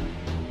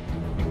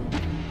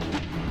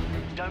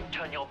 Don't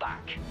turn your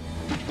back.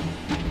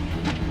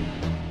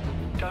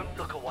 Don't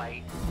look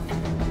away.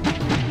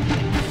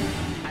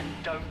 And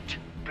don't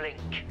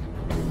blink.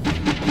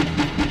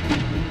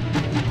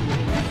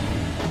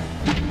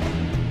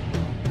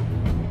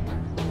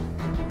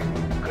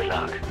 Good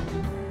luck.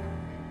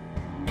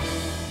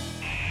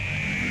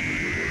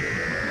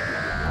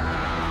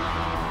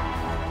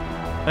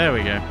 There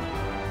we go.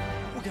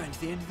 We're going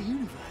to the end of the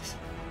universe.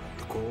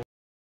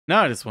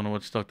 Now I just want to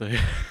watch Doctor Who.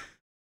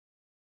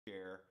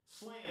 Share,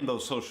 slam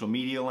those social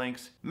media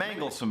links,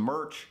 mangle some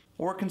merch,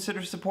 or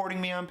consider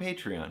supporting me on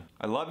Patreon.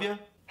 I love you.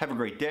 Have a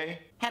great day.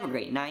 Have a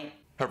great night.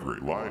 Have a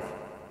great life.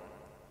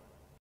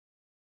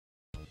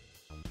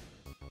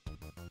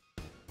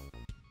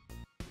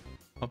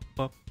 Up,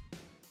 up.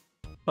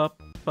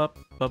 Up, up,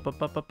 up,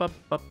 up, up, up, up,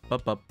 up,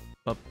 up, up,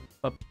 up,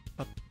 up,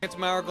 up.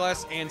 Phantom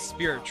Hourglass and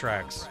Spirit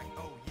Tracks.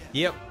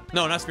 Yep.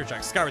 No, not Spirit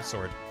Tracks. Skyward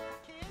Sword.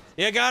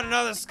 You got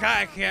another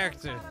Sky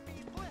character.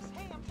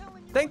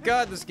 Thank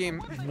God this game.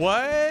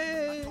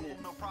 What?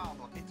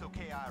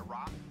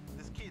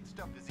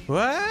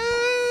 What?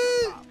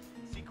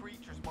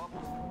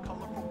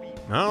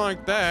 I don't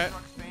like that.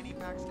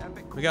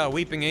 We got a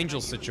Weeping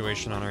Angel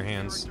situation on our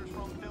hands.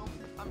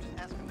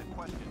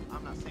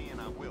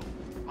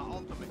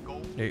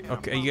 Hey,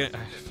 okay, you get.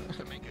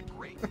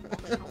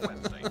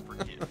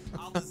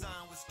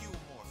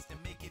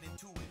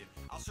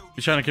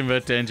 You're trying to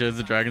convert Dan Jones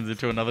and Dragons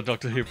into another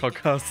Doctor Who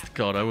podcast?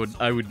 God,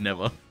 I would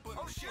never.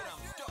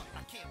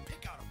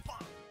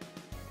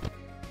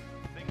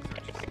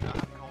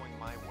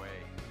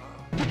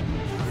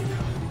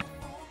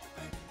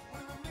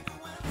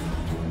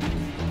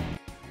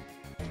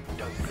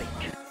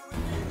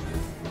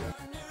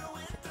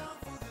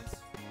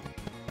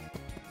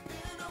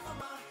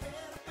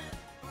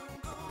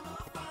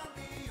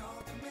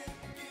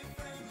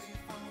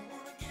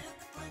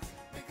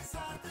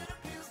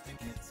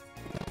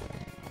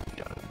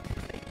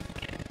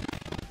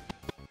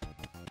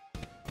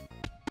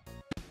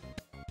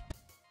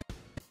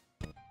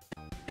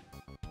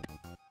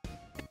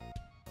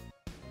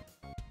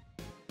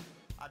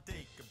 I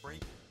take a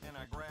break and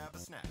I grab a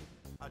snack.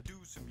 I do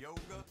some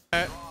yoga.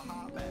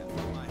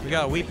 We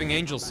got a Weeping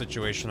Angel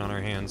situation on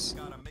our hands.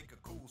 Gotta make a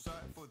cool site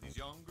for these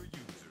younger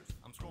users.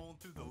 I'm scrolling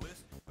through the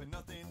list, but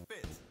nothing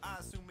fits. I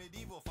assume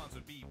medieval fonts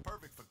would be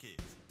perfect for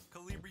kids.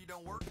 Calibri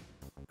don't work.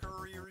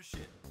 Courier is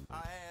shit.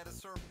 I add a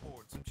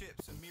surfboard, some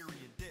chips, and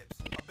myriad dips.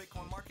 A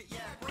Bitcoin market, yeah,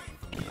 great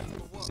for kids.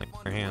 But what fun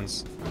Our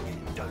hands.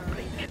 I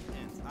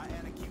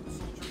add a cute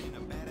soldier and a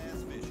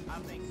badass fish. I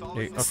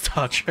think A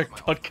Star Trek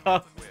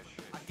podcast.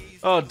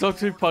 Oh,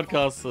 Doctor Who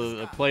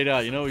podcasts are played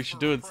out. You know what we should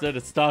do instead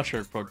of Star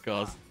Trek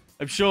podcast?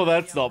 I'm sure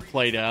that's not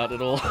played out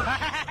at all.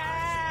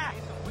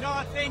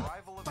 Nothing.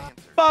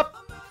 Bop.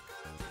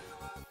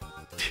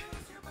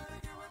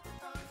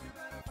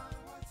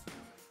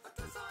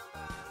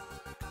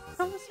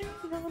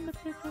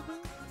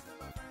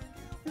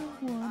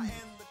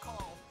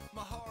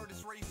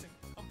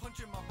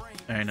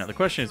 Alright, now the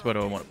question is where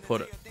do I want to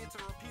put it?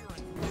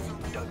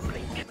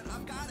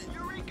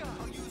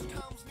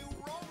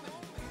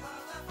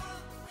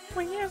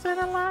 We use it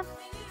a lot.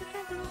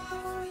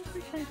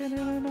 We can't get it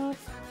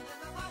enough.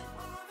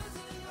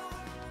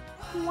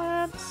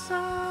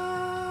 Website.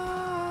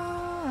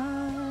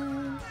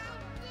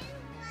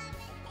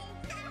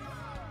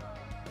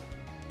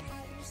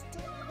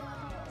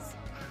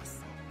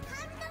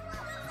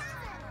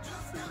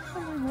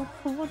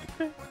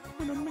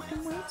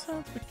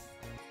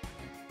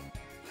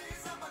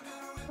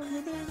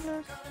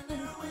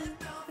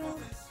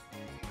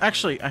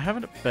 Actually, I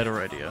have a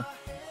better idea.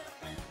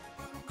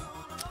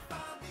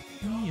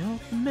 You'll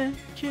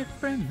make it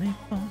friendly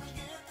fun.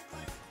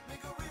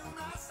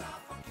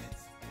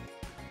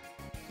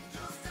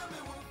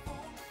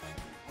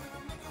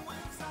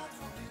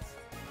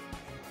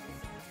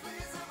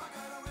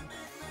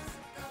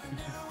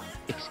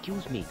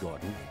 Excuse me,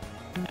 Gordon.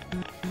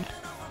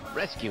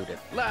 Rescued at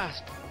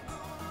last.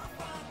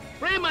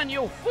 Raymond,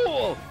 you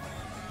fool!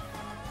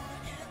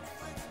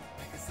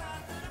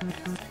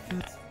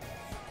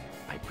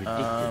 I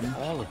predicted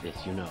all of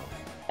this, you know.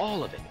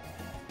 All of it.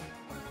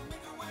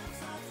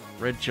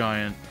 Red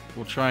Giant.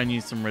 We'll try and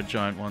use some Red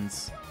Giant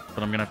ones,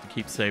 but I'm going to have to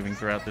keep saving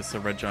throughout this so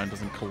Red Giant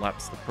doesn't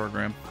collapse the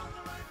program.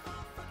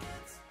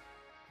 It's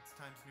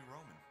Times New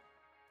Roman.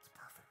 It's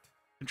perfect.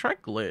 And try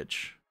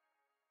Glitch.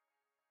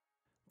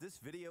 This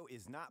video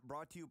is not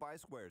brought to you by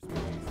Squarespace.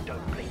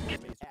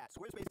 Squarespace at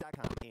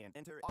squarespace.com and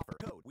enter offer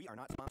code. We are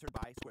not sponsored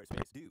by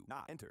Squarespace. Do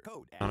not enter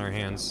code On our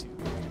hands.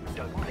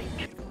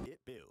 It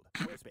build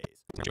Squarespace.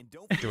 And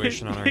don't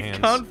Situation on our hands.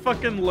 Can't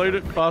fucking load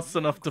it fast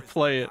enough to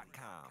play it.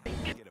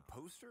 get a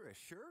poster, a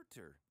shirt,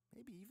 or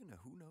maybe even a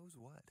who knows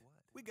what.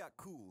 We got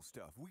cool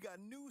stuff. We got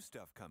new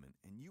stuff coming,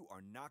 and you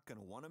are not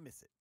gonna want to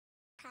miss it.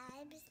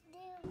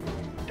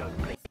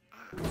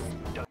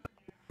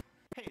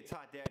 Hey, it's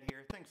Hot Dad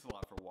here. Thanks a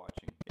lot for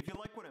watching. If you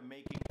like what I'm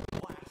making,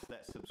 blast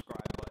that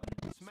subscribe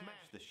button,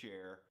 smash the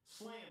share,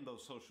 slam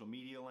those social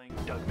media links,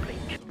 some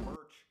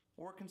merch,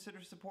 or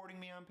consider supporting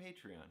me on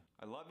Patreon.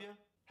 I love you.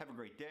 Have a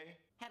great day.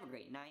 Have a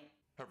great night.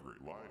 Have a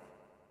great life.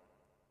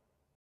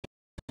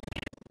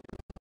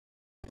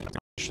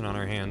 On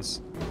our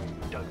hands.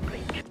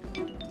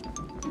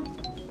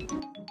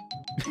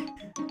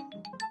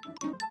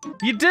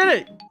 You did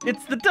it!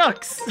 It's the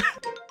ducks!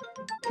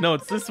 No,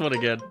 it's this one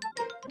again.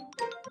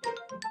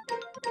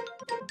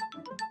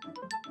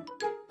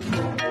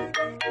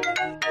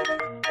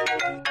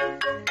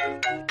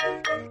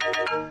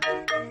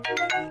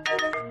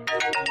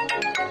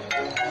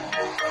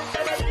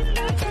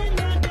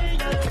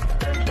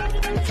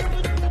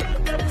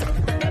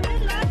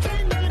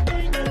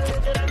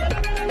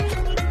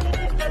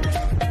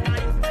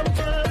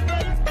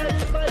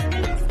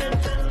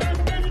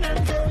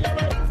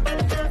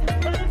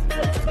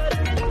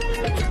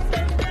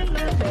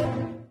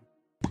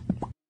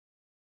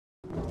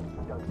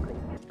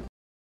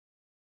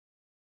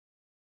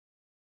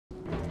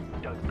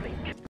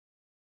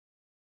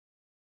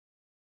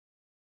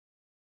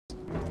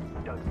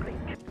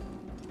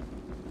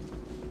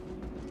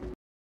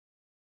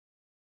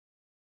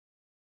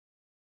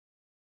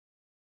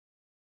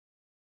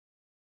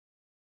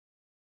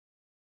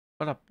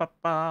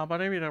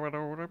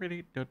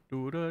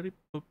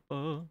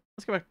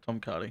 Let's go back to Tom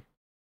Cardy.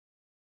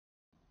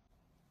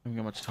 Haven't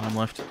got much time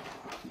left.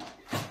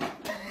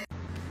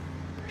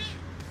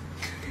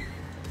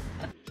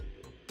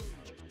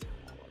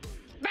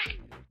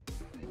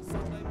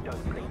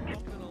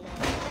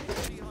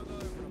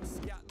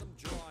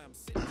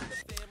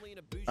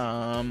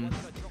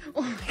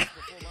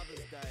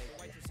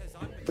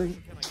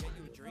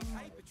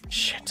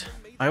 Shit.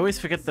 I always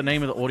forget the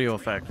name of the audio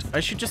effect. I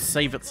should just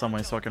save it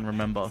somewhere so I can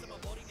remember.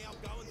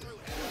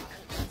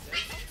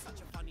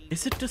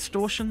 Is it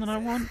distortion that I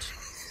want?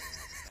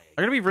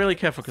 I gotta be really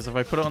careful because if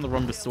I put it on the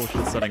wrong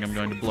distortion setting, I'm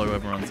going to blow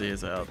everyone's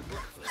ears out.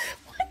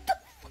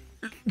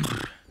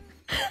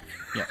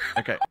 Yeah,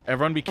 okay.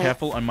 Everyone be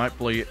careful, I might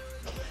blow you...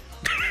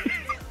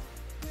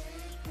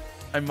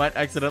 I might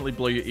accidentally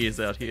blow your ears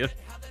out here.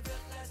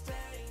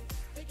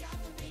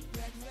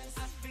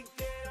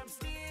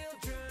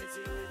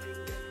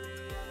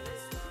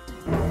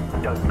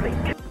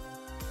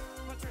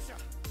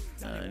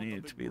 I need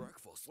it to be higher.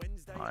 Boss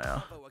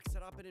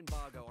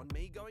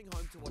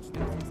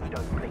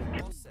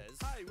says,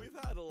 hey, we've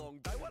had a long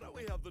day. Why don't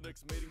we have the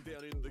next meeting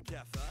down in the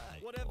cafe?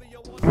 Whatever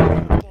you want,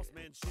 boss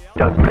man shout.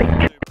 Don't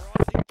get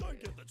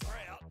the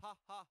trout. Ha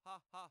ha ha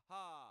ha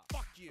ha.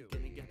 Fuck you.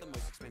 Gonna get the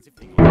most expensive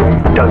thing.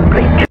 Don't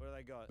blink. What do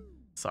they got?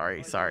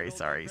 Sorry. Shit.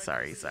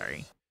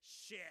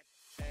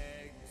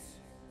 Eggs.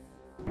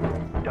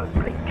 Don't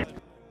blink.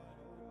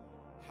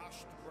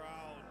 Hashed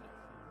brown.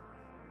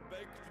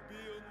 Baked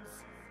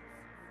beans.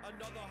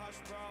 Another hash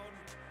brown.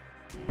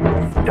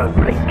 Don't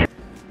blink.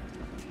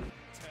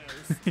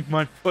 You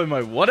might put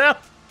my what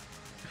out?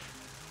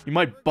 You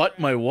might butt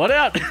my what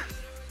out?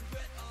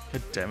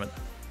 God damn it.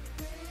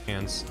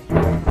 Hands.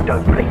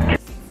 Don't blink.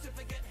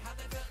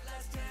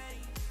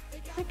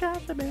 I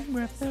got the big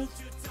weapons.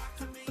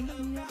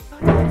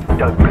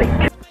 Don't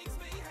blink.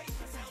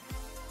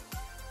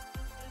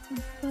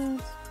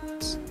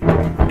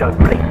 Don't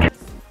blink.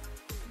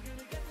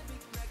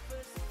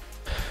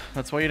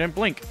 That's why you don't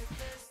blink.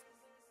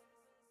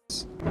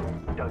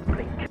 Don't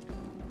blink.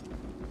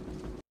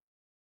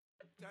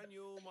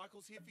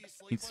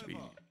 Needs to be a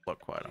lot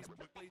quieter.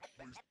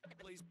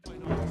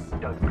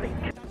 Don't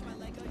blink.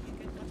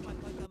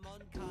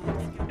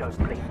 Don't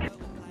blink.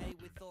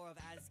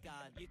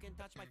 You can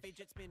touch my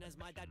fidget spinners,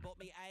 my dad bought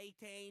me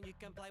 18. You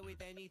can play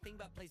with anything,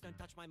 but please don't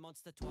touch my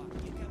monster twat.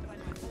 You can play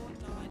my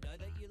Fortnite, know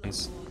that you love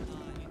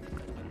Fortnite. You can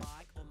touch my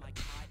bike or my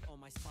kite or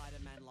my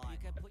Spider-Man light.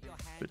 You can put your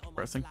hand on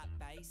my slap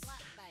bass.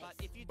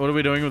 What are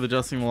we doing with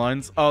adjusting the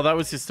lines? Oh, that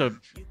was just to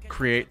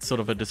create sort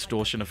of a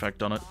distortion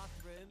effect on it.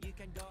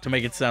 To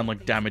make it sound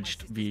like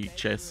damaged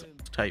VHS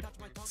tape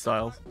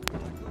styles.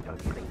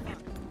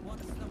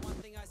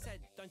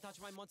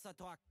 My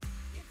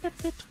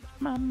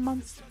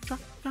monster truck,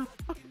 I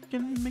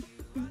fucking make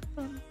me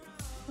run.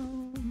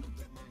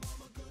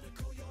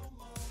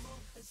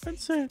 And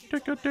say,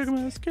 take a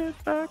let's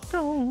get back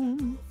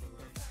home.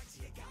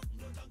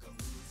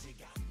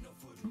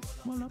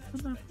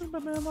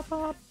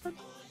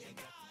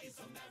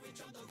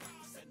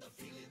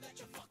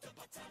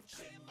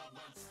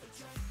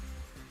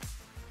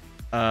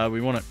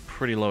 We want it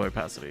pretty low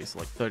opacity, so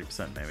like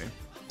 30% maybe.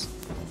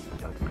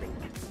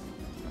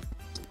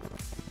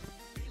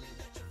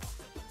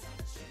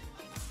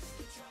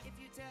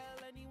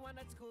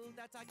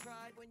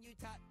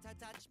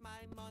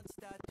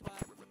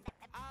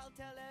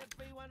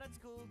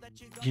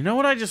 You know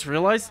what I just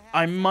realized?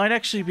 I might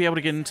actually be able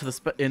to get into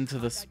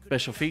the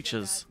special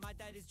features.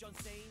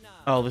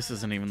 Oh, this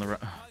isn't even the right.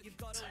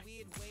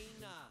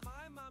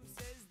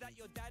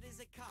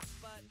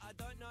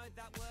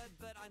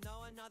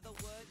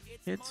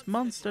 It's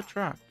monster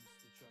truck.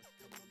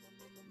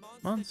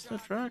 Monster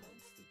truck.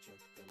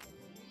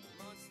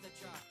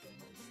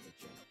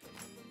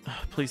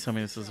 Please tell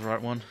me this is the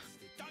right one.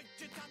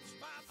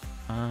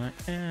 I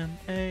am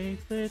a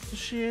little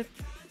shit.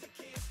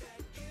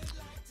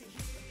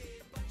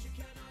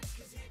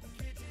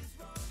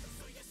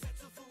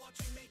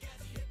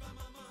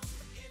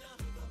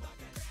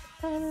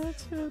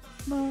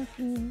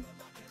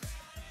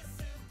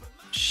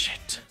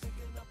 Shit.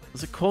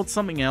 Was it called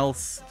something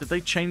else? Did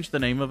they change the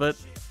name of it?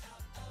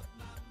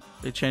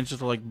 They changed it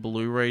to like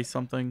Blu-ray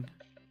something.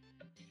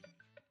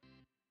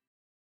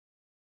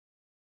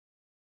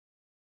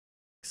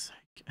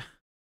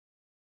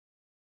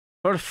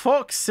 For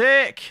fuck's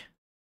sake!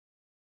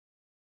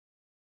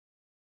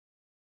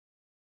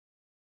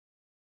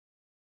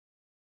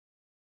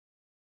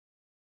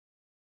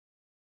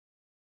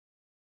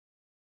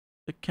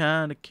 The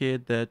kind of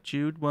kid that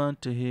you'd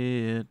want to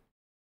hit.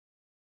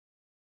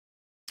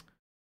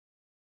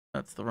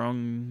 That's the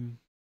wrong...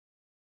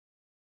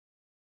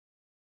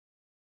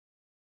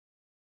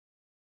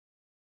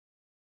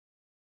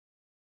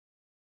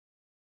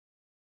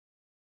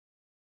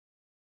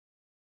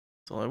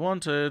 That's all I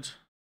wanted.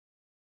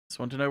 Just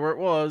want to know where it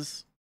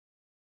was.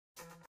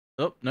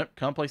 Oh, nope,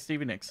 can't play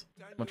Stevie Nicks.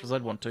 As much as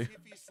I'd want to.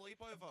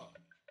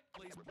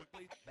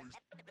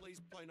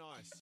 Please play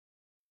nice.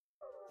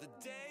 The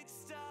date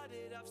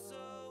started off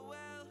so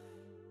well.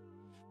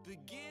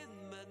 Begin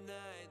my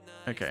night.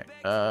 Okay,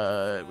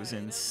 it was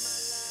in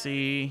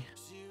C.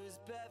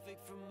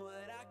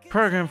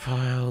 Program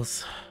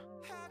files.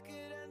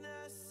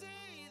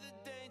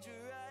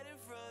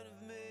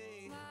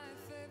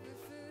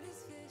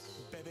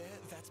 Baby,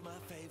 that's my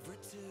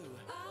favorite too.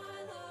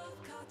 I love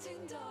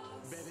cutting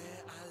dogs. Baby,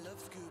 I love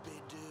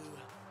Scooby-Doo.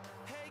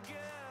 Hey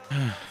girl,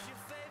 what's your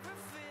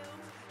favorite film?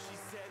 She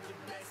said the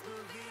best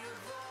movie of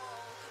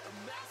all. A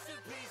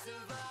masterpiece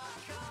of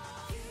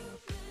art.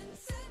 Human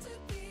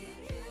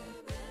centipede,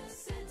 human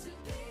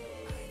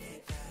centipede. I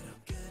think that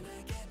I'm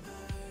gonna get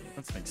murdered.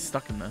 That's like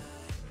stuck in there.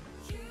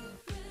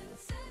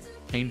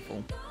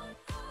 Painful.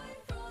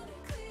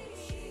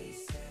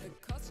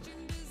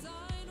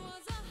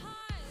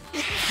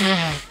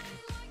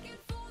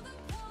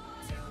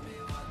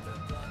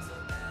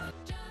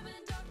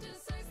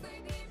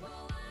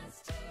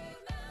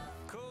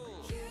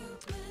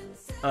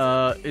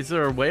 Is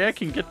there a way I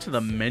can get to the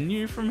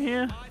menu from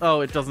here?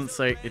 Oh, it doesn't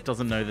say, it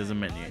doesn't know there's a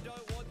menu.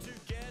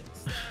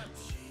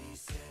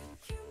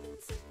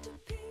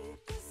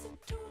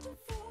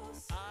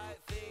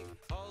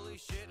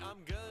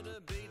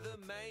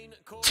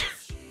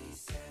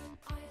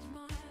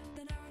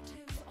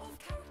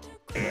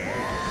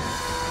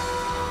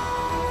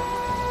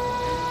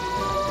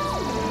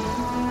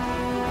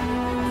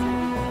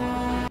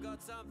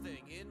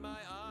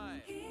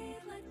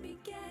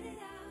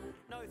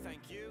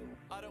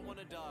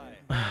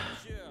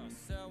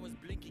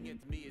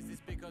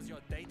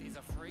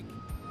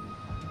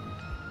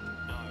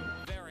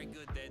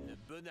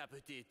 Bon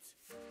appetit.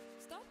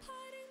 Stop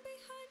hiding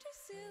behind your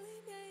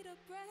silly made-up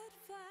red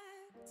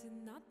flag. To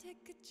not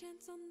take a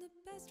chance on the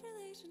best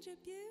relationship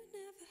you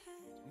never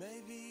had.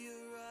 Maybe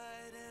you're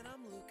right and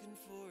I'm looking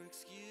for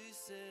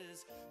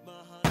excuses.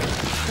 My heart.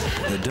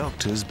 The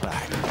Doctor's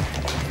back.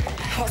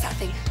 What's that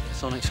thing?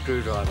 Sonic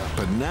screwdriver.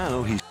 But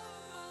now he's...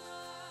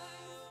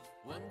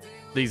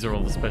 These are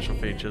all the special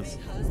features.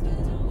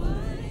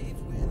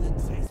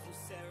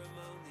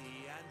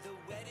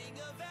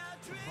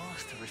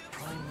 Master is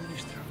Prime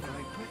Minister of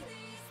Great Britain.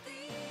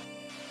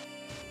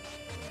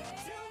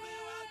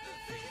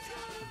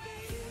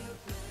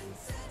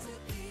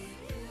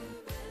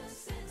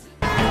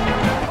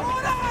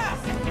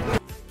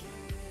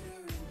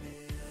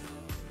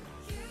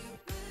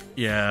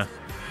 Yeah.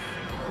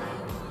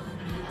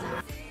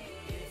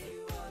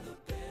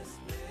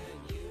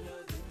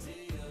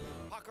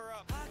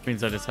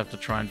 Means I just have to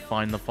try and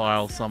find the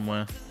file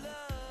somewhere.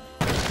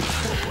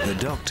 The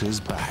Doctor's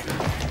back.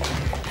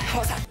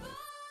 What's that?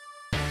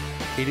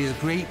 It is a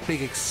great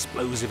big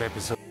explosive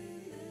episode.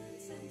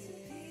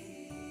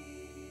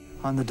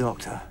 I'm the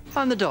Doctor.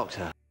 I'm the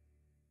Doctor.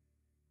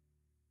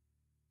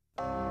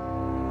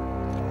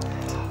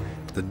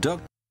 The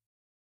Doctor...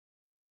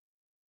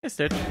 Yes,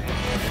 dude.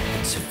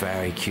 It's a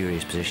very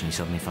curious position he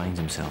suddenly finds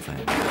himself in.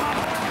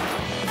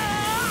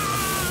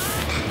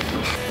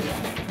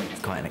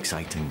 It's quite an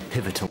exciting,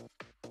 pivotal...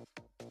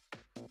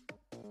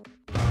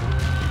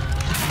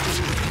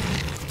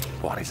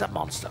 What is a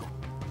monster?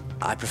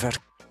 I prefer to...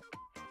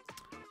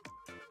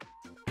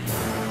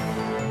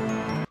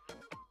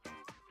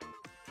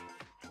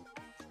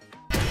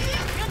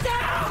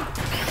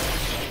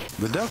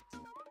 The Doctor...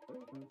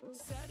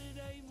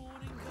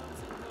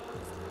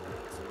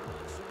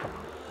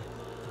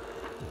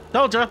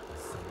 Told ya!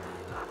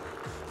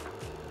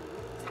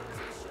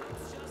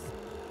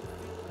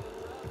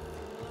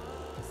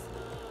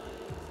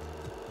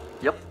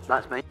 Yep,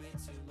 that's me.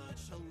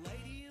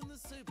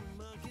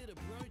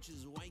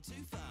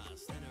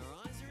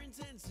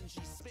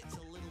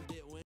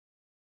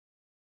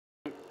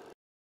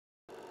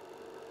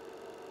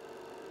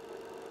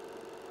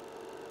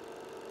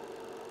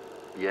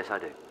 Yes, I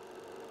do.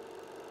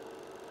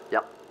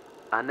 Yep.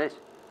 And this.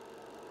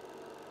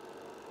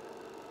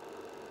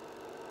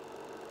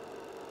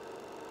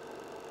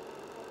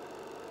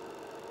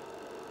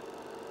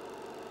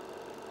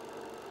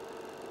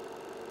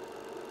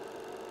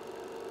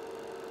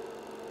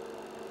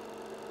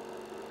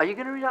 Are you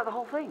going to read out the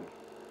whole thing?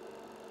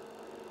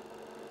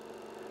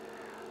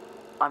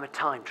 I'm a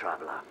time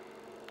traveller.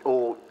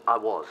 Or I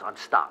was. I'm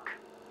stuck.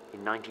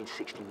 In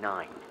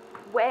 1969.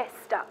 We're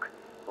stuck.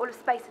 All of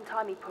space and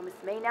time he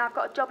promised me. Now I've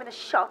got a job in a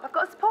shop. I've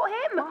got to support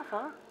him.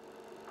 Martha?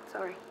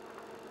 Sorry.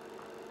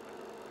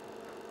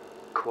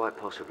 Quite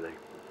possibly.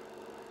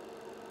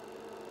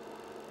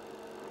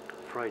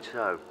 Afraid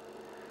so.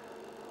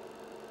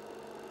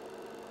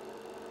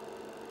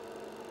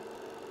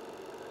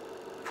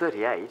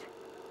 "38?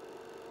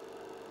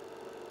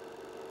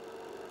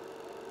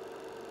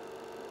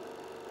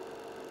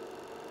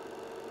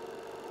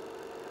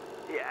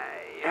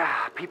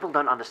 Yeah, people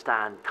don't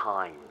understand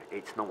time.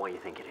 It's not what you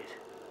think it is.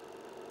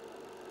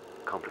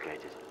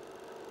 Complicated.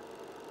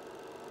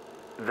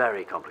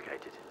 Very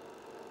complicated.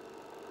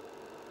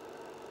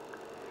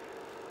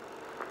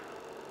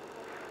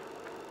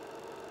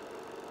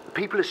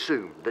 People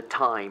assume that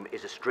time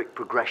is a strict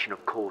progression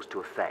of cause to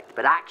effect,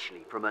 but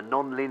actually, from a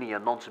non-linear,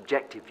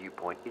 non-subjective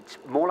viewpoint, it's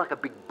more like a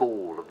big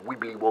ball of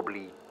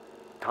wibbly-wobbly,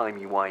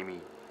 timey-wimey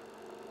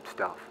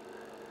stuff.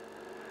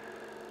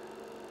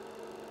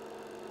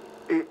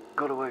 It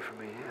got away from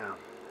me, yeah.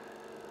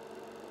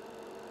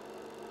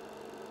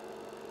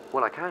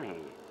 Well, I can hear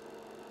you.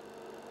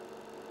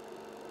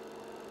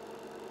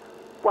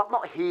 Well,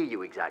 not hear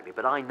you exactly,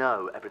 but I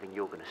know everything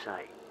you're going to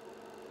say.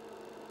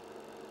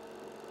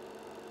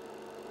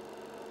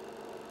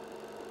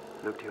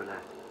 Look to your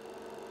left.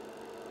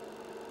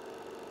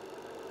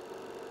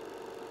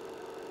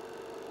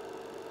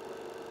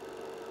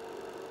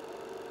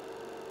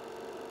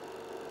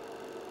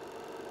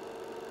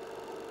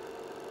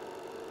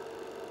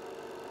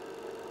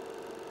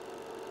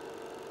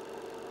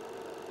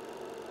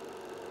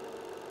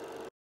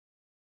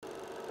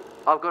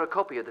 I've got a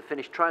copy of the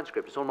finished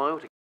transcript. It's on my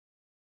auto.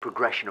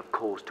 Progression of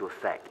cause to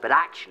effect, but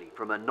actually,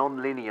 from a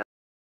non-linear,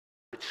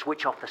 could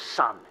switch off the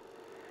sun.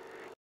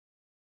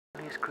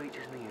 Funniest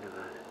creatures in the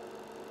universe.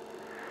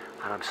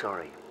 And I'm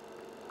sorry.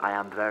 I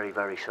am very,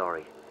 very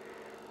sorry.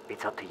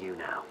 It's up to you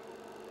now.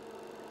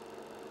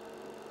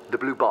 The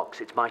blue box,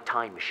 it's my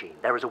time machine.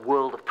 There is a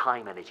world of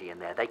time energy in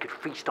there. They could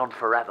feast on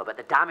forever, but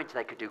the damage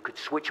they could do could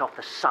switch off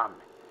the sun.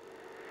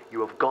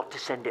 You have got to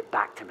send it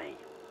back to me.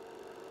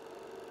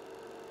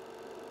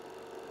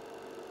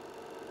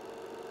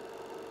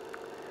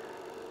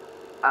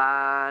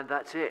 And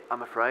that's it,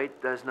 I'm afraid.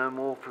 There's no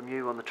more from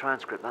you on the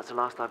transcript. That's the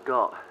last I've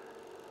got.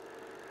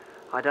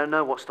 I don't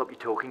know what stopped you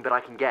talking, but I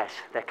can guess.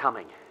 They're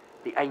coming.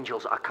 The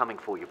angels are coming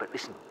for you. But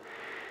listen,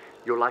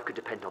 your life could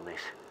depend on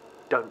this.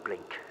 Don't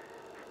blink.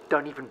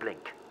 Don't even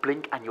blink.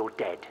 Blink and you're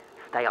dead.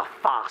 They are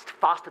fast,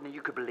 faster than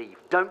you could believe.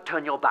 Don't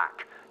turn your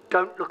back.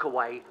 Don't look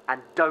away,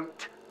 and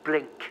don't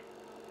blink.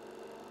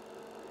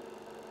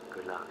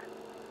 Good luck.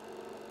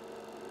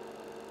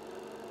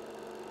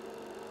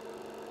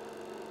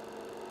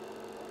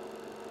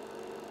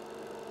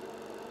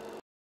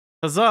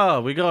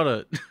 Huzzah, we got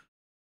it.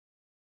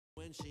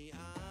 When she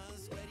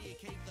asks, where do you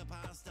keep the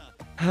pasta?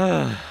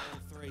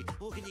 3.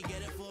 Well, can you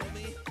get it for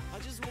me? I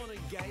just want a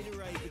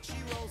Gatorade, but she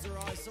rolls her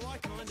eyes, so I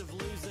kind of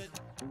lose it.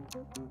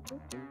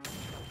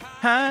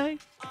 Hey,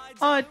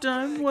 I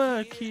don't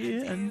work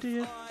here, and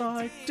if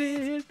I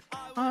did,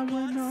 I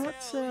would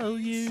not sell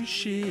you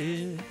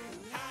shit.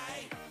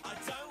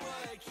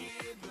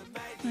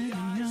 Maybe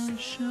I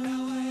should.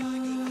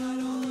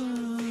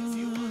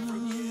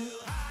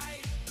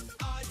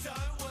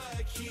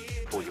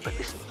 For you, but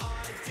listen,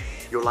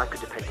 your life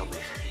could depend on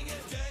this.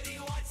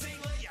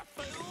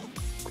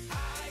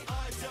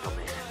 On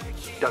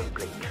this. Don't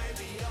blink.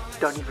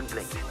 Don't even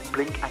blink.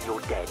 Blink and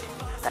you're dead.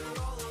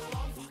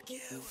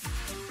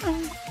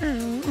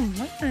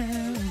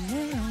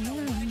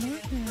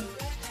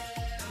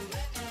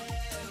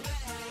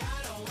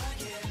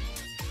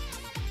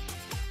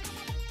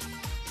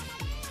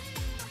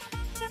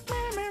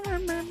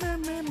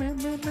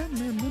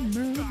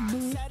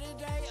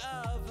 Saturday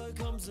ever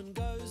comes and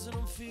goes, and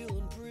I'm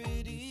feeling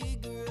pretty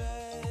great.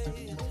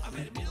 I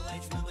met a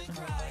middle-aged woman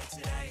cry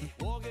today.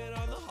 Walking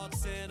on the hot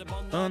sand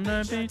On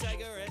the beach.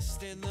 Take a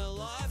rest in the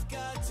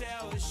lifeguard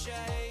tower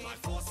shade. My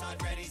foresight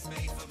readies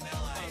me for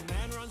melee. A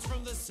man runs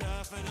from the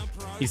surf and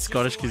approaches. He's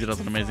Scottish because he does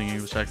an amazing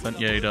English accent.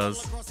 Yeah, he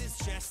does. Across his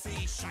chest,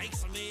 he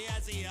shakes me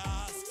as he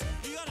asks,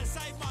 "You gotta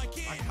save my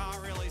kid. I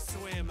can't really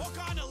swim. What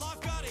kind of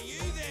lifeguard are you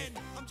then?"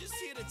 I'm just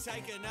here to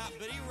take a nap,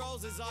 but he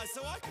rolls his eyes,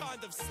 so I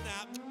kind of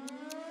snap.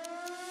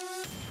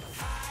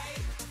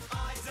 Hey,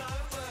 I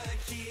don't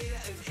work here,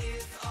 and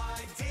if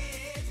I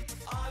did,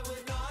 I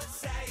would not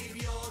save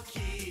your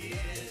kid.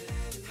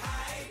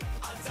 Hey,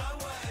 I don't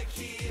work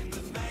here,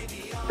 but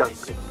maybe I Don't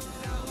blink.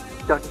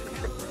 Don't even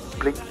blink.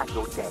 Blink and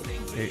you're dead.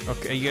 Hey,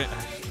 okay, you get.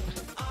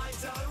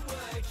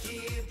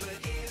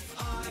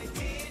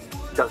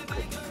 Don't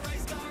blink.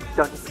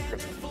 Don't even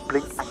blink.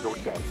 Blink and you're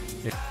dead.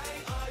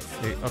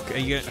 Hey, okay,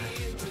 you get.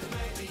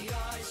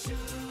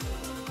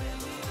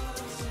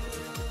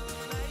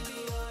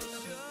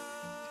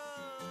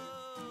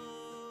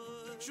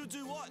 Should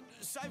do what?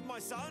 Save my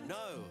son?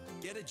 No,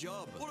 get a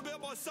job. What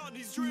about my son?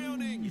 He's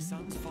drowning. Your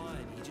son's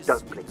fine. He just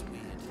Don't blink.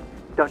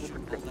 Don't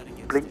even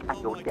blink. Blink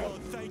and you're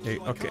dead. Hey,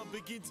 okay.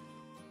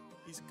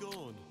 He's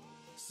gone.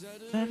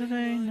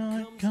 Saturday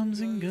night comes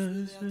and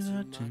goes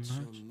without too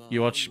much.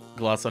 You watched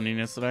Glass Onion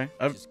yesterday?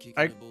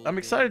 I'm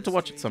excited to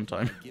watch it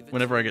sometime,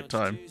 whenever I get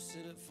time.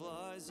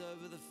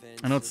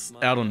 I know it's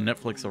out on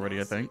Netflix already,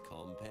 I think.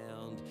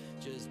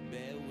 Just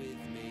bear with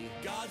me.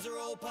 Guards are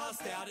all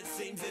passed out. It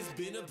seems there's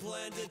been a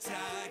planned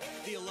attack.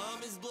 The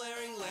alarm is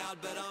blaring loud,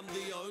 but I'm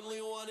the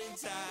only one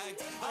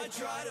intact. I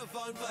try to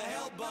phone for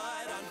help,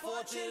 but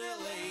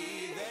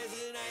unfortunately,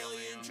 there's an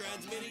alien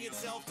transmitting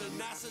itself to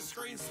NASA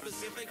screens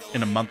specifically.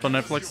 In a month on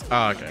Netflix?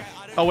 Ah, okay.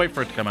 I'll wait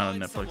for it to come out on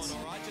Netflix.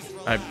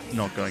 I'm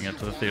not going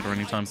into the theater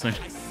anytime soon.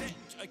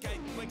 Okay,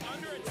 like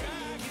under attack.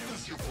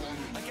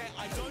 Okay,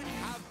 I don't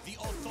have the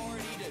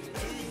authority to do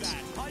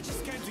that. I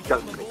just came to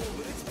Don't get my blink. ball,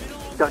 but it's been a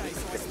long Don't day,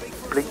 even so I speak blink.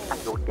 for Blink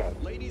and you're dead.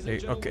 Hey,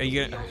 okay, you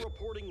get.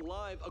 Reporting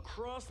live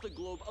across the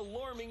globe,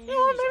 alarming news.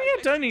 Well, maybe I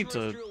don't need to.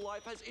 Extraterrestrial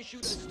life has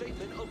issued a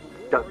statement of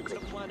Don't war to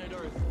blink. planet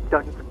Earth.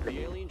 Don't even The blink.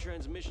 alien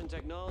transmission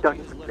technology Don't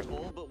has left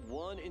blink. all but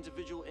one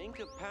individual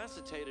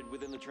incapacitated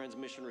within the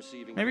transmission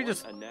receiving Maybe port,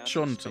 just a NASA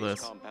shorten to space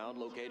this. compound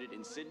located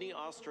in Sydney,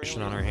 Australia.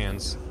 Mission on our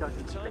hands. The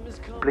time has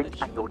come Blink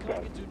that and you're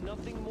humankind dead. can do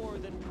nothing more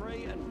than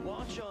pray and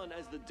watch on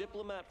as the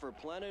diplomat for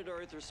planet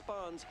Earth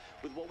responds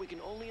with what we can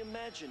only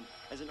imagine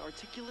as an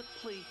articulate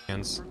plea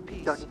Hands. for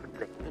peace Don't even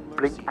blink. and mercy.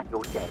 Blink and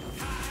you're dead.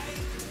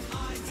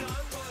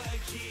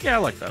 Yeah, I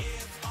like that.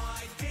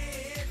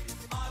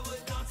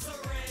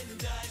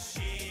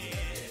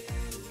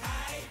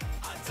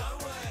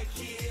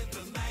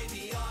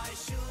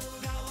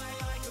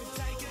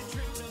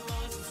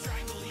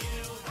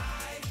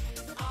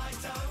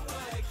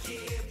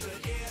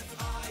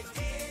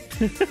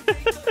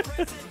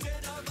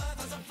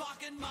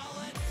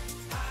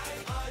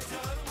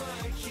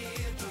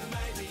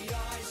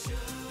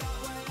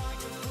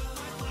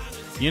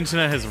 The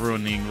internet has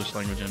ruined the English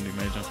language ending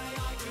major.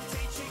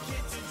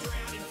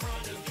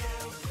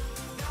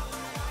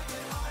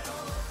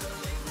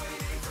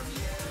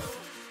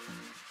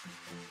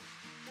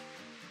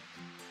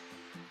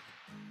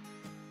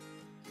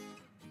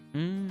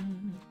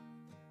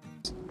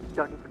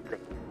 Don't even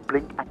blink.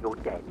 Blink and you're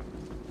dead.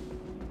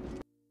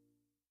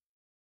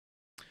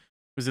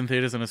 It was in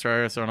theaters in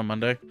Australia, so on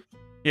Monday.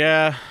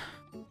 Yeah,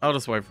 I'll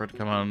just wait for it to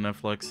come out on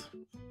Netflix.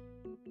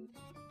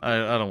 I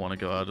don't want to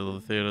go out to the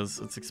theaters.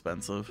 It's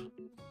expensive.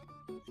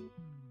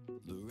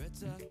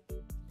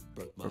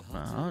 Broke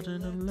my heart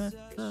in a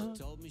letter.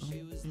 Told me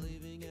she was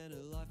leaving and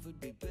her life would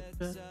be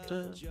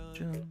better.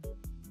 Joan.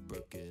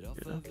 Broke it off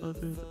Get off over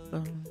the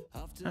phone.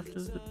 After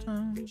the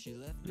time, she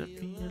left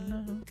me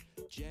alone.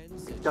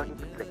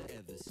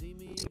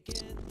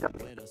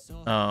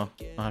 Oh,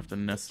 I have to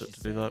nest it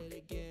to do that.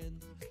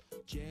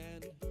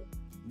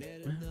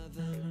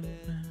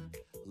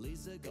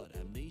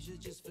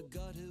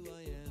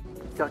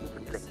 Don't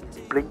even blink.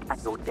 Blink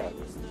and you're dead.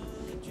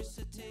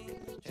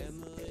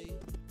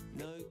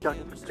 Don't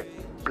even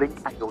blink. Blink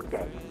and you're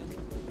dead.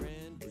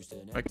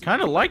 I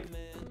kind of like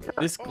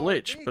this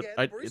glitch, but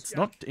it's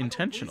not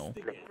intentional.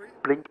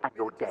 Blink and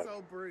you're dead.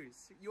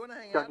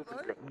 Don't even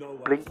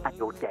blink. Blink and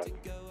you're dead.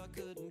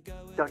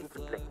 Don't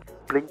even blink.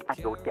 Blink and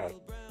you're dead.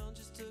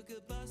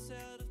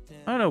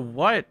 I don't know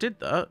why it did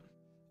that.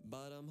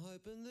 But I'm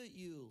hoping that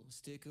you'll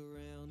stick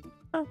around.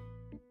 Oh.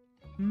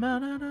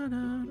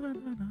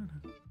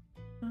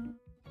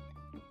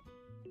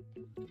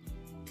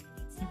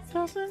 It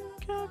doesn't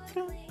get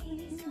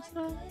companies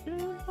like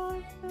your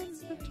life and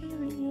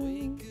material.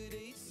 We could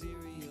eat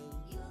cereal.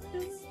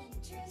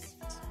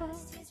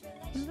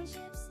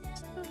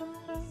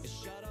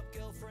 Shut up,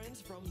 girlfriends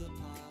from the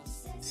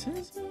past.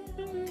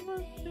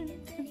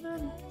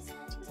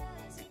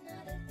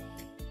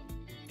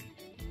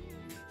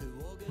 Who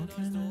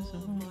organized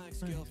all of my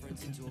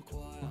ex-girlfriends into a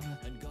choir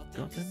and got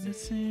them to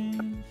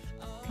sing.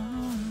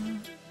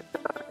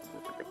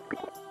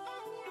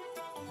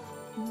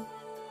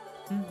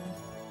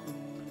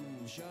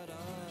 Shut up.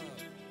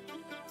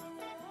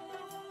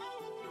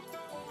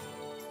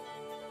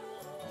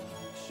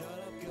 Shut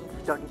up,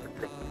 girlfriends. Don't even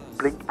blink.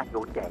 Blink and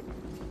you're dead.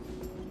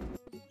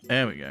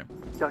 There we go.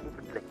 Don't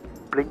even blink.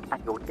 Blink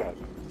and you're dead.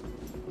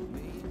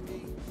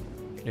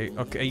 Hey,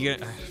 okay, you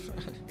get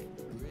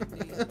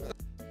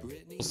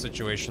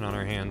situation on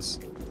our hands.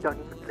 Don't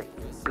even blink.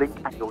 Blink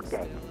and you're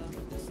dead.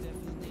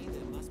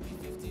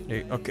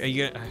 Hey, okay, you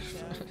get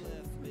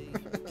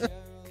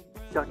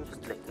Don't even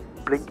blink.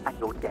 Blink and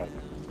you're dead.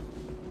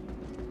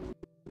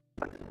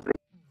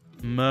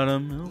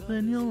 Madam,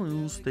 then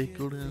you'll stick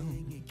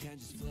down.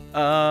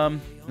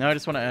 Now I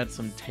just want to add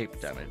some tape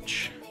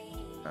damage.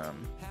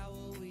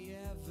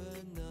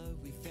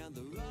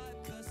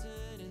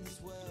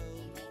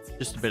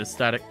 Just a bit of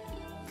static.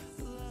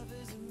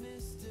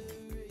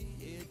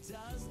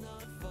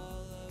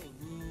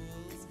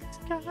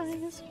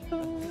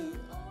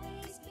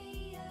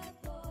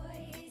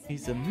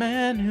 He's a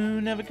man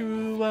who never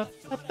grew up.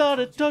 I thought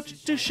I told you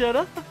to shut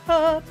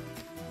up.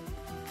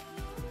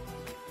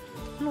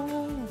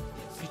 No,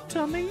 you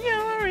told me you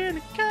were in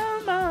a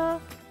coma.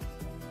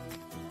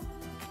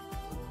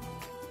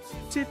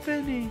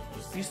 Tiffany,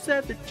 you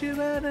said that you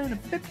had an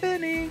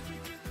epiphany.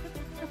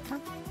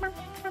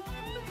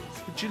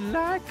 Would you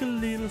like a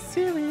little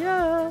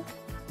cereal?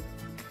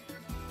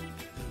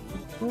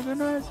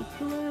 Organizer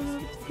for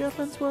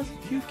girlfriends was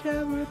a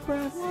cucumber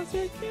brown, was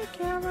a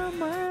cucumber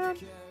man.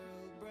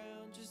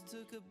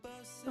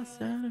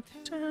 Bus out of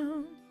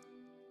town.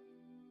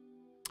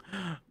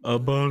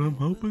 But I'm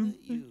hoping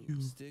that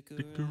you stick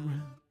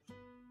around.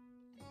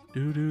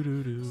 Do do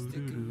do do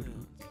do do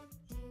do.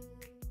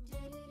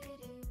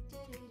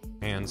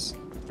 hands.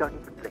 Don't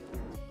even blink.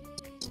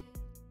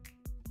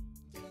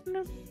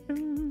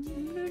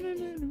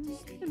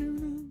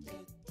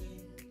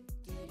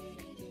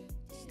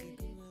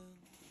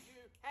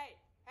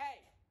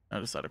 I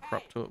just add a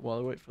crop to it while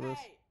I wait for this.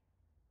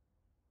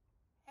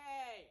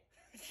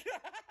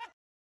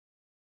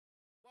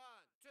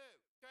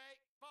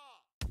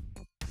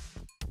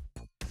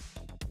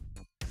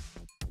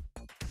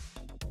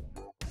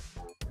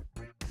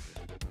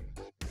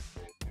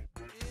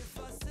 If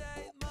I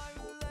say my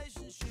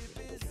relationship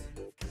is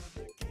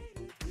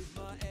with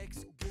my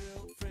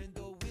ex-girlfriend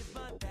or with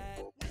my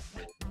dad,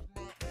 then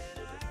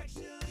I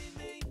actually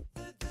mean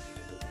that the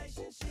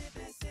relationship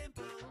is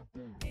simple.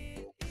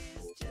 It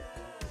is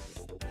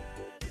just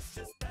bad. It's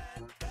just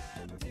bad,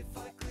 bad. If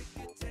I quit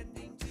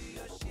attending to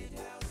your shit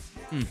house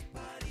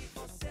party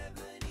for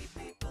 70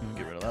 people,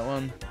 Get rid of that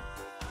one.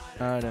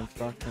 I don't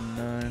fucking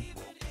know.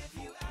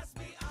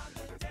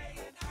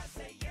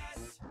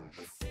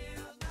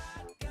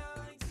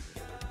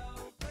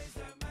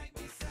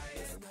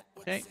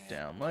 Okay,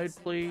 download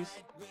please.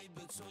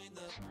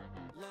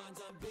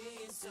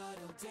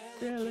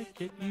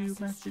 Delicate, you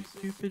massive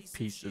stupid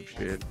piece of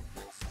shit.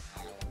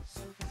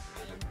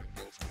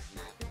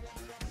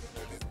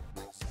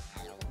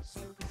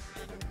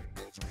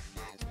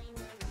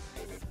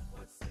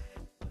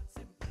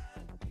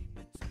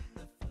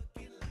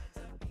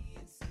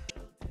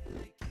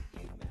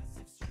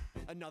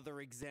 Another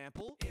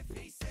example, if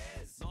he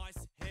says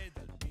nice head,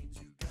 that means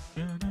you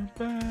got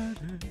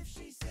Gonna if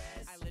she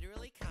says I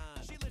literally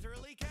can't, she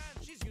literally can.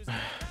 She's using it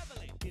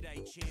heavily.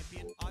 G'day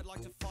champion, I'd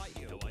like to fight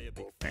you. Am I a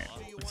big fan?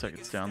 looks like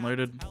it's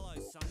downloaded. Hello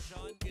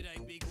sunshine,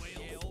 g'day big wheel.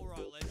 Yeah,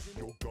 alright legend.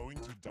 You're going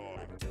to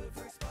die. Do it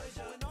for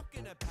exposure, we're not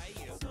gonna pay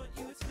you. It's not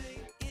you, it's me.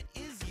 It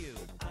is you.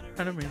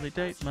 I don't really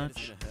date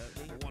much.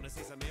 Wanna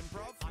see some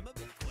improv? I'm a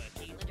bit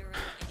quirky. Literally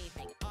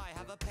anything. I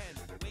have a pen.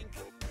 Wink.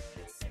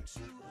 It's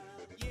sexual.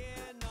 Yeah,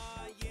 nah,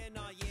 yeah,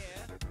 nah, yeah.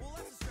 Well,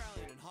 that's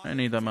Australian and I don't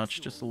need that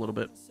much, just a little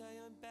bit. say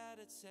I'm bad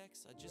at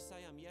sex. I just say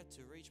I'm yet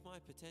to reach my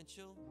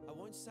potential. I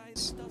won't say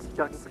this doesn't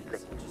Don't even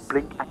blink.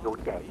 Blink and you're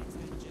dead.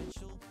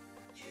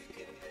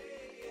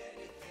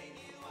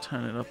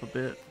 turn it up a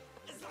bit.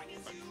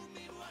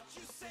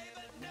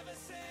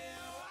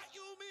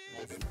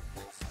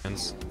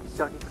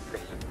 Don't even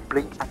blink.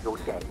 Blink and you're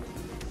dead.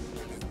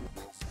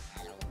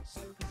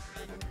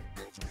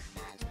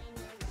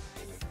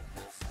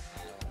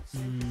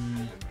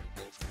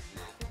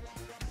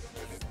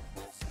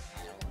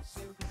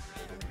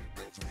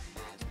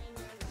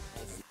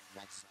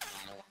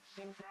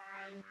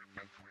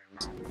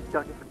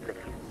 Don't even blink.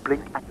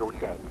 Blink and you're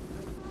dead.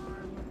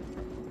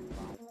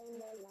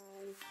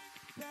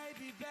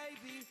 Baby,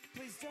 baby,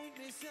 please don't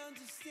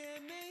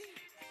misunderstand me.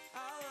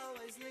 I'll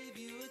always leave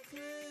you a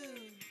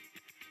clue.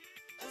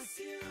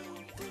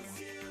 Assume,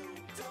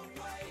 don't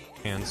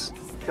wait. Hands.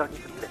 Don't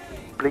even blink.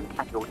 Blink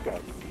and you're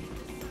dead.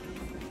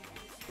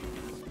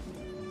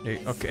 Hey,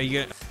 okay, you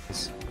get.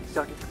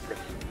 Don't even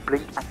blink.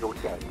 Blink and you're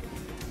dead.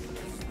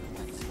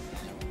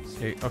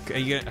 Hey, okay,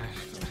 you get.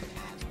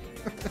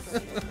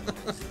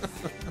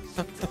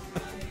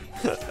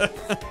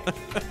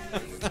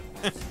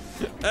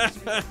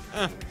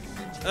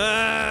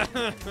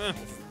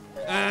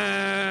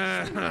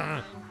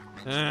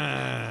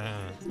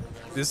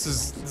 This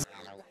is.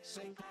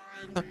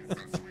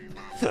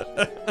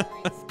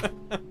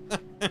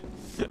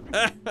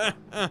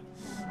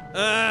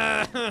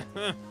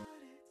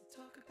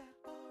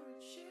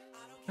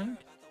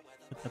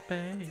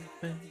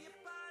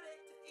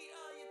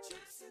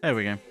 There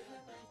we go. I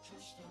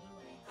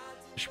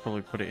should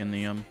probably put it in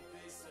the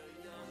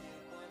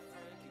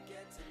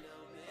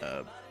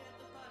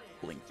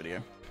Blink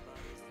video.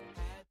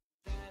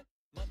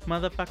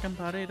 Motherfucking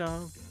party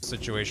dog.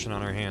 Situation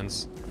on our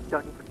hands.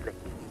 Don't even blink.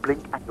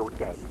 Blink and you're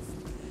dead.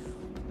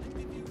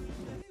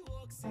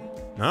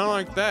 Not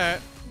like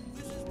that.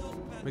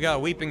 We got a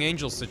weeping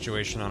angel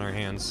situation on our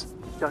hands.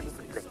 Don't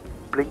even blink.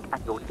 Blink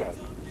and you're dead.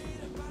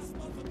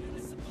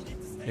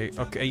 Hey,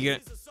 okay, you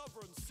get.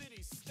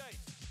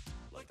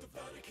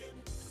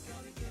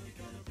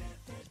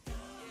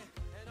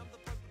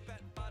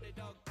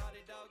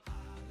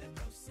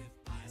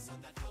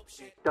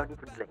 Don't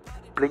even blink.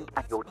 Blink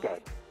and you're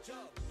dead.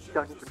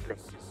 Don't even blink.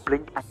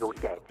 Blink and you're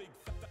dead.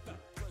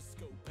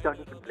 Don't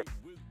even blink.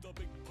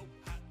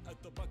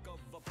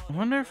 I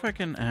wonder if I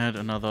can add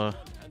another.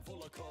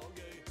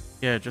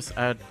 Yeah, just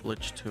add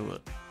glitch to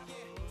it.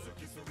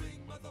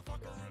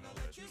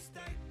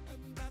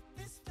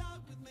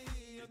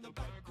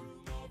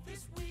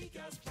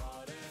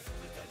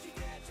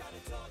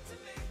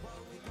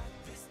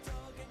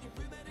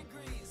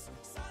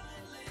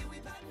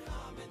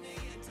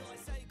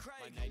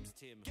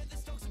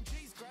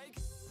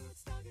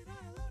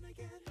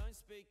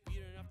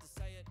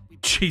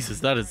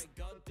 Jesus, that is...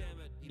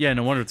 Yeah,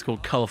 no wonder it's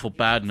called Colorful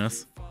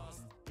Badness.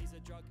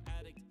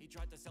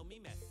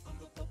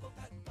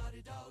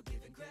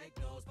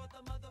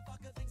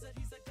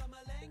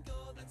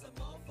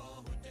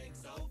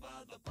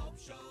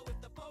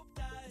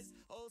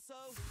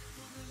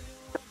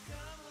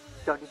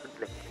 Don't even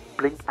blink.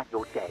 Blink and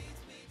you're dead.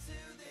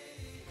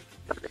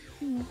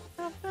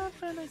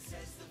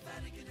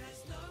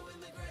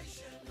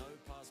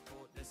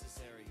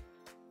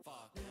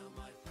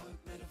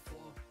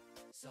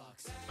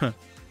 Huh.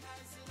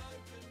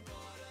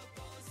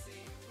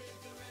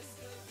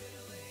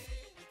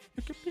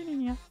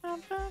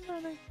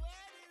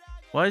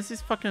 Why is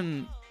this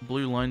fucking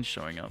blue line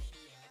showing up?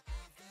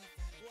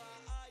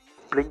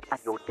 Blink and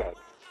you're dead.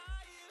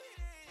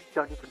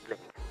 Don't even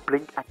blink.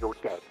 Blink and you're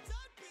dead.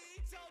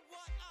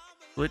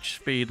 Glitch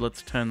speed,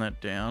 let's turn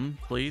that down,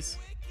 please.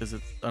 Because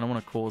I don't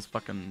want to cause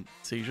fucking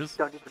seizures.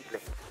 Don't even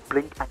blink.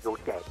 Blink and you're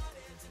dead.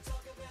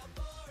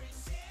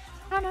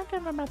 I don't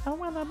give about the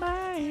weather,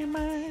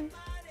 baby.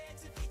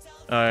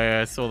 Oh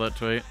yeah, I saw that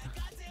tweet.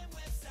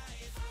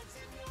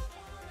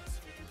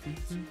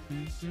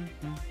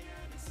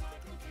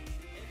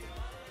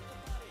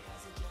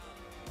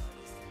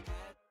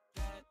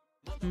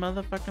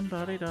 Motherfucking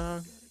body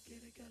dog.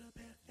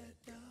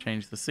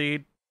 Change the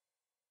seed.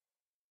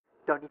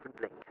 Don't even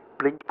blink.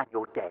 Blink and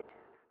you're dead.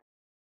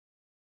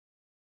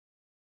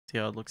 See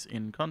how it looks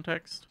in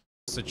context.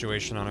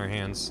 Situation on our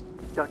hands.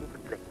 Don't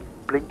even blink.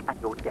 Blink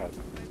and you're dead.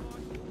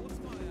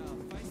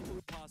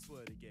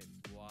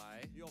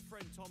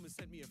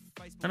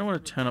 I don't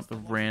want to turn up the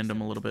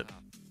random a little bit.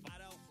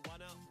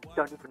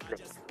 Don't even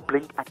blink.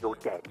 Blink and you're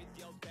dead.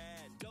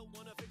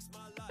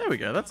 There we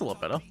go, that's a lot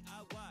better.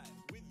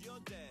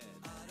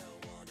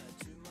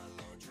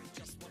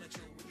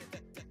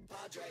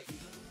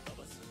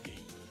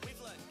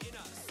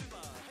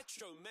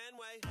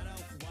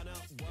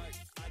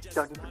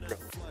 Don't even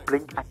blink.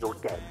 Blink and you're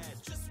dead.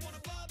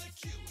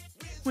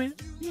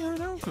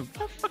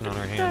 On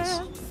our hands.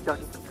 Don't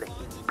even blink.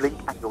 Blink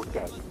and you're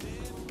dead.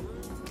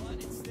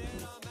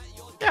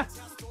 Yeah,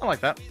 I like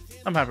that.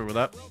 I'm happy with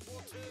that.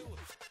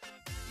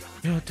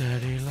 Your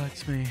daddy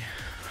likes me.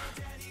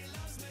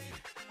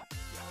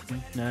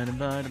 Not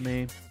invited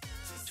me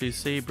to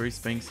see Bruce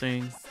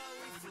Springsteen.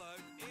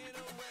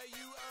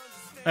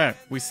 Alright,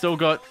 we still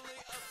got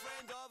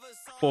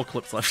 4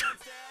 clips left.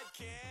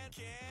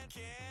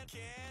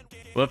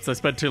 Whoops, I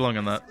spent too long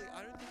on that.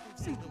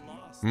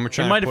 I'm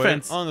In my to put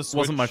defense, it on the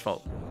wasn't my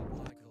fault.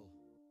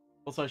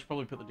 Also, I should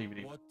probably put the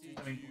DVD.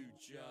 I mean,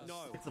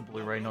 it's a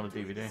Blu-ray, not a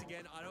DVD.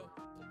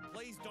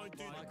 Please don't do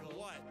that.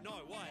 What? No,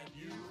 what?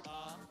 You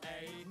are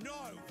a no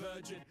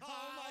virgin. Oh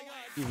my god.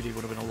 DVD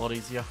would have been a lot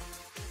easier.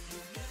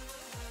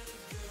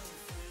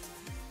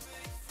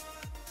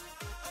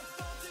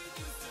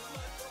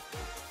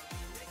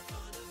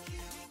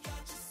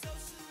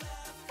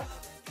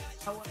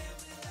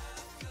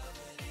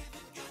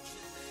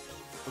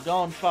 We're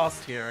going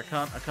fast here.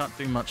 I can't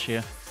do much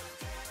here.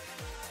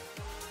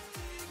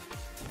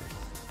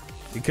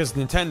 Because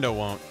Nintendo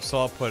won't, so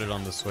I'll put it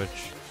on the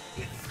Switch.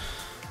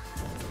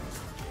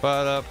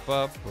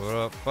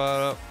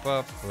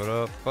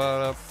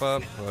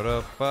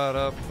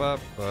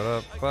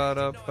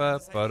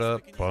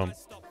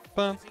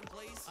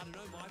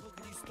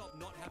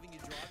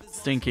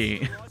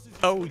 Stinky.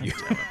 Oh, you.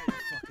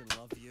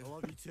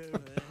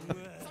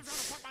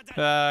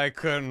 I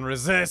couldn't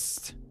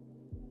resist.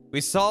 We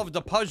solved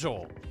the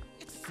puzzle.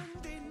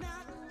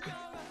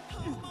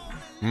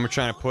 And we're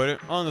trying to put it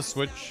on the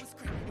Switch.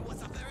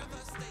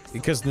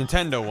 Because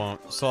Nintendo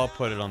won't, so I'll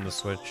put it on the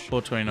Switch.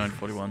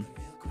 $429.41.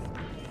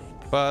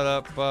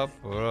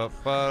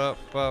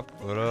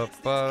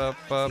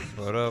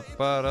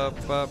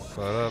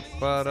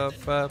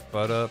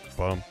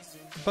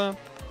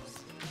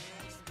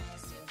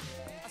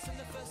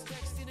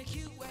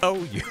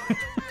 Oh, you.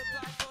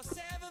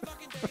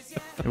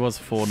 It was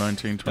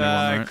 $419.21,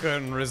 I right?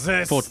 couldn't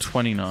resist.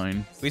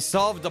 $429. We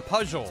solved the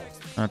puzzle.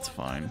 That's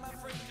fine.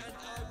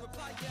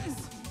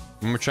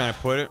 And we're trying to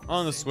put it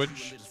on the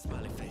Switch.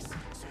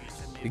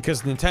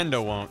 Because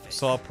Nintendo won't,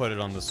 so I'll put it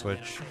on the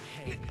Switch.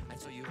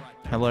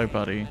 Hello,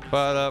 buddy.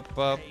 Yes,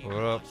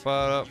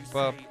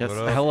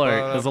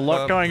 hello. There's a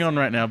lot going on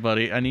right now,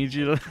 buddy. I need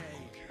you to...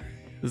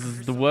 This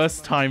is the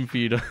worst time for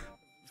you to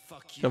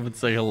come and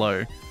say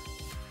hello.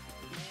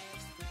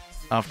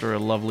 After a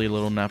lovely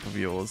little nap of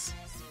yours.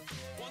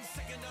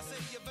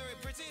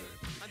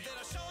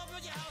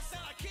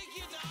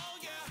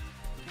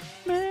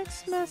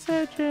 Mixed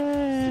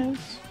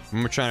messages.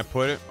 And we're trying to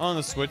put it on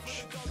the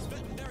Switch.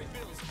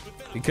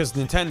 Because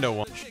Nintendo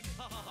won't.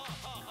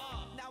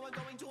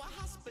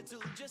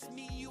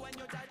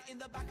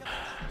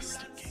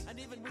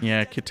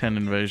 Yeah, Kitten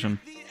Invasion.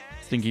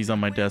 Stinky's on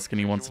my desk and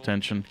he wants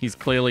attention. He's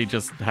clearly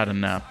just had a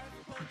nap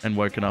and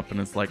woken up and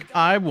is like,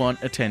 I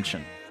want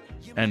attention.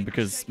 And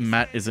because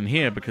Matt isn't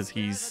here because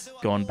he's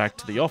gone back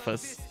to the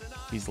office,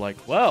 he's like,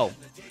 well,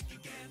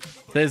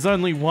 there's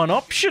only one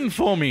option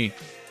for me.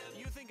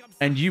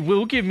 And you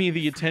will give me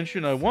the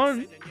attention I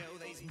want.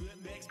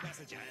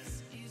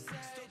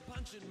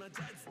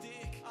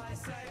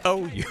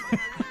 Oh, you.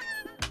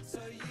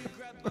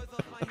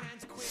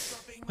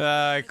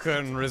 I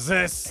couldn't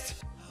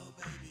resist.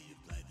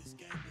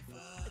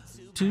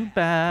 Too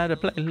bad I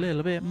play a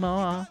little bit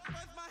more.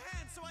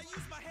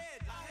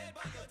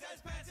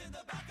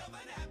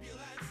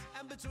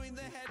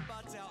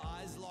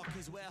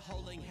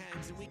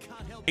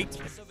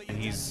 And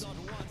he's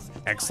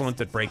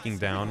excellent at breaking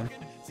down.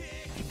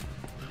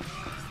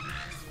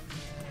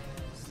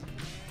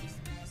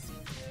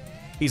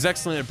 He's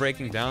excellent at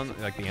breaking down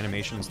like the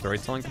animation and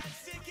storytelling.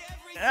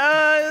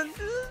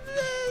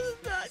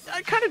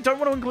 I kind of don't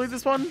want to include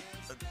this one,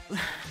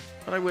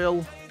 but I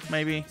will,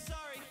 maybe.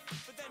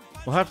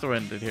 We'll have to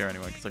end it here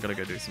anyway, because I gotta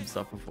go do some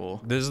stuff before.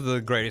 This is the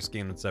greatest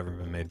game that's ever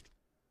been made.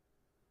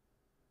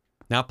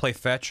 Now play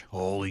fetch.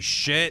 Holy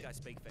shit!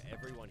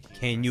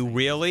 Can you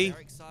really?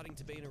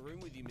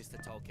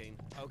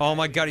 Oh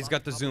my god, he's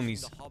got the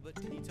zoomies.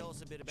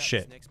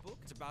 Shit.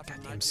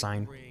 Goddamn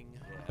sign.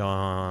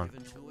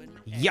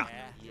 Yeah.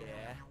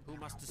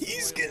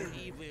 He's gonna.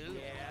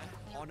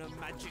 On a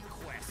magic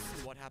quest.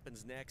 What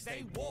happens next?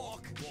 They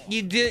walk.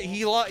 He did.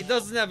 He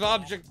doesn't have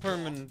object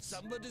permanence.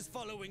 Somebody's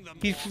following them.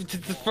 He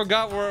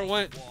forgot where it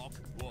went.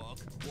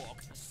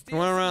 It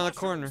went around the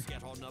corner.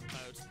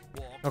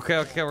 Okay,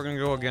 okay, we're gonna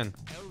go again.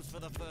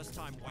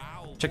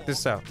 Check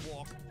this out.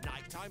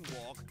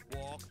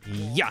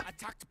 Yeah.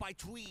 Attacked by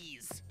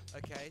tweez.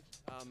 Okay.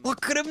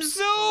 Look at him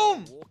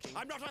zoom.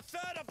 I'm not a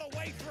third of the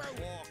way through.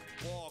 Walk,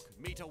 walk.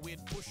 Meet a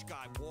weird bush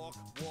guy. Walk,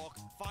 walk.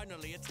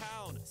 Finally a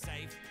town.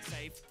 Safe,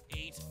 safe.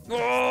 Eat.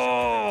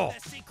 Oh. Their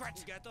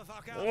secret. Get the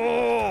fuck out.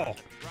 Oh.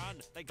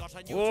 Run. They got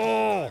a new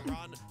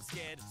run.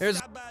 Scared. Here's.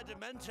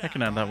 Dementor. I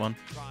can add that one.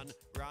 Run,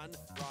 run,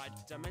 right.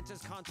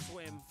 Dementors can't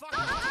swim.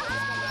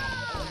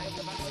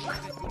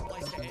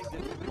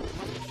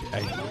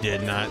 I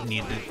did not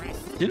need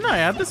to. Didn't I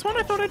add this one?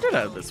 I thought I did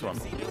add this one.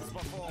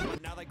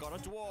 Now they got a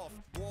dwarf.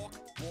 Walk,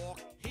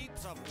 walk,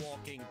 heaps of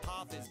walking.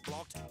 Path is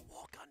blocked.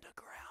 Walk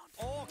underground.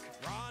 Orc,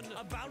 run.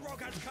 A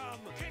Balrog has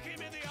come. Kick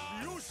him in the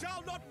arse. You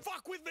shall not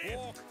fuck with me.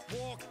 Walk,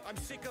 walk. I'm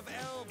sick of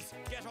elves.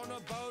 Get on a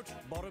boat.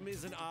 Bottom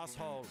is an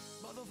asshole.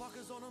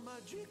 Motherfuckers on a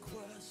magic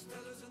quest.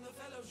 Fellas in the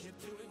fellowship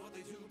doing what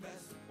they do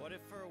best. What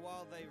if for a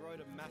while they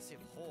rode a massive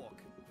hawk?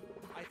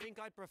 I think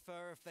I'd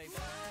prefer if they...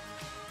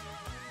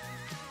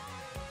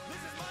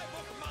 This is my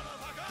book,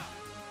 motherfucker!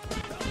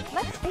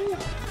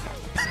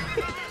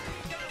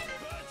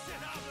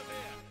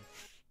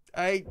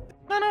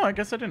 No, I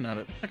guess I didn't add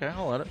it. Okay,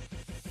 I'll add it.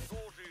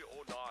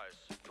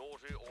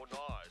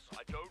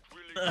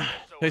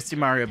 Toasty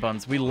Mario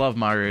buns. We love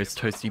Mario's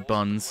toasty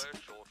buns.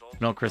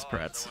 Not Chris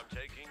Pratt's.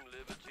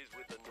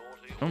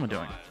 What am I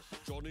doing?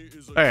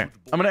 Okay,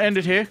 I'm gonna end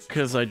it here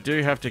because I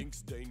do have to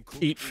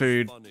eat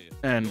food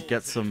and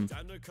get some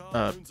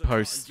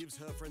posts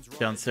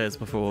downstairs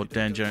before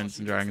Dan Jones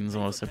and Dragons.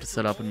 I also have to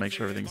set up and make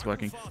sure everything's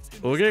working.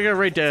 But we're gonna go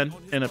raid Dan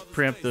in a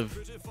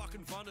preemptive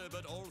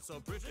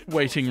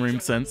waiting room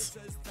sense.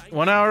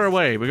 1 hour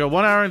away. We got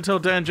 1 hour until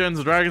Dan Jones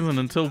and Dragons and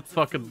until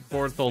fucking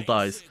Borenthal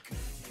dies.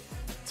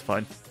 It's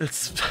fine.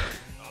 It's.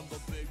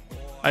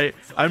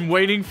 I'm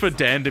waiting for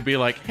Dan to be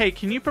like, hey,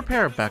 can you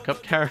prepare a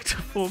backup character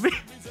for me?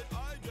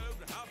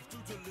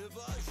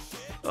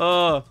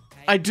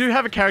 I do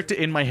have a character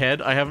in my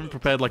head. I haven't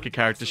prepared like a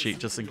character sheet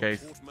just in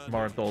case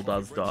Borenthal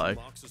does die.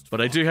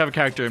 But I do have a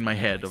character in my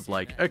head of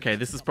like, okay,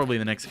 this is probably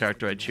the next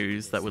character I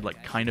choose that would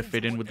like kind of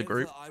fit in with the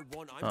group.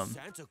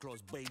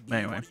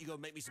 Anyway,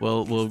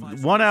 well,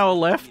 1 hour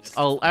left.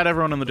 I'll add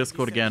everyone on the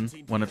Discord again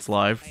when it's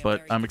live,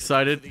 but I'm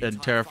excited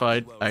and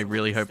terrified. I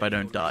really hope I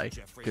don't die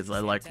because I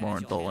like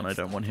Borenthal and I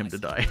don't want him to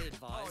die.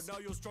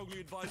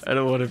 I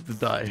don't want him to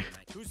die.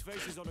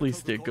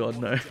 Please, dear God,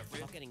 no.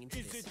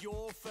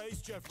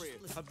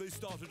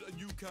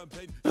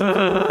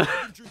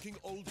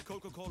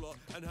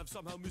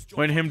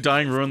 When him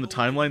dying ruined the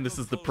timeline, this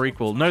is the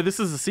prequel. No, this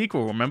is a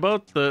sequel,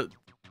 remember?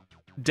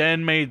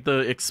 Dan made the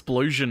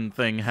explosion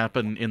thing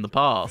happen in the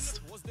past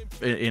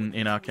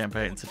in our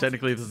campaign. So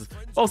technically this is...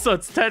 Also,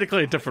 it's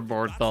technically a different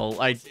Borenthal.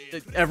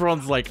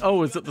 Everyone's like,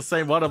 oh, is it the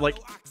same one? I'm like,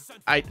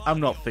 I'm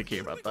not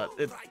thinking about that.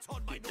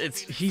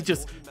 He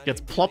just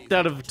gets plopped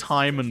out of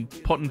time and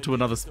put into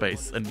another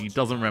space and he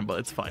doesn't remember.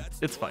 It's fine.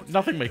 It's fine.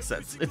 Nothing makes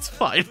sense. It's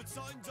fine.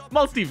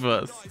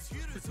 Multiverse.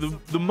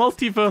 The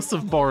multiverse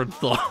of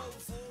Borenthal.